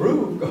 if you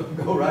approve,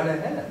 go right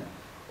ahead.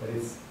 But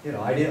it's, you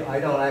know, I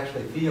don't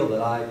actually feel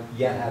that I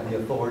yet have the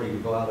authority to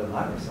go out and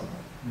hire someone.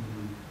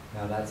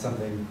 Now, that's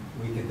something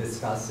we can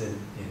discuss in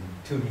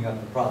tuning up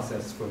the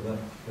process for the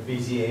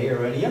BZA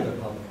or any other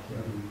public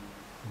hearing.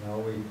 You know,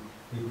 we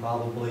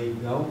probably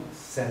don't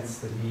sense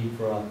the need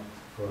for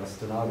a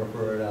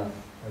stenographer at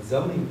a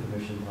zoning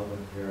commission public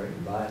hearing,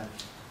 but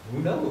who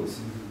knows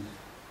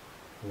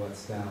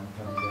what's coming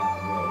down the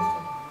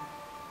road.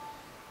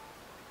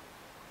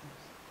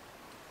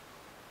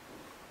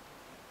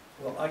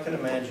 Well, I can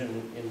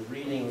imagine in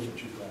reading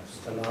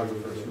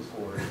stenographer's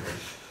report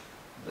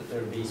that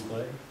there'd be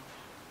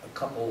a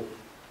couple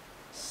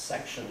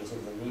sections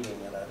of the meeting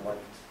that I'd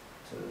like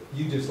to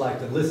You just like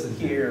to listen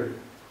to hear.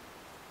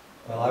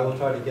 Well, I will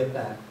try to get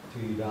that to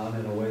you, Don,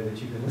 in a way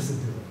that you can listen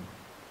to them.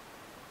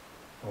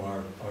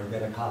 Or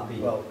get a copy.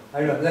 Well, I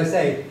don't know, as I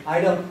say,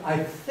 I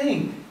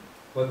think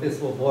what this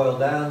will boil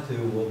down to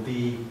will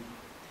be,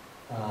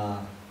 you know,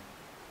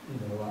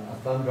 a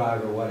thumb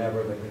drive or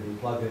whatever that can be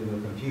plugged into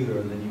a computer,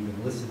 and then you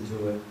can listen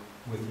to it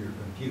with your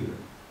computer.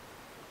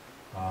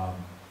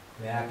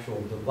 The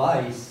actual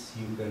device,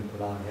 you can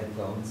put on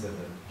headphones and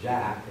a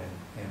jack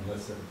and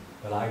listen,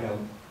 but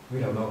we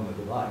don't own the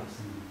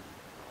device.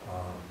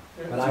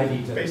 But I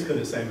need to. Basically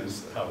the same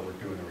as how we're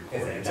doing the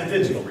recording. It's a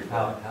digital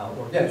recording. How it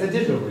works. Yeah, it's a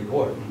digital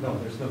recording. No,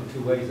 there's no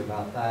two ways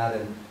about that.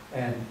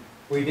 And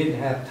we didn't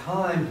have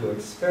time to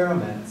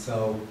experiment,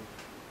 so,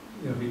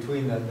 you know,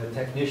 between the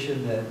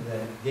technician that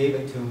gave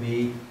it to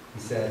me, he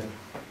said,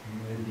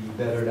 it'd be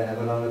better to have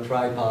it on a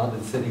tripod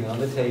than sitting on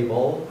the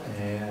table.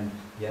 And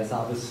yes,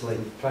 obviously,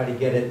 try to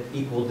get it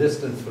equal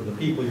distance from the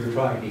people you're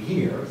trying to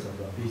hear, so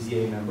the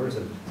BZA members.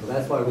 And so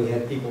that's why we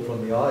had people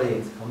from the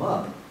audience come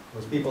up.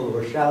 Those people that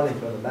were shouting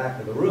from the back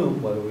of the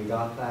room, whether we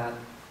got that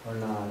or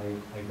not,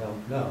 I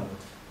don't know.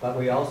 But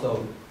we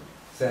also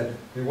said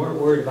we weren't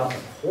worried about the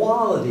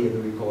quality of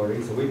the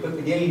recording, so we put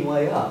the gain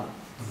way up.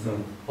 So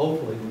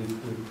hopefully we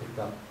picked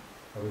up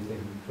everything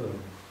we could.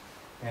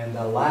 And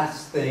the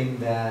last thing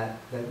that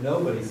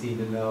nobody seemed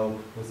to know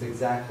was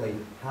exactly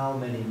how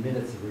many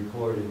minutes of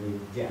recording we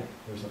would get.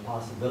 There's a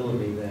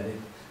possibility that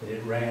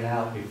it ran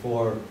out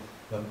before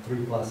the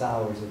 3+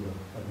 hours of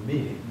the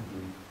meeting.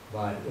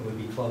 But it would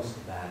be close to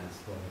that is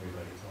what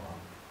everybody thought.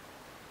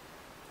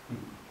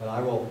 But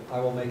I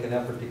will make an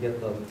effort to get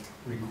the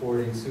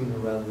recording sooner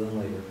rather than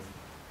later.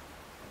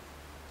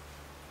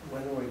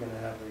 When are we going to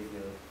have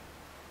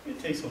the It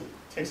takes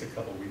a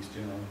couple of weeks,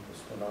 you know.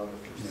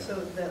 stenographers? Yeah. So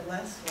that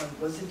last one,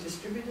 was it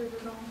distributed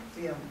at all?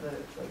 We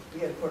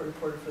had a court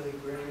reporter for the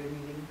Agraria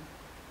meeting,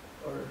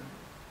 or,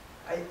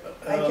 I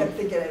kept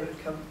thinking it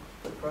would come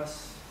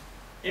across.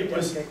 I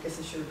guess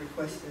I should have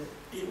requested it.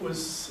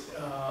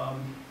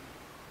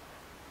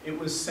 It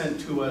was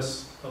sent to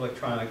us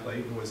electronically.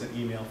 It was an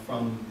email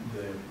from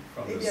the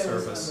Maybe I was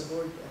service. on the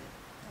board then,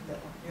 that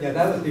one. Yeah,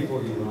 that was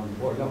before you were on the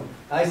board. No,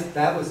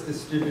 that was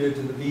distributed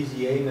to the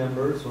BZA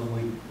members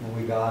when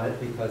we got it,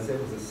 because it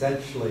was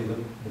essentially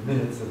the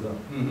minutes of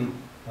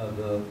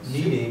the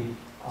meeting.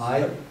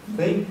 I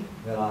think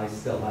that I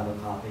still have a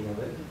copy of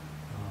it.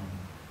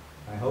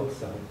 I hope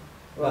so.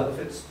 Well, if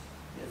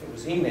it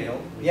was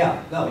emailed.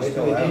 Yeah, no, we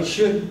still have it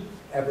shouldn't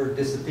ever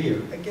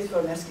disappear. I guess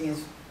what I'm asking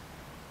is,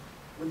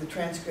 would the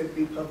transcript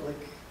be public?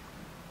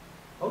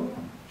 Oh, yeah.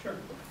 Sure.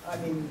 I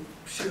mean,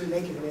 should we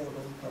make it available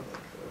to the public?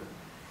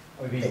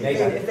 I mean, If make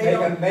they- a, if they make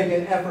don't- a, make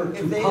an effort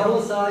to If they don't,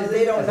 publicize if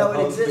they it don't as know it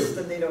opposed to. exists,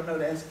 then they don't know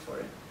to ask for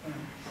it. You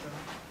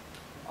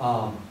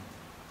know,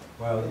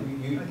 Well, Okay.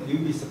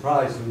 you'd be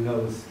surprised who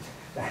knows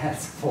to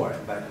ask for it,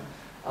 but,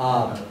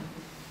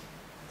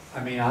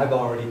 I mean, I've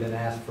already been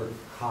asked for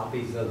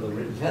copies of the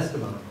written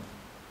testimony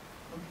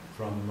so, okay.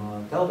 from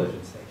a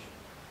television station,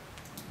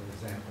 for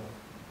example.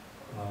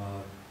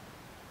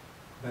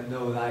 But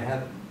no,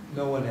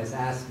 no one has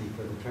asked me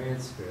for the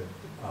transcript,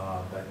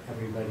 but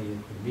everybody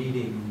at the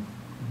meeting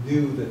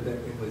knew that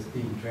it was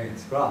being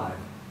transcribed,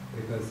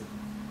 because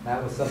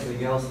that was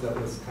something else that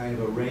was kind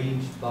of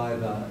arranged by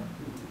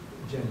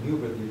Jen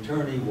Huber, the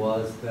attorney,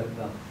 was that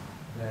the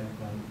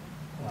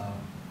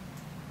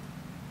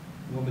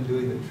woman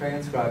doing the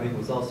transcribing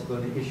was also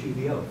going to issue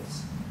the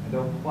oaths. I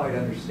don't quite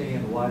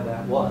understand why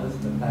that was,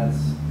 but that's.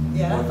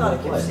 Yeah, I what thought I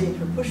took kept place. seeing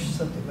her push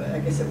something, but I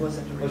guess it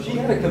wasn't a Well, real. she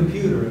had a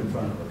computer in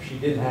front of her. She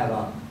did have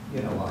a,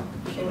 you know,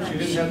 She Oh, might- she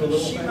didn't have the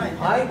little she thing? might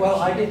have-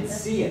 I didn't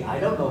see it. I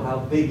don't know how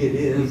big it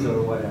is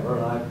or whatever.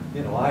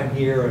 I'm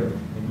here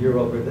and you're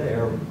over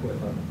there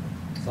with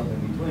something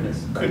between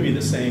us. Could be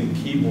the same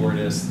keyboard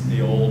as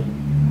the old,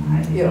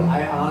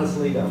 I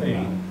honestly don't know.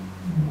 Thing.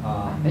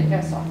 I think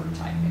I saw her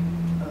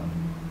typing Oh.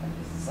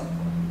 at some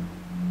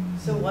point.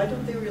 So why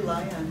don't they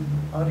rely on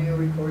audio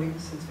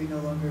recordings since we no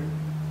longer,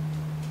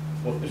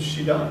 well,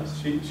 she does.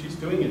 She's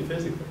doing it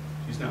physically.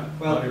 She's not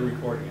Well- audio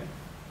recording it.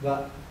 The-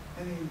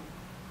 I mean,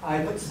 I,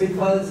 what's the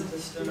because purpose of the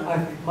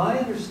stenography? my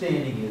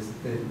understanding is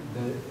that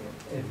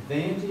the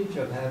advantage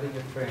of having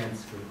a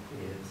transcript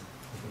is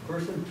if the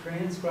person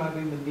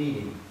transcribing the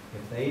meeting,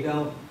 if they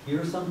don't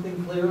hear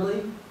something clearly,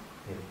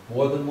 if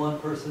more than one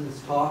person is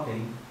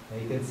talking,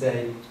 they can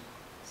say,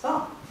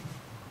 stop.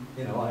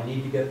 I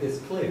need to get this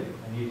clear.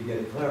 I need to get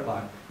it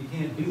clarified. You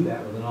can't do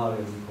that with an audio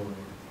recording.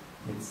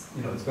 It's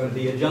going to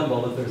be a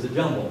jumble if there's a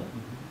jumble.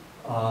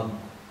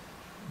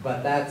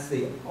 But that's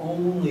the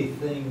only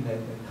thing that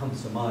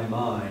comes to my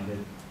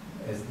mind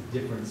as the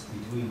difference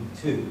between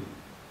the two.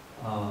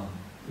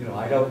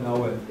 I don't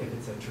know if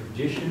it's a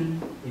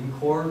tradition in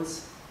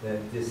courts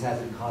that this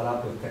hasn't caught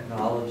up with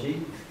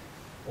technology,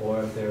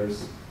 or if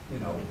there's,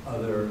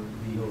 other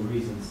legal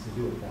reasons to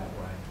do it that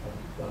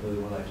way, other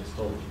than what I just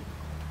told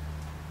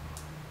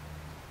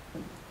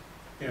you.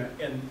 Yeah,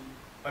 and,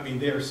 I mean,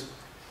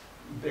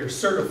 they're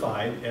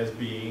certified as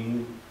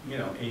being,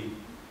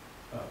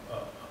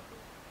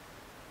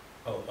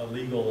 a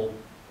legal,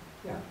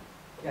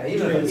 Yeah,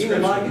 even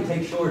if I could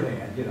take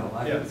shorthand,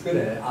 I Yeah. was good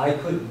at it, I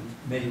couldn't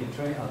make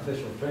a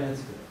official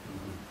transcript.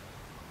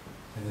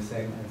 And the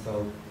same, and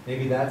so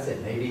maybe that's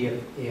it. Maybe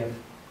if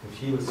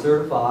she was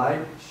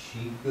certified,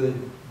 she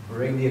could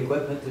bring the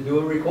equipment to do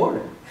a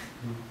recording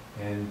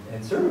and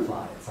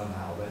certify it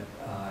somehow, but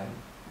I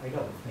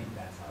don't think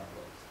that's how it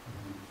works.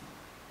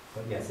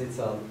 But yes, it's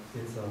a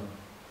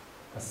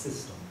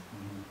system.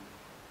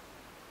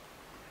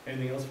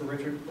 anything else for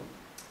Richard?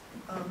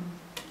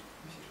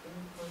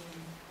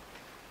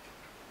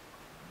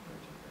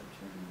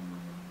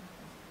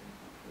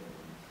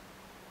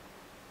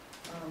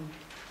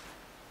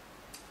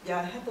 Yeah,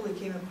 I happily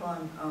came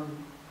upon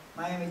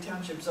Miami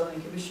Township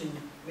Zoning Commission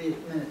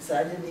minutes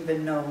that I didn't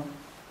even know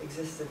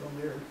existed when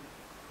we were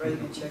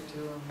writing a check to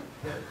them.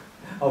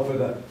 Oh, to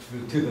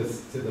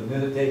the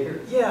minute taker?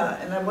 Yeah,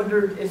 and I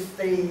wondered if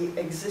they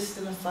exist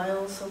in a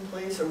file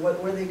someplace, or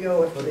where they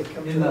go after they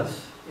come to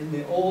us. In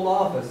the old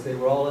office, they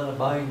were all in a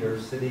binder,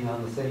 sitting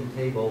on the same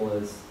table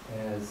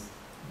as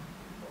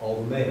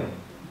all the mail.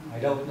 I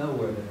don't know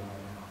where they are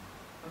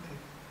now. Okay.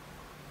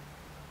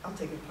 I'll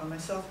take it upon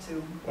myself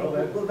to, Well,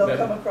 they'll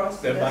come across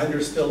the That desk.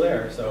 binder's still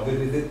there, so,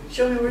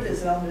 Show me where it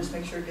is, and I'll just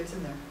make sure it gets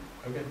in there.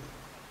 okay.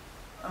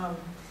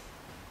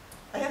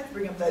 I have to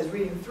bring up that I was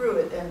reading through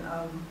it, and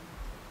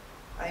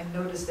I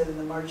noticed that in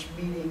the March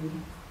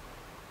meeting,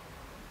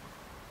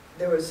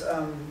 there was,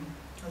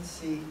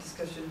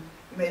 discussion,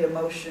 you made a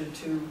motion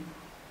to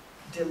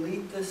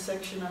delete this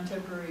section on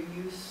temporary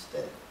use,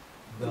 that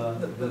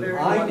the very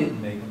I one-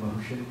 didn't make a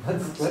motion.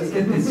 Let's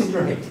get this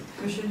straight.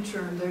 Commission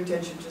turned their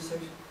attention to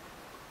section,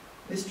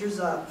 Mr.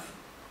 Zopp,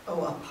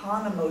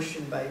 upon a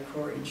motion by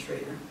Corey and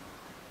Schrader.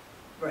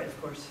 Right,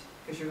 of course,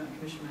 because you're not a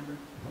commission member.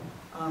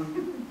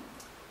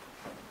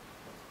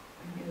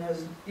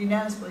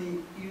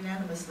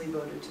 Unanimously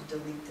voted to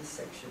delete the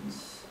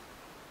sections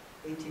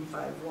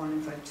 18.5.1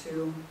 and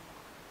 5.2.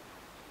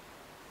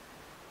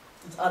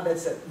 It's odd,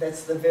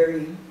 that's the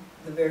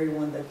very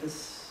one that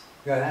this.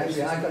 Yeah,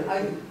 actually,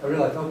 I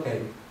realized,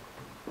 okay,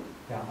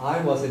 yeah,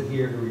 I wasn't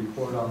here to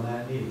report on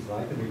that meeting, so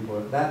I can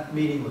report. That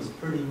meeting was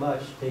pretty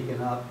much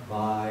taken up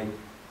by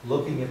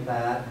looking at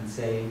that and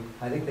saying,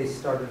 I think they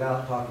started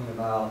out talking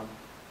about,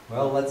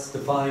 well, let's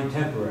define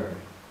temporary.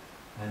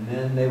 And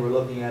then they were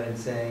looking at it and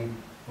saying,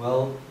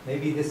 well,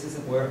 maybe this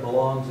isn't where it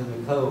belongs in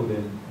the code,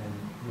 and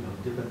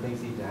different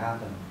things need to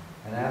happen.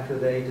 And after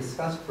they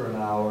discussed for an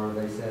hour,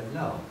 they said,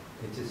 no,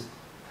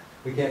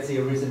 we can't see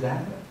a reason to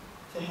have it.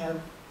 To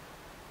have,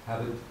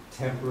 Have a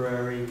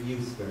temporary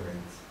use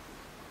variance.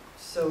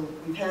 so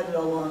we've had it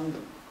all along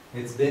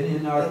It's been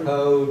in our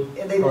code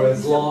And they for won't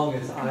as show- long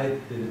as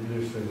I've been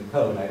administering the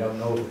code. I don't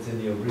know if it's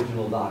in the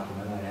original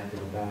document. I'd have to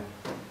go back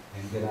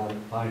and get out,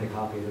 find a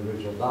copy of the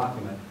original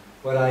document.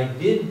 What I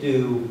did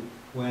do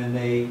when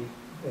they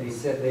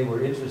said they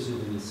were interested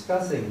in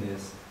discussing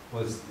this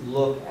was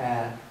look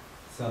at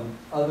some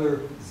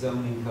other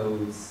zoning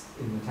codes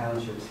in the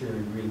townships here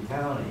in Greene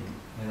County.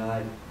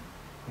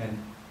 And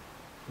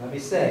let me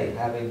say,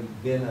 having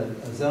been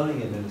a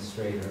zoning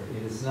administrator,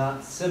 it is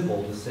not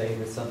simple to say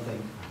that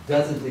something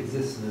doesn't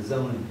exist in the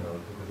zoning code,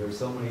 because there are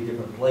so many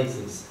different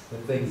places that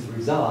things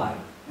reside.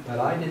 But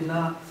I did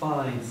not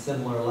find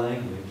similar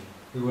language.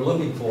 We were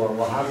looking for,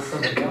 well, how does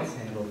somebody else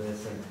handle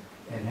this,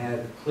 and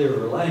had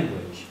clearer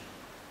language.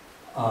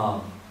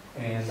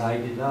 And I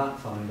did not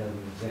find other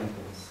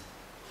examples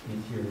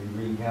in here in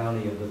Greene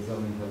County of the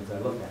zoning codes I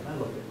looked at, and I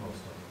looked at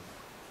most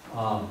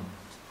of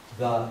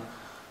them.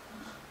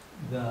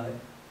 The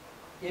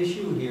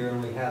issue here,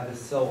 and we have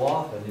this so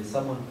often, is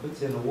someone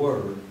puts in a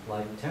word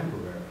like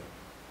temporary,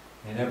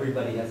 and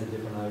everybody has a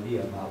different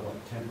idea about what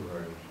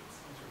temporary means.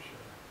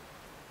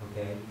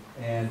 Okay?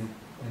 And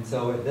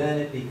so then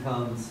it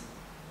becomes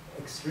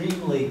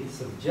extremely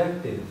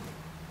subjective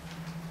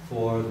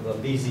for the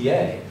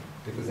BZA,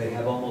 because they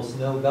have almost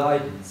no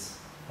guidance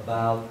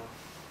about,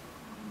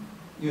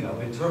 you know,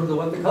 in terms of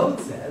what the code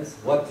says,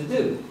 what to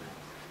do.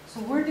 So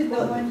where did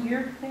the 1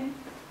 year thing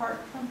part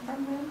come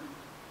from then?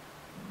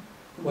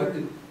 What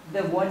did,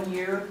 The 1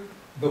 year?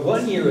 the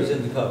 1 year is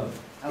in the code.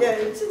 Yeah,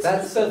 it's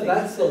That's specific.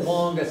 the It says-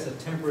 longest a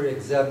temporary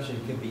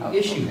exemption can be Oh,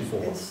 issued okay.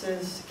 for. It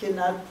says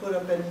cannot put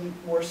up any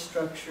more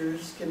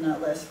structures,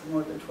 cannot last for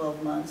more than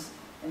 12 months,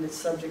 and it's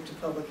subject to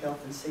public health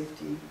and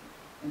safety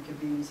and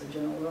convenience and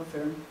general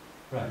welfare.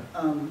 Right.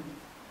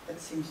 That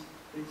seems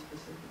pretty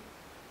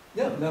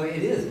specific. No,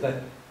 it is,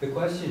 but the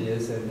question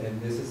is, and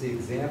this is the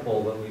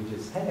example that we've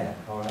just had,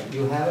 all right,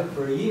 you have it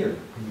for a year.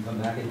 Can you come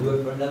back and do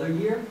it for another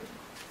year?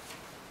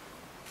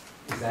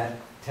 Is that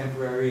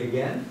temporary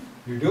again?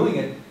 You're doing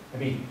it, I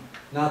mean,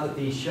 not that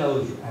these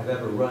shows have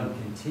ever run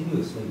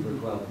continuously for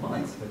 12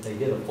 months, but they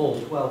did a full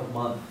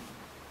 12-month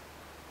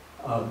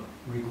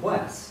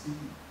request,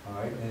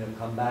 all right, and have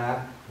come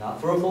back,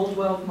 not for a full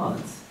 12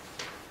 months,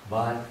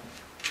 but,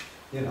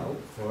 you know,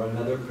 for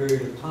another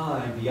period of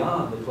time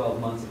beyond the 12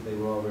 months that they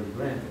were already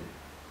granted.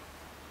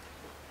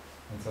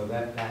 And so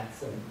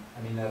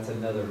that's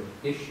another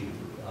issue.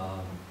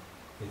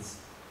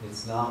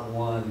 It's not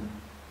one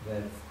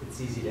that it's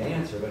easy to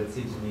answer, but it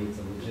seems to me it's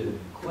a legitimate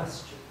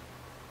question.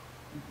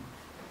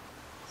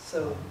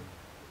 So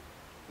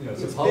You know,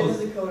 it's been suppose,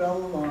 in the code all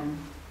along.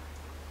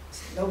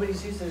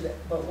 Nobody's used it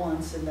but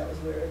once, and that was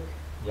Wyrick.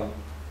 yep.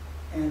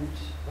 And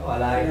No,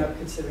 and we're now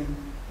considering.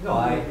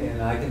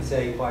 I can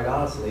say quite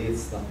honestly,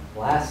 it's the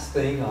last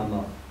thing on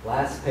the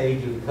last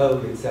page of the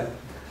code, except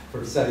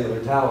for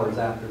cellular towers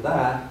after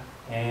that.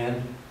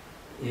 And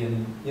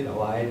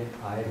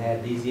I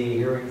had DZA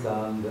hearings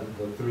on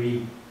the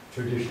three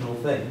traditional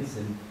things,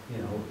 and,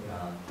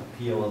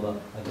 appeal of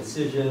a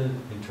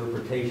decision,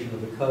 interpretation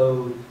of the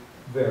code,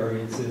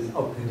 variances,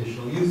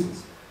 conditional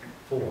uses,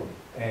 4.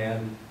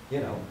 And,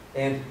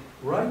 and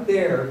right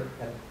there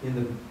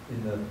in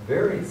the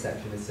variance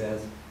section, it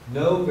says,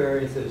 no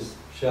variances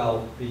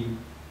shall be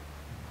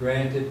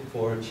granted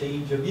for a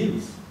change of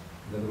use.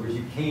 In other words,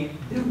 you can't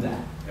do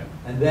that. Yeah.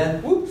 And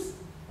then, whoops,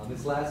 on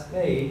this last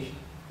page,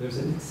 there's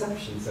an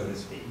exception, so to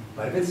speak.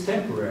 But if it's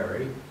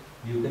temporary,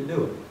 you can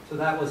do it. So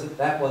that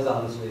was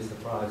honestly a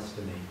surprise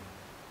to me.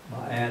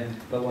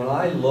 But when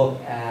I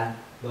look at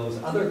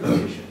those other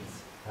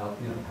conditions,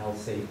 health,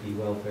 safety,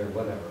 welfare,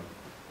 whatever,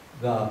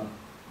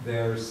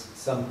 there's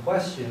some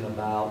question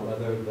about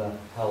whether the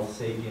health,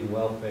 safety, and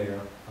welfare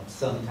of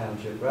some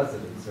township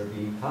residents are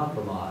being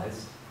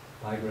compromised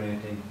by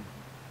granting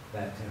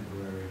that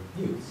temporary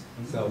use.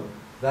 So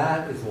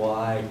that is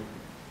why,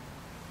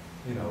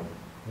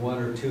 1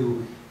 or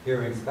 2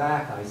 hearings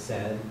back, I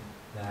said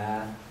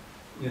that,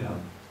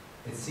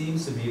 it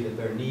seems to me that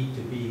there need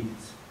to be,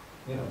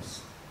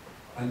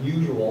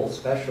 unusual,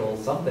 special,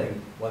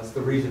 something. What's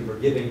the reason for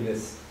giving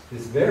this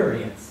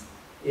variance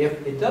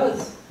if it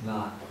does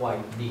not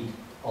quite meet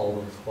all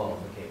those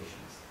qualifications?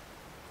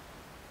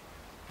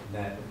 And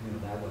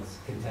that was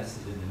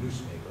contested in the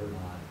newspaper,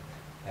 not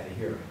at a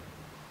hearing.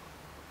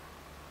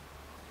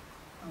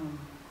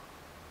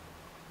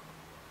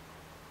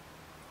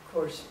 Of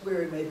course,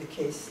 Weary made the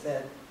case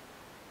that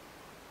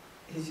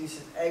his use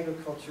of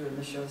agriculture in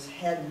the shows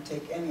hadn't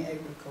take any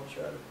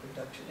agriculture out of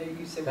production. And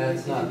you said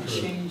That's he not didn't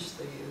true. change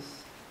the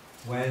use.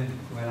 When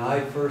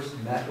I first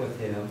met with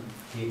him,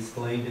 he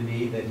explained to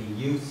me that he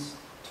used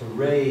to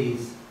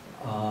raise,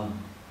 I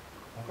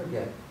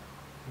forget,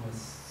 it was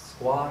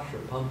squash or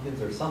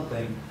pumpkins or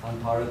something on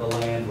part of the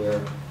land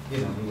where, he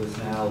was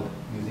now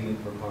using it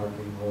for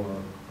parking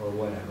or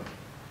whatever.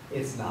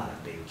 It's not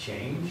a big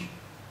change,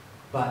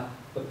 but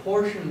the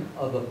portion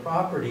of the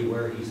property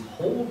where he's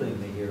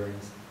holding the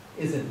hearings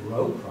isn't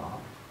row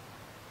crop,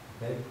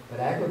 okay?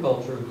 But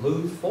agriculture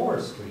includes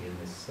forestry in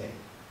this state,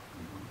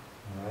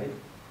 all right?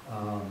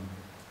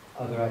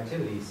 Other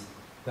activities.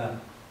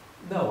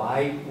 No,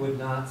 I would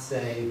not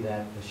say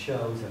that the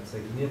shows have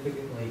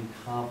significantly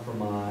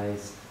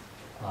compromised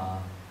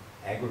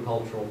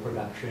agricultural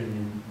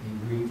production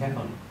in Green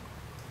County.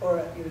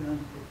 Or even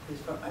on his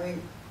farm, I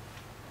mean,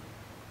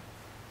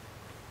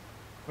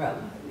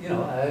 Well, you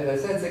know, I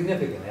said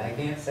significantly, I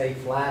can't say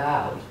flat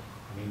out,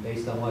 I mean,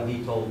 based on what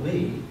he told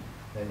me,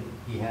 that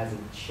he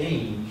hasn't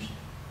changed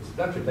his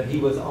production, but he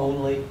was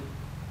only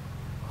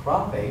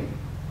cropping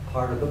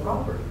part of the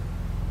property.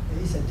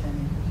 he said 10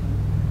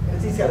 acres,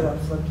 because he's got a lot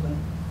of floodplain.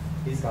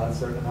 He's got a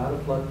certain amount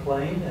of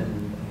floodplain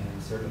and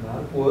a certain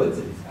amount of woods,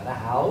 and he's got a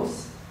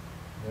house.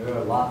 There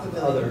are lots of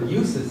other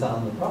uses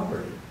on the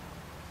property,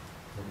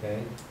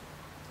 okay?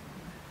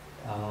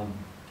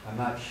 I'm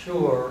not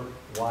sure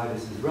why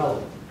this is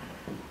relevant.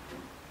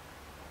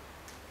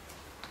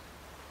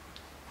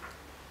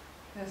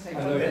 Can I say I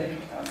one know-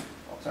 thing?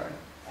 Sorry,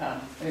 I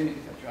didn't mean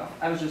to cut you off.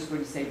 I was just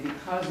going to say,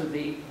 because of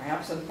the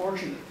perhaps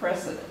unfortunate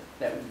precedent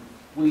that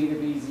we, the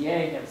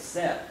BZA, have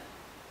set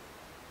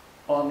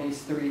on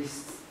these three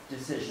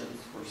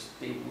decisions for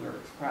Steve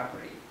Weir's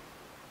property,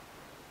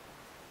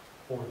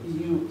 We're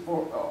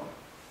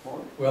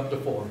up to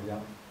 4, yeah.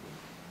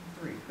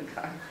 3,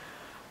 okay.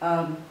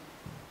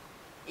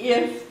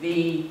 If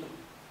the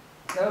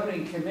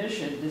zoning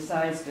commission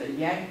decides to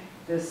yank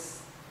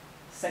this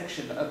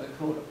section of the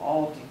code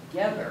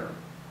altogether,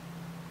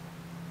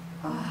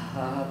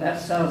 that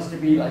sounds to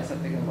me like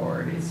something the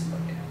lawyer needs to look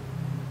at.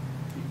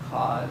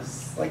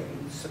 Because Like,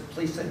 so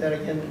please say that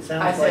again, it I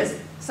sounds like.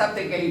 said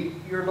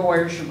something your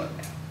lawyer should look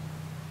at.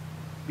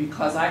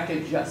 Because I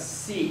could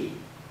just see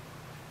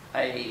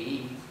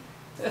the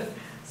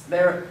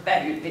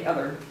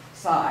other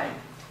side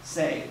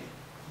say,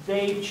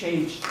 they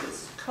changed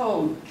this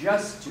code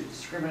just to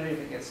discriminate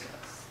against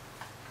us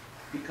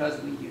because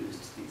we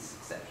used these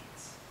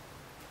exceptions.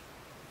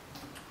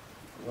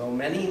 Well,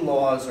 many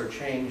laws are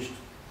changed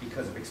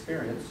because of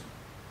experience.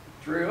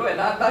 True, and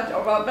I'm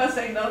not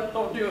saying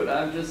don't do it,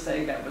 I'm just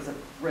saying that was a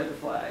red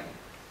flag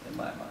in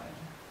my mind.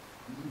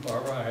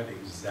 Barbara, I had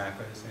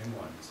exactly the same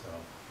one, so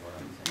we're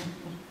on the same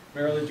page.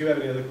 Marilyn, do you have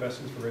any other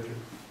questions for Richard?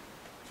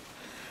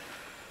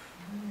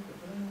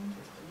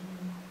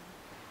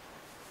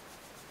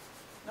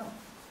 No,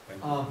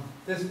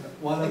 This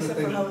one other except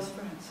for thing. how his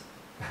friends,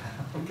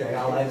 Okay,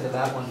 I'll answer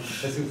that one as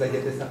soon as I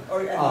get this done.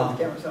 or at the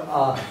camera's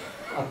off.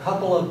 A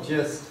couple of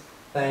just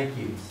thank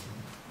yous.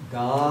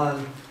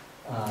 Don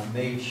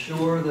made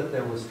sure that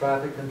there was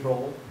traffic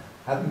control.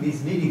 Having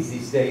these meetings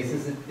these days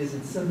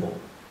isn't simple.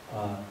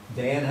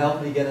 Dan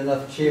helped me get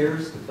enough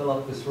chairs to fill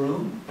up this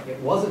room. It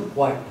wasn't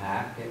quite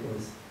packed, it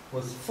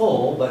was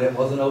full, but it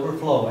wasn't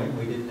overflowing.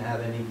 We didn't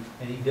have any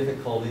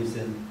difficulties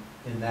in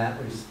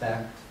that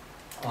respect.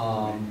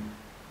 And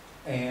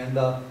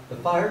the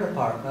fire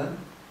department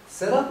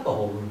set up the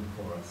whole room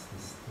for us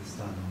this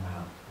time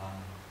around.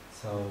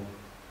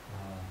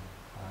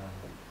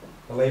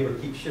 The labor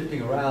keeps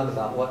shifting around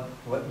about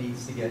what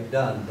needs to get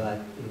done, but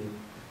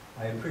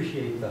I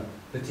appreciate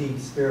the team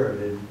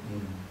spirit in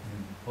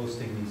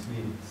hosting these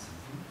meetings.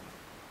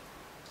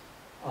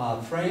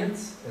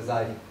 France, I've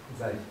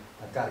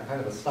got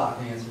kind of a stock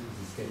answer because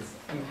this gets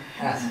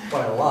asked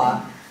quite a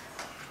lot.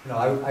 You know,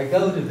 I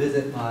go to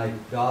visit my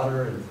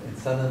daughter and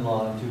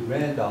son-in-law and 2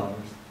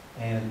 granddaughters,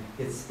 and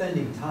it's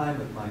spending time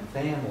with my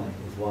family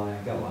is why I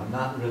go. I'm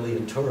not really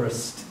a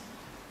tourist.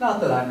 Not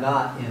that I'm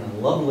not in a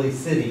lovely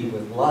city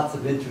with lots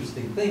of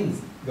interesting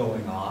things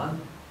going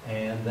on,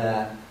 and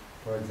that,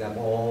 for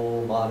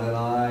example, Maud and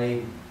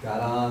I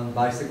got on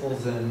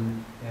bicycles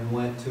and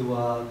went to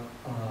a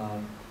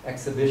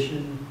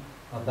exhibition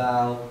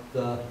about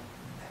the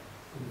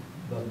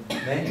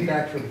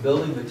manufacture of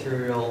building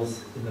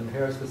materials in the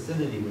Paris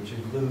vicinity, which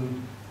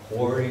include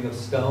quarrying of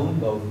stone,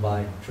 both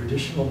by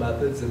traditional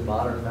methods and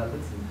modern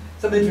methods, and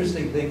some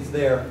interesting things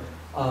there.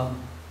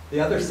 The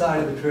other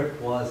side of the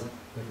trip was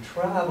the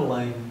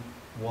traveling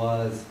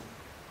was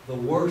the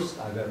worst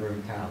I've ever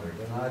encountered,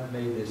 and I've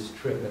made this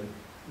trip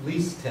at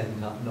least 10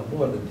 times, no,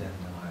 more than 10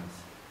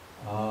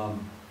 times.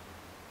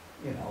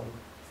 You know,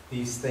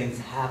 these things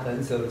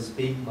happen, so to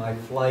speak. My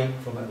flight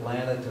from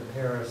Atlanta to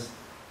Paris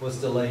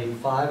was delayed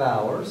 5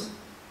 hours,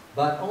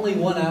 but only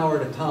 1 hour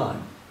at a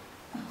time.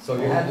 So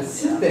you had to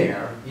sit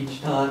there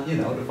each time, you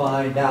know, to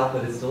find out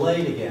that it's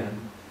delayed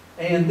again.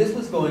 And this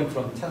was going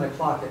from 10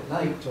 o'clock at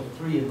night till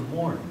 3 in the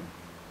morning.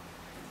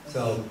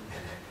 So,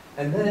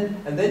 and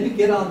then you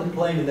get on the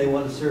plane and they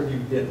want to serve you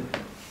dinner.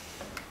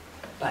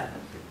 But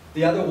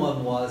the other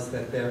one was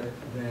that their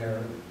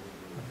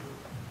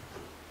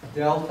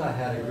Delta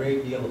had a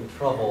great deal of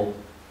trouble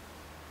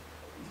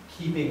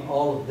keeping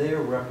all of their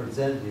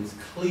representatives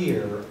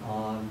clear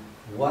on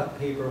what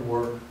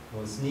paperwork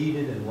was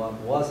needed and what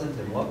wasn't,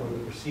 and what were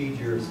the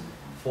procedures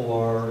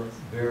for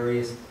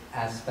various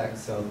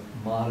aspects of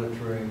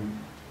monitoring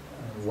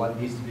what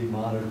needs to be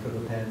monitored for the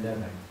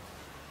pandemic.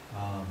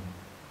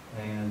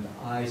 And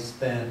I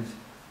spent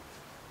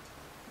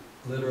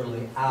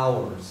literally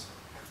hours,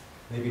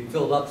 maybe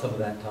filled up some of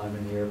that time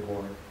in the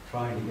airport,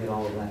 trying to get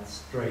all of that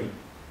straight,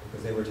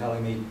 because they were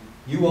telling me,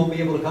 you won't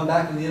be able to come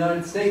back to the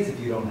United States if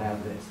you don't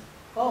have this.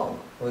 oh,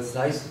 well, it's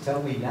nice to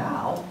tell me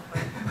now,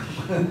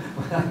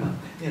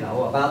 you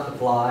know, about the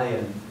fly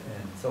and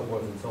so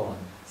forth and so on.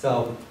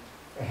 So,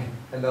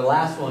 and the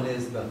last one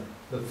is the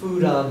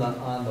food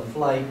on the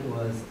flight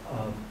was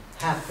of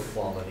half the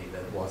quality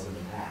that it was in the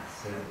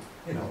past. So,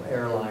 you know,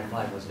 airline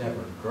flight was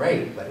never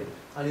great, but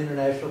on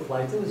international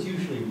flights, it was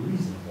usually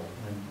reasonable,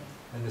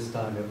 and this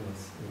time it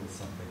was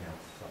something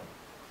else, so.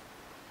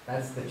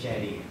 That's the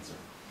chatty answer.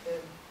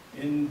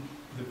 In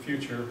the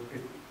future,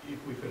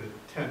 if we could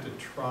attempt to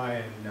try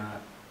and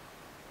not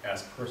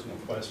ask personal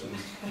questions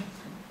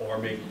or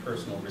make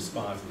personal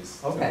responses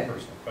to Okay.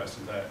 personal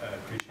questions, I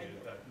appreciate it.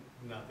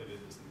 Not that it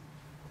isn't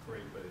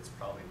great, but it's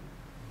probably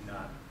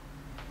not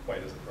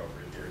quite as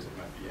appropriate here as it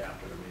might be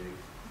after the meeting.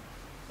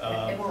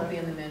 It won't be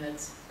in the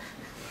minutes.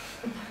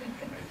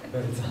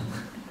 But it's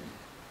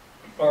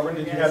Barbara,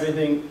 did you have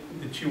anything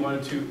that you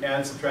wanted to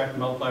add, subtract,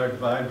 multiply, or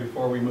divide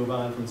before we move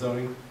on from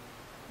zoning?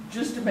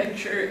 Just to make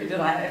sure that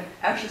I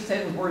actually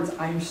say the words,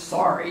 "I'm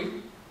sorry"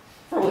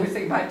 for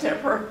losing my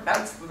temper.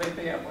 That's the big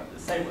thing I wanted to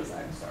say was,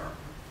 "I'm sorry."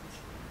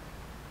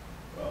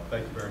 Well,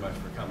 thank you very much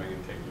for coming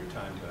and taking your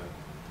time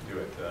to do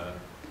it.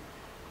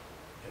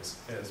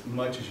 As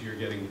much as you're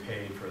getting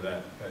paid for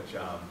that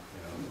job,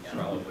 you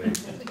know, probably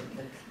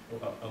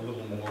a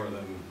little more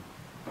than,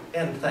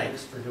 And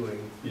thanks for doing,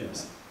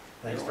 yes.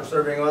 thanks for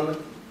serving on the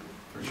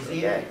For sure.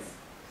 ZA.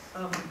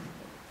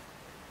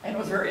 And it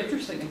was very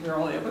interesting to hear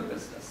all the other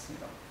business, you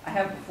know. I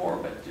have before,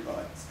 but, you know,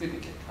 it's good to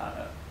get caught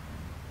up.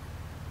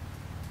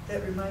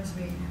 That reminds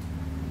me,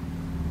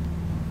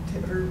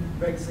 her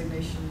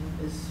resignation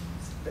is,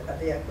 the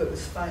quit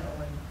was final,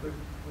 and we're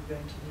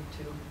going to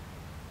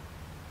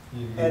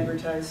need to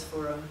advertise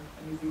for a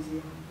new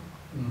BZA.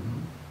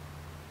 Mhm.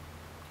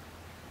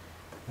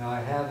 Now,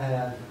 I have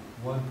had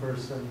one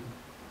person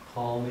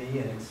call me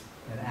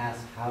and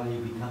ask, how do you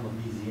become a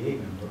BZA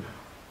member?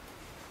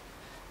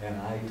 And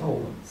I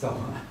told them, so,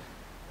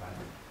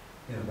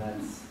 you know,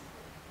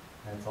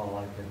 that's all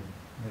I can,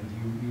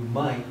 you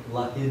might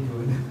luck into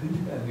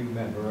a new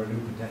member or a new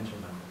potential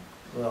member.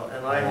 Well,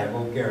 and I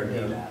won't guarantee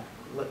yeah.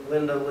 that.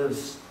 Linda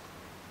lives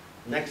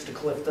next to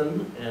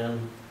Clifton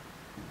and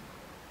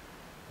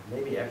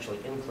maybe actually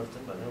in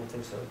Clifton, but I don't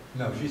think so.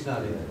 No, she's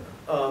not in it.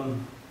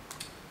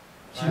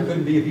 She I'm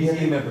couldn't be a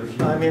BZA member if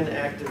she. I'm in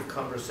active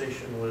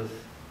conversation with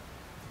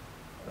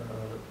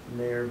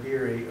Mayor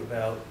Beery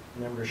about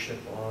membership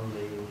on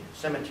the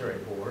cemetery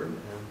board,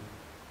 and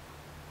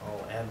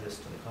I'll add this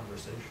to the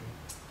conversation.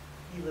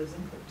 He lives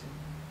in Clifton.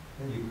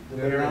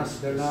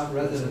 They're not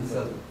residents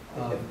of.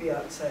 They have to be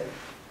outside.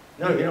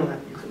 No, you don't have,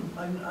 you can,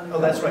 On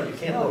oh, that's right, you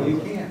can't. No, live in you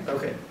Clifton. can't.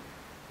 Okay,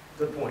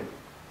 good point.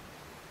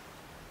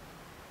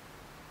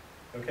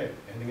 Okay,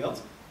 anything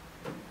else?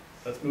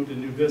 Let's move to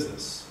new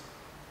business.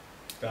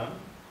 Don?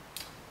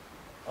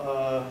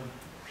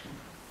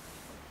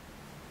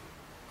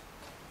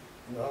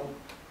 Well,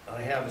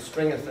 I have a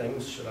string of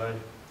things. Should I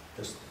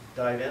just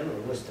dive in or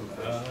list them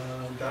first?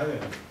 Dive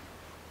in.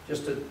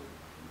 Just to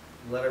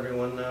let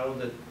everyone know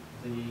that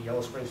the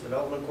Yellow Springs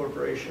Development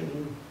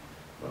Corporation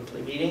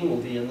monthly meeting will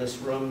be in this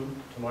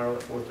room tomorrow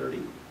at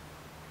 4:30.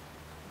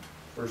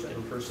 First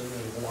in person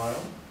in a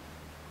while.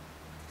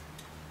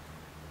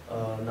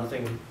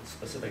 Nothing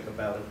specific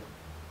about it.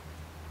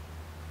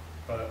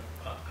 But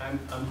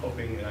I'm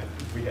hoping, and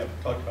we have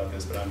talked about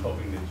this, but I'm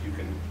hoping that you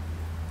can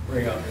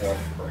bring up or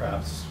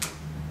perhaps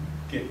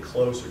get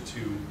closer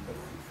to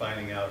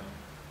finding out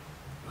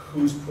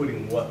who's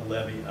putting what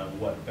levy on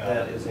what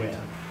ballot. That is when.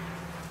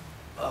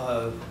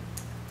 it.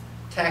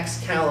 Tax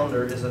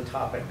calendar is a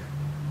topic,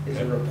 is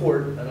a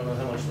report. I don't know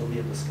how much there'll be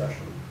a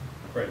discussion.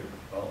 Great.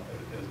 Well,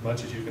 as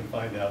much as you can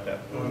find out, that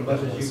As will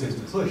much as you assist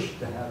can us. push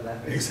to have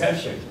that.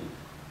 Exactly.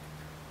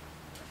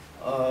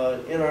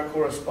 In our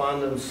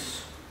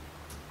correspondence,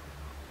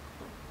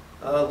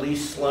 Lee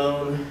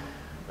Sloan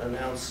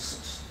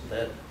announced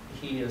that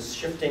he is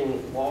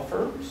shifting law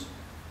firms,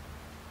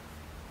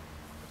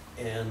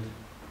 and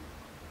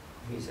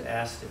he's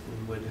asked if we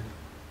would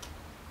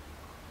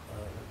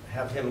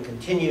have him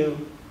continue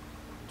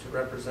to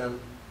represent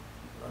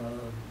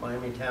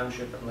Miami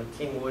Township and the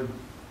Kingwood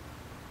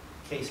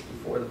case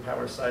before the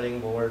Power Siting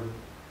Board,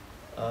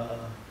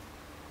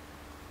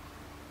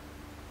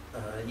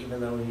 even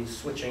though he's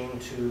switching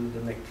to the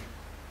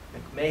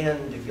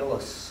McMahon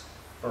DeGillis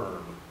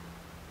firm.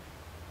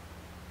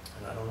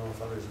 And I don't know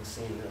if others have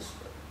seen this,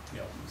 but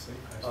Yeah, let's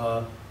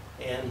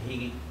see. and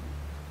he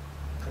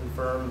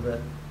confirmed that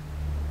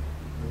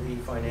the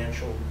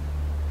financial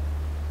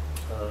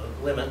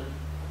limit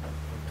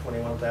of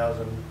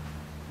 21,000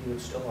 he would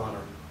still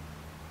honor.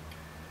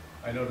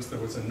 I noticed there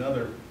was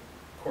another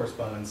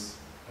correspondence,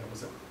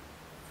 was it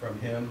from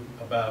him,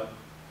 about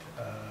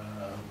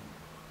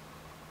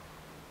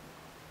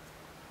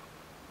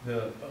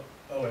the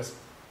OSPB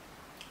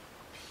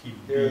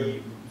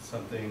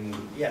something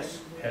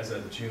Yes, has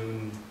a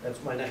June.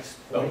 that's my next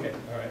point. Okay,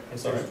 all right. I'm If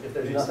sorry. there's, if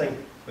there's Please,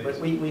 nothing, please. but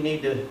we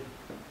need to,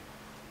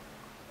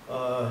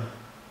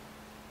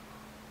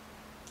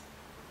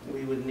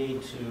 we would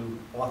need to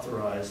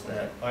authorize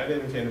that. I'd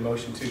entertain a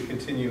motion to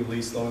continue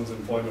Lee Sloan's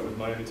employment with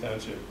Miami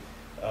Township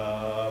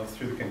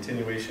through the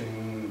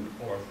continuation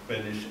or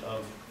finish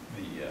of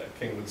the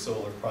Kingwood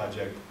Solar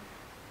project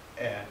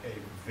at a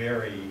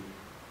very,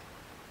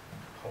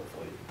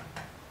 hopefully,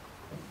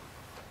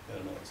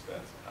 minimal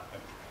expense.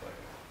 What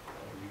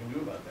are you gonna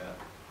do about that?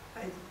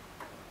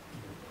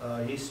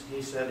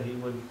 He said he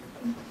would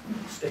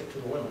stick to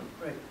the limit.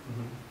 Right,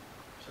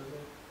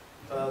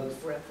 So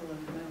we're at the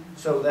limit now.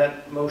 So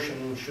that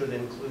motion should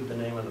include the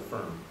name of the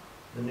firm,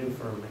 the new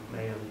firm,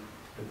 McMahon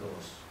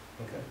DeGillis.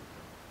 Okay.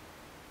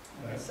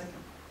 A second.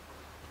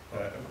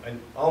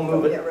 I'll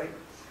move Yeah, it. right.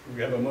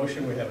 We have a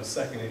motion, we have a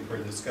second, any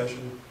further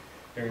discussion?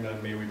 Hearing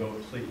none, may we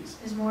vote, please?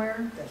 Ms.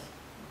 Moyer? Yes.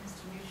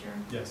 Mr. Butcher?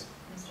 Yes.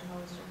 Mr.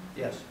 Hollister?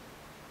 Yes.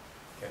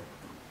 Okay.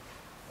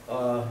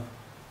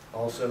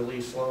 Also,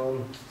 Lee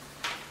Sloan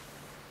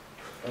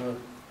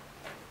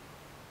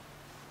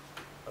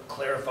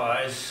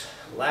clarifies,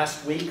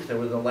 last week, there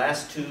were the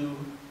last 2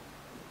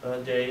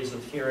 days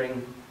of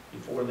hearing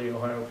before the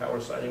Ohio Power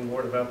Siting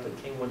Board about the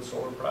Kingwood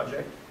Solar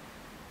Project.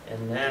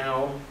 And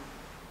now,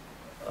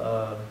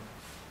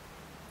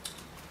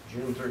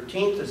 June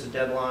 13th is the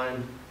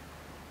deadline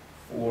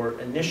for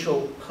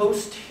initial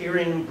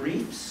post-hearing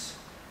briefs,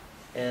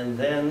 and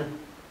then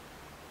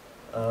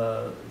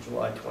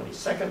July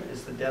 22nd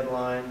is the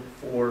deadline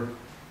for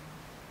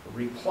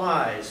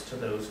replies to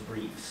those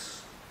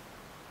briefs.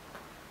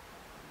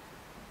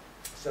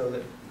 So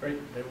that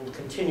there will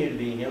continue to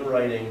be in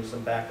writing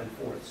some back and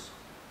forths.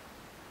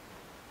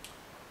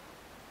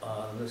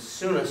 The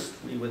soonest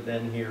we would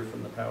then hear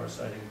from the Power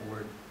Siting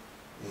Board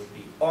would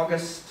be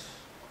August,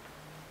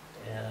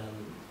 and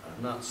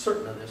I'm not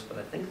certain of this, but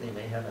I think they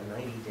may have a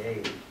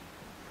 90-day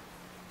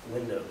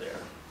window there.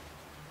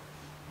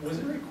 Was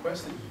it a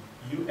request that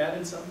you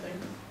added something?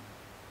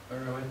 Or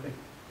no, I think,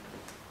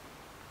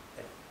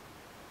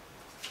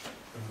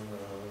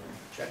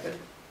 Check it.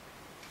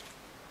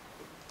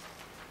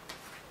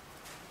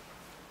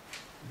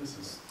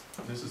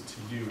 this is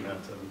to you,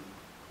 not to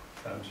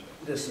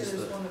Township. This Yeah, is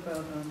there's the, one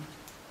about,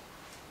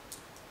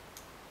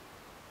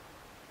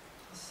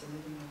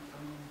 submitting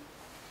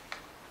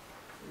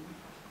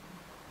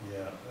Yeah,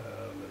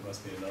 there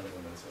must be another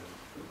one that's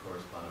in the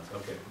correspondence.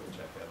 Okay, we'll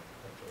check that.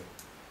 Okay.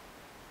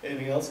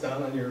 Anything else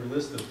down on your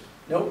list of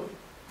nope.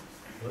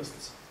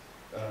 lists?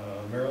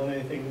 Marilyn,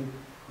 anything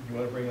you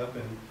want to bring up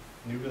in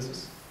new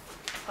business?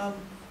 I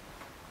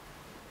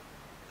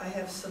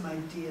have some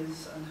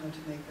ideas on how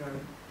to make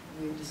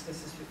we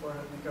discussed this before,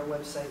 how to make our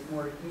website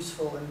more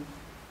useful and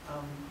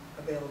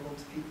available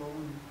to people.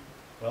 And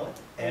Well,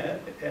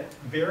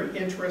 very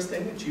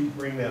interesting that you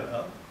bring that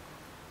up,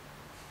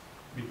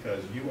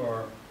 because you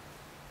are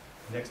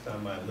next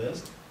on my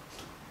list.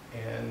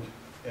 And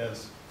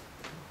as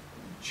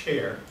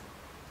chair,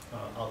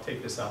 I'll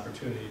take this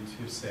opportunity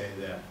to say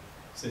that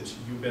since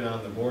you've been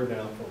on the board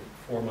now for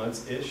 4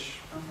 months-ish,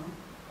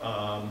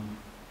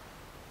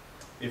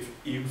 if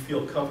you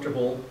feel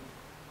comfortable,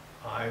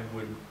 I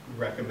would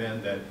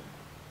recommend that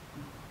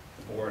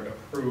the board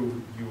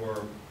approve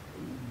your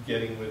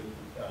getting with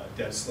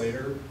Deb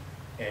Slater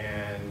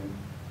and,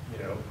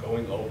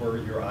 going over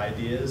your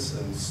ideas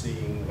and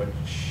seeing what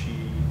she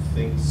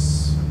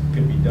thinks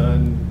can be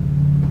done,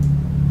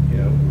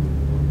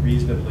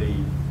 reasonably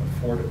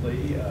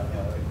affordably,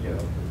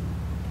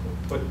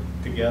 put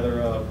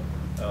together a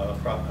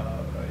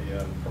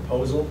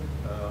proposal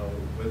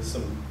with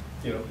some,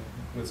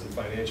 with some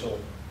financial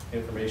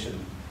information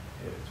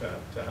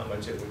to how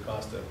much it would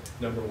cost to,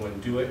 number one,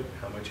 do it,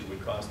 how much it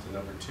would cost to,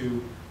 number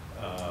two,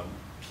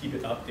 keep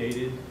it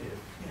updated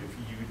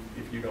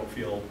if you don't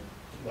feel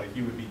like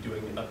you would be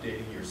doing the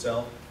updating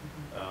yourself.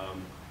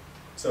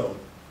 So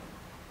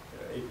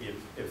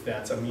if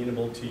that's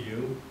amenable to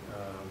you,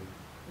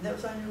 that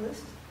was on your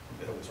list?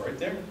 it was right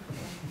there.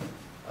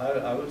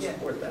 I would Yeah.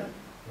 support that.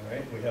 All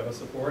right, we have a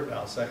support,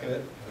 I'll second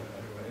it.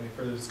 Any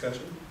further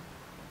discussion?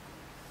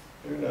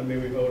 Hearing none, may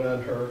we vote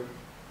on her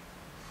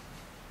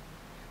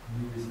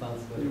New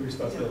responsibility. new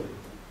responsibility?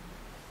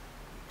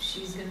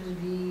 She's going to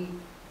be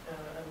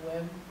a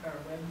web.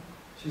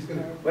 She's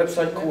gonna,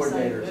 Website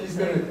coordinator. she's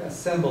gonna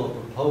assemble a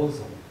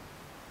proposal.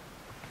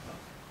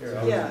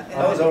 Here, Yeah. and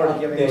I was already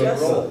giving her a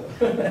just- role.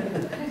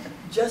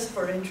 Just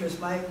for interest,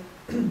 my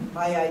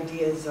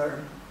ideas are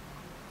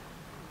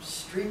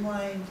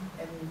streamlined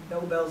and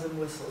no bells and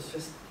whistles,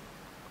 just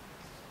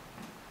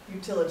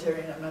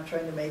utilitarian. I'm not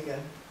trying to make a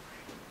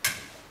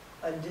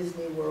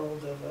Disney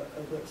World of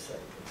a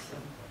website. It's,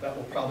 That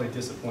will probably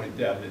disappoint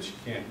Deb that she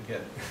can't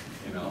get,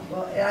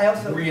 well, and I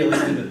also, really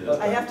into this.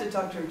 I have to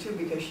talk to her too,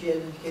 because she had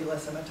indicated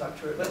last time I talked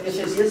to her. But if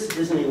it is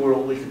Disney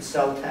World, we could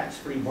sell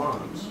tax-free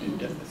bonds.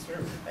 Yes, that's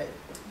true.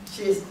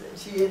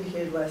 She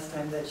indicated last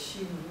time that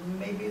she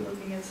may be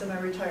looking at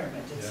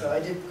semi-retirement, and so Yeah.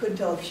 I couldn't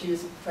tell if she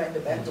was trying to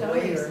back Yeah,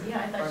 away or,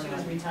 I thought she was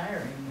not.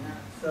 retiring.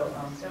 so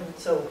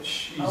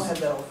I'll have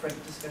that all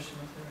frank discussion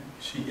with her.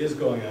 She is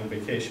going on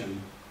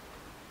vacation,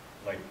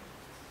 like,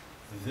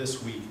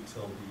 this week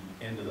till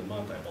the end of the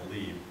month, I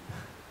believe.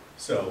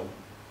 So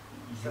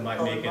you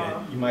might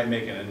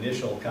make an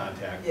initial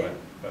contact, Yeah.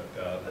 but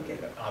Okay.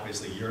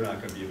 obviously you're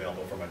not gonna be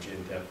available for much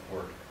in-depth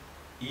work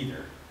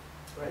either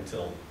Right.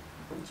 until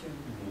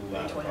June.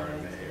 latter part of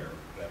 29th. May or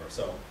whatever,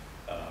 so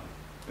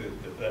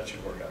that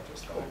should work out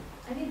just fine.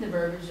 I need the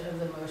verbiage of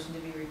the motion to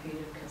be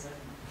repeated because I'm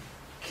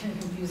kind of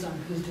confused on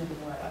who's doing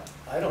what.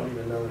 I don't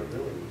even know there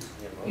really needs to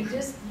be a You motion.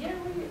 just, yeah,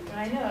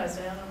 I know,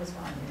 so I don't know what's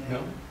going on.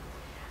 No?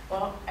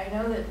 Well, I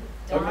know that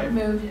Okay. Dawn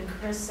moved and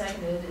Chris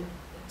seconded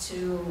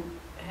to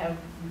have,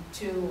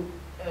 to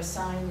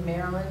assign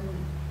Marilyn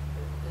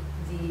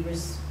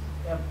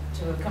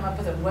to come up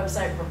with a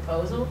website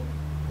proposal.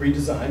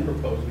 Redesign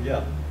proposal,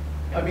 yeah.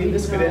 I mean,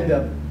 this could end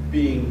up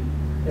being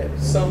Yeah,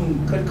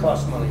 some could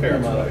cost money. fair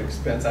that's amount of right.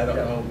 expense, I don't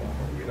Yeah. know,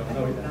 we don't I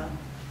know hope yet. not.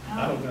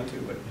 I hope not to,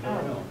 but you never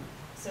Oh. know.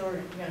 So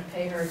we're gonna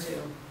pay her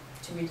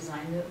to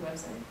redesign the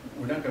website?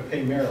 We're not gonna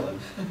pay Marilyn.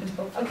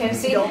 Okay,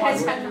 see, Don't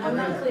want- I'm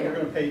not We're clear.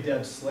 gonna pay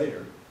Deb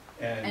Slater,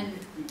 and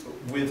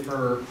And, with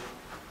her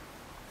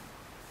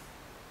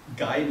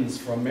guidance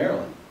from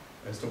Marilyn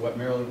as to what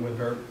Marilyn, with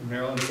her,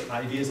 Marilyn's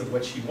ideas of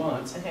what she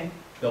wants, okay,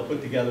 they'll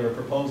put together a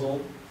proposal.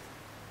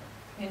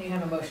 and you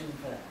have a motion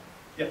for that?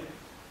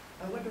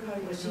 I wonder how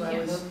you Well, she do, I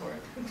can't was, vote for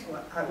it.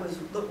 well, I was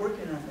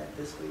working on that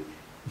this week.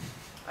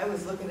 I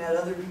was looking at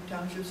other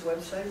townships'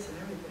 websites and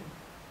everything.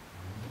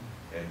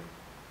 Okay,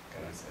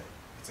 can I say,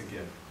 it's a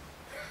gift.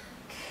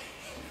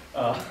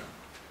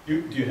 Do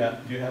you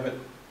have it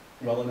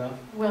well enough?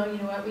 Well, you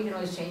know what, we can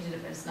always change it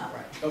if it's not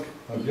right.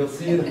 Okay. You'll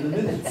see it in the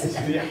minutes.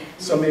 Yeah,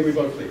 so may we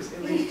vote, please?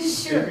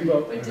 Sure. May we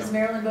vote? But does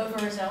Marilyn vote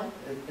for herself?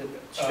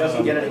 She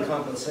doesn't get any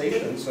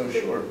compensation, so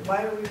sure.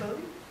 Why are we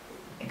voting?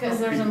 Because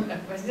there's a,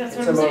 that's It's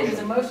what a I'm saying, there's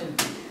a motion.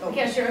 Oh,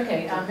 Okay, sure,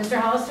 okay, Mr.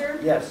 Hollister?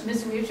 Yes.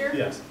 Mr. Mucher?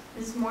 Yes,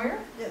 Mrs. Moyer?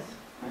 Yes.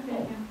 Okay,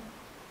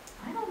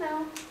 yeah. I don't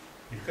know.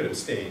 you could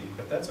abstain,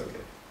 but that's okay.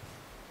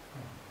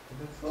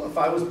 Well, if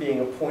I was being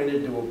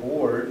appointed to a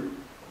board,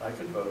 I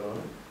could vote on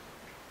it.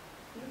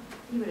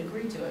 You would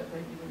agree to it, but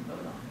you wouldn't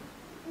vote on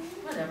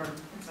it. Whatever,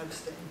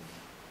 Abstain.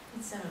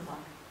 it's 7 o'clock.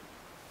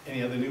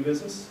 Any other new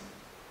business?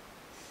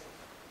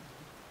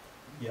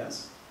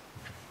 Yes?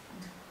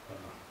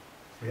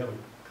 We have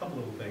a couple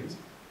little things.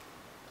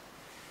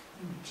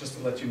 Just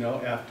to let you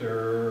know,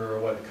 after,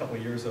 a couple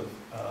of years of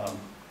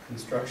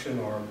construction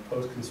or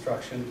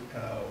post-construction,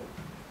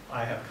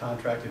 I have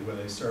contracted with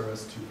a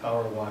service to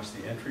power wash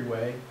the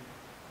entryway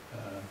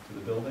to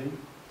the building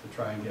to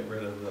try and get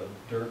rid of the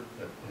dirt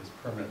that is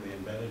permanently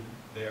embedded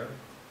there,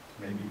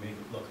 to maybe make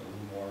it look a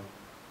little more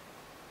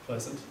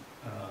pleasant.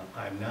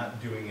 I'm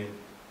not doing it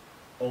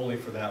only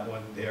for that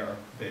one. They are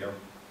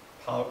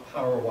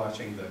power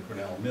washing the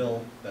Grinnell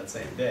Mill that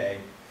same day,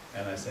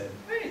 and I said,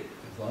 hey,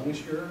 as long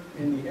as you're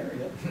in the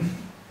area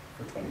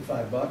for $25,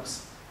 I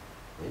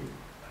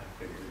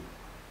figured,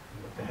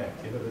 what the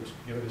heck, give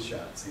it a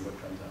shot, see what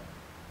comes up.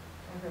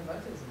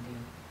 $100 is a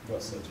deal.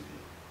 Was such a deal.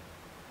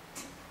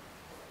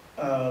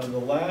 The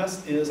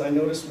last is, I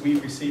noticed we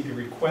received a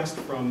request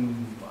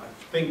from, I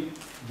think,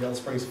 Yellow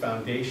Springs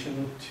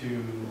Foundation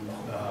to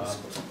I was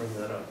supposed to bring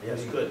that up.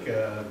 Yes, make,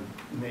 good.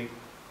 make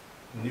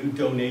new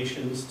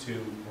donations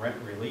to rent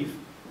relief,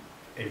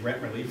 a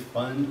rent relief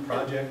fund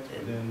project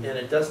And within.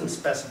 it doesn't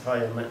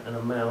specify an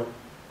amount.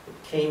 It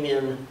came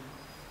in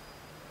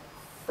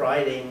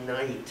Friday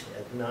night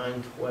at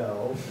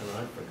 9:12, and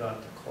I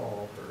forgot to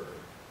call her.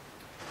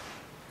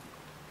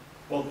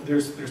 Well,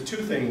 there's two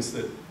things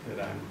that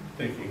I'm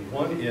thinking.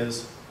 One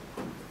is,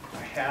 I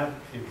have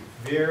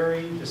a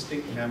very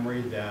distinct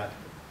memory that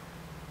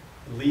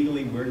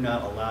legally, we're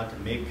not allowed to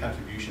make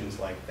contributions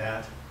like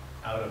that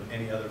out of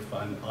any other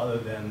fund other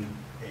than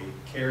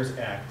a CARES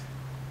Act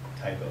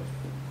type of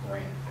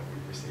grant that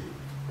we receive.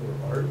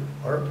 Or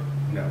ARP.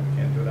 No, we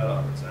can't do it out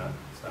of, it's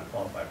not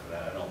qualified for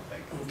that, I don't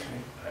think. Okay.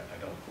 I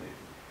don't believe.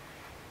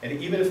 And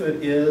even if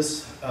it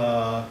is,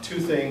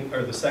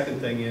 the second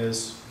thing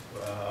is,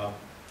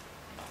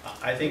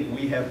 I think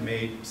we have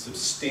made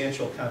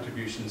substantial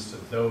contributions to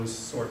those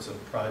sorts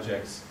of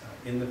projects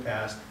in the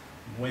past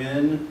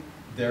when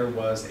there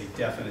was a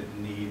definite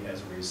need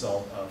as a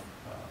result of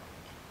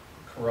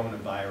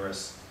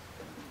coronavirus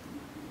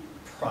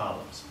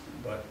problems.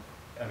 But,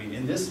 I mean,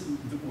 in this,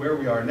 where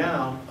we are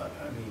now,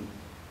 I mean,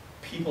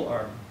 people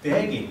are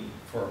begging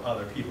for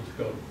other people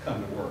to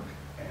come to work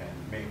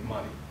and make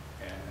money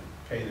and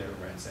pay their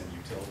rents and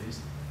utilities.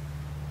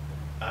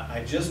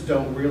 I just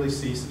don't really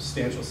see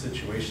substantial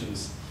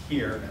situations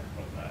here,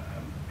 I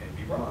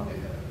may be wrong,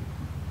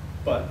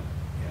 but,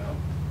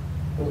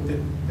 you know,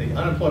 the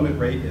unemployment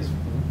rate is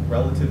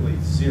relatively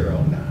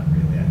zero, not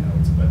really, I know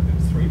it's, but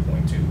it's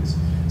 3.2 is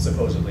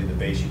supposedly the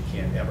base you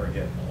can't ever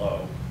get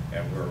below,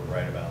 and we're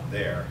right about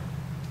there.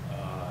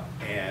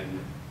 And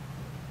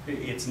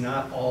it's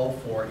not all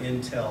for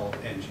Intel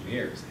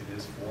engineers, it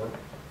is for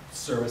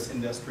service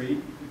industry, you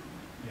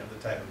know,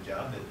 the type of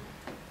job that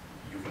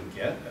you can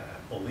get.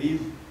 I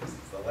believe, this is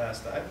the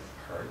last I've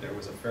heard, there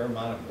was a fair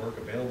amount of work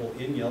available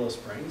in Yellow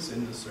Springs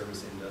in the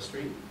service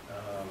industry,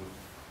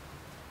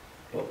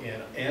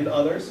 and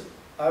others.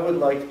 I would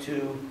like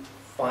to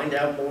find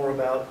out more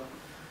about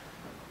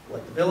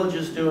what the village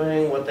is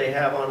doing, what they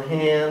have on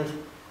hand,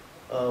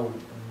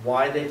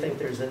 why they think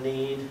there's a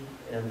need,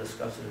 and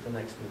discuss it at the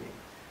next meeting.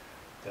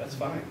 That's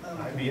fine.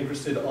 I'd be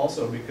interested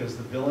also because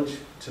the village,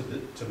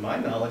 to my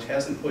knowledge,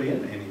 hasn't put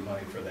in any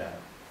money for that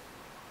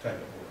type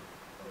of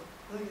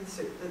work. Look,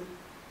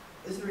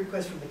 there's a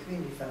request from the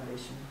Community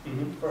Foundation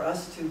Mm-hmm. for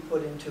us to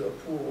put into a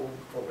pool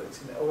for what's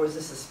gonna, or is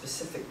this a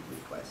specific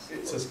request?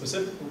 It's a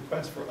specific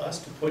request for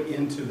us to put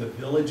into the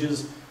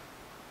village's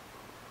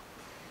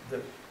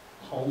The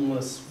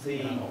homeless,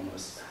 The not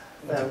homeless.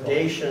 what's it called?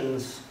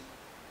 foundation's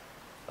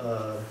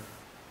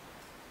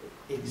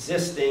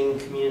existing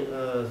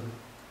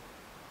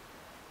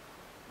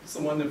It's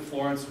the one that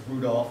Florence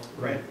Rudolph,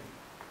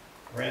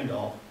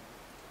 Randolph,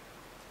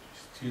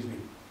 excuse me,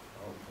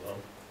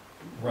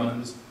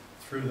 runs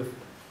through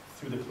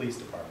the police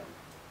department.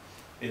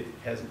 It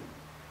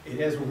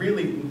has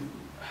really,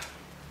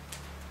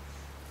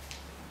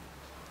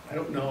 I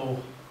don't know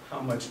how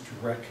much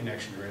direct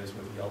connection there is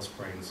with Yellow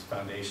Springs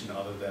Foundation,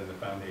 other than the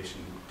foundation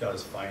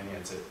does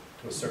finance it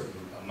to a certain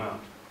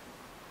amount.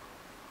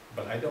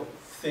 But I don't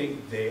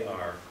think they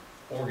are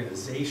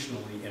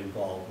organizationally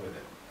involved with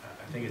it.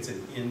 I think it's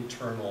an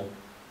internal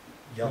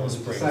Yellow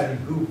Springs Deciding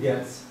who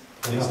gets.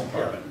 Police No.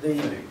 Department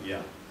Yeah, thing,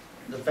 yeah.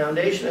 The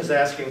foundation is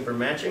asking for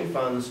matching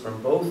funds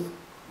from both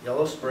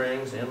Yellow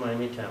Springs and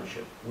Miami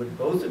Township. Would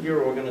both of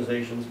your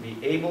organizations be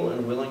able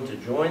and willing to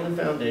join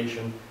the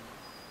foundation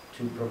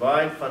to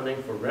provide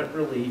funding for rent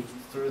relief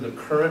through the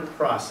current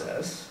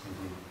process?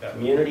 That-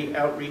 Community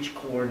Outreach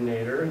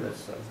Coordinator,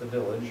 that's of the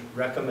village,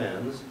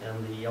 recommends,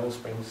 and the Yellow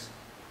Springs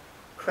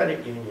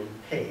Credit Union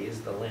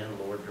pays the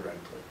landlord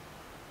directly.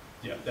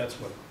 Yeah, that's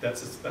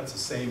the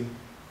same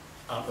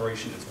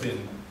operation that's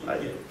been I-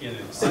 in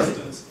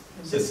existence.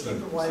 And just keep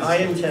it wide. I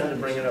intend to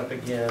bring it up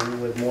again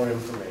with more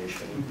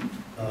information.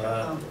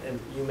 And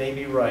you may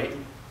be right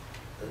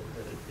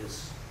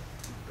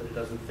that it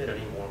doesn't fit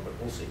anymore, but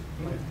we'll see.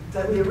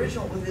 That the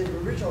original, with the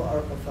original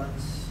ARPA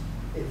funds,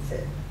 it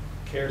fit.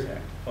 CARES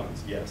Act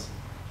funds, yes.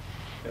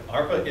 The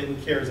ARPA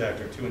and CARES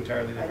Act are two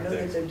entirely I different know that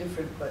things. they're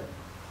different, but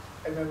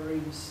I remember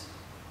reading.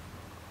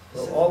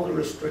 Well, all the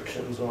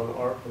restrictions on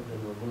ARPA have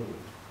been removed.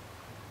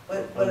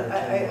 But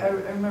I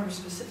remember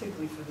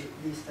specifically for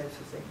these types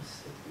of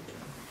things.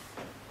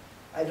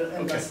 I don't,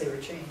 unless they were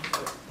changed,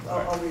 but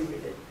I'll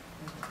reread it.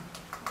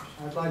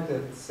 I'd like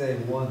to say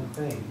one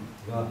thing.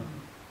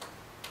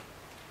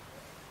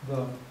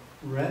 The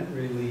rent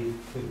relief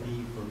could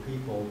be for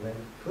people that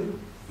could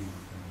be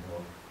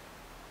involved.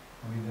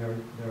 I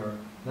mean,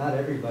 not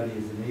everybody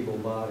is an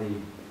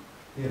able-bodied,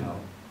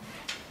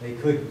 they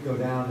could go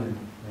down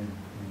and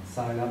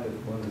sign up at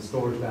one of the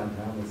stores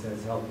downtown that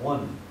says Help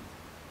Wanted.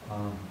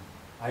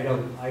 I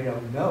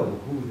don't know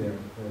who they're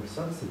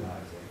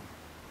subsidizing,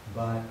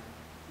 but,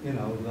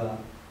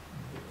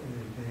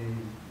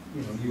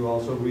 you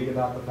also read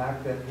about the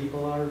fact that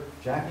people are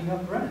jacking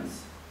up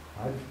rents.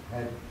 I've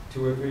had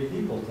 2 or 3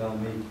 people tell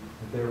me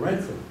that their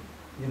rents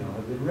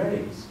have been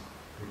raised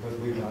because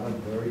we've got a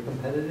very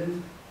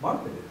competitive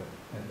market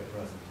at the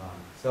present time.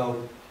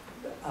 So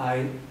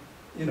I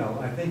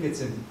think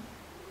it's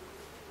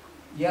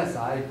yes,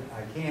 I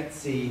can't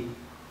see,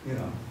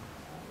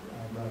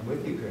 I'm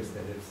with you, Chris,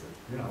 that it's,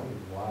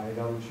 why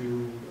don't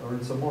you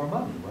earn some more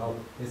money? Well,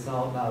 it's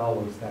not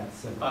always that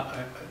simple.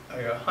 I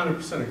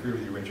 100% agree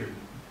with you, Richard,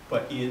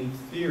 but in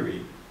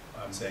theory,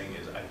 what I'm saying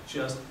is I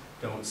just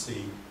don't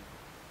see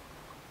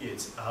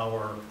it's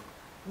our.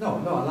 No,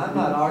 and I'm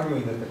not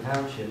arguing that the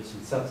township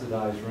should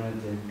subsidize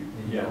rent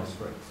in Yellow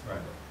Springs. Right.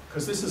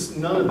 Because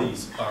none of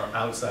these are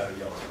outside of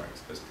Yellow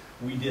Springs, because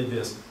we did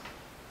this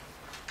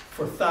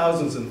for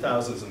thousands and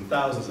thousands and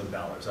thousands of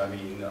dollars. I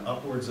mean,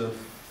 upwards of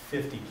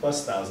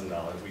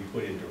 $50,000+ we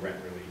put into rent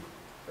relief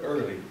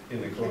early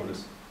in the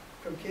Columbus.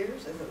 From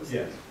CARES, I thought it was.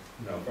 Yes,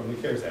 no, from the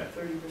CARES Act.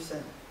 30%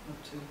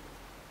 up to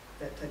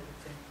that type of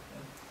thing.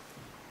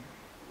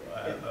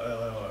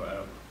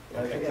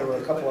 I think there were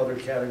a couple other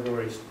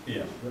categories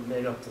Yeah, that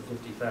made up the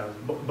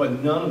 50,000. but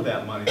none of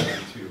that money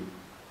went to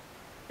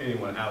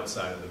anyone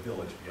outside of the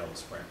village of Yellow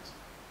Springs.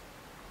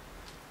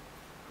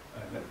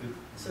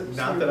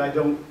 Not that I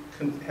don't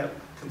have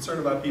concern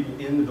about people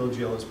in the village of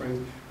Yellow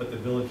Springs, but the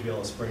village of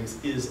Yellow Springs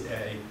is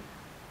a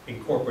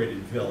incorporated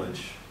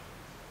village,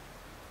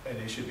 and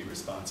they should be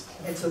responsible.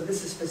 And so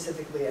this is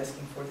specifically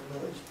asking for the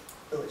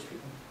village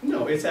people.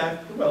 No,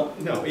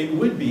 no, it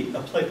would be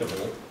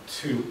applicable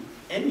to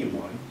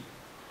anyone,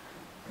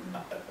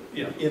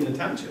 in the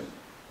township.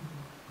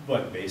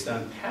 But based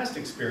on past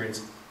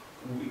experience,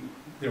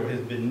 there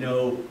has been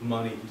no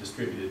money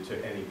distributed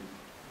to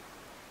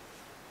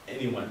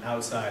anyone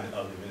outside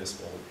of the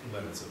municipal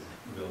limits of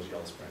the village of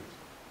Yellow Springs.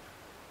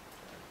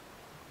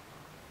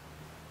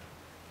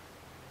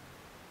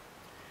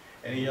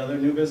 Any other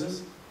new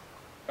business?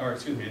 Or,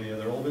 excuse me, any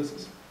other old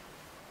business?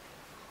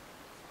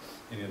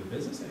 Any other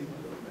business? Anyone?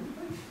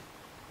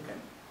 Okay.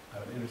 I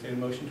would entertain a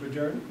motion to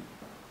adjourn.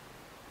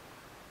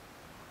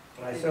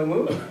 I so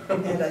move.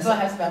 And I Well,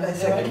 I was about to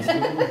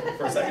say.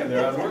 For a second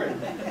there, I was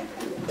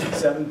worried.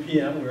 7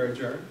 p.m., we're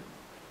adjourned.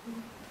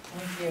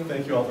 Thank you.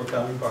 Thank you all for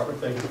coming. Barbara,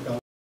 thank you for coming.